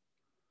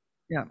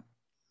 Yeah,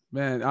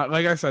 man.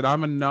 Like I said,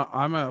 I'm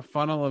a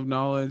funnel of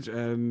knowledge,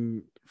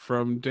 and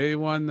from day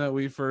one that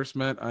we first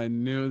met, I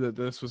knew that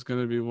this was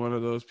going to be one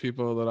of those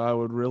people that I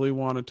would really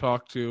want to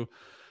talk to,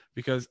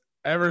 because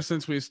ever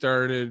since we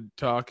started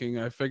talking,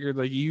 I figured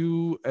like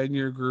you and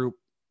your group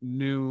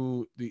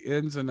knew the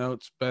ins and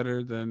outs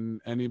better than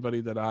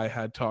anybody that I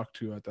had talked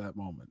to at that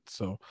moment.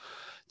 So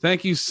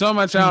thank you so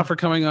much, Al, for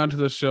coming on to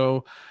the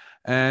show,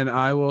 and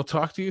I will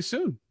talk to you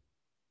soon.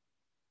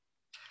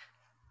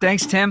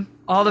 Thanks, Tim.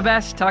 All the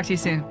best. Talk to you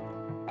soon.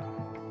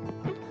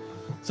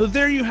 So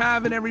there you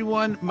have it,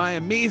 everyone. My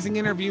amazing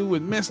interview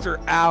with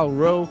Mr. Al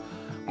Rowe.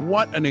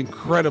 What an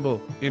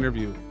incredible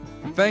interview.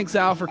 Thanks,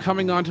 Al, for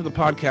coming on to the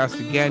podcast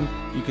again.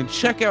 You can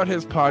check out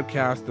his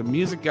podcast, The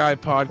Music Guy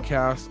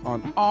Podcast,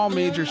 on all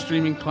major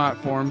streaming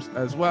platforms,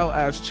 as well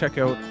as check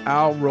out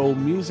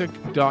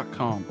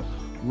alrowemusic.com.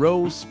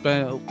 Rowe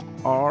spelled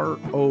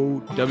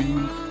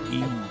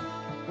R-O-W-E.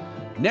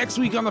 Next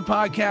week on the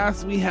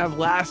podcast, we have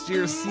last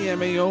year's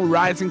CMAO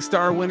Rising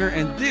Star winner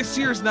and this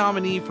year's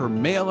nominee for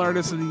Male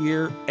Artist of the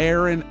Year,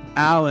 Aaron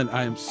Allen.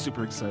 I am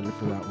super excited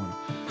for that one.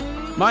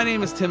 My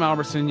name is Tim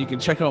Albertson. You can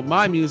check out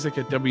my music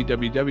at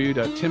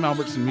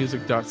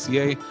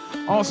www.timalbertsonmusic.ca.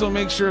 Also,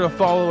 make sure to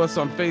follow us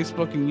on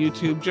Facebook and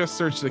YouTube. Just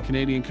search the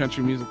Canadian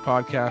Country Music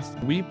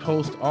Podcast. We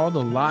post all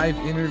the live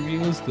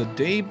interviews the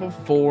day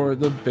before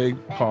the big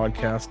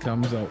podcast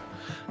comes out.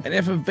 And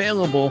if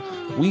available,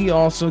 we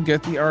also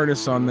get the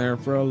artists on there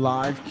for a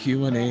live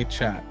Q&A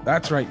chat.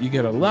 That's right, you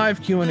get a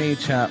live Q&A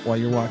chat while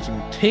you're watching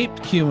a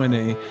taped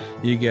Q&A.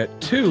 You get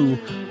 2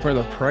 for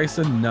the price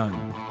of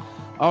none.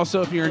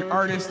 Also, if you're an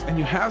artist and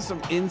you have some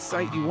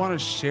insight you want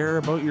to share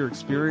about your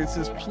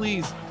experiences,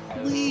 please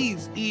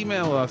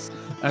email us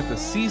at the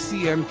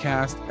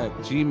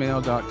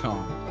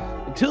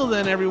ccmcast@gmail.com. Until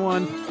then,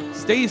 everyone,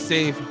 stay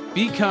safe,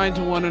 be kind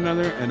to one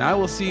another, and I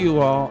will see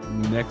you all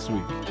next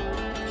week.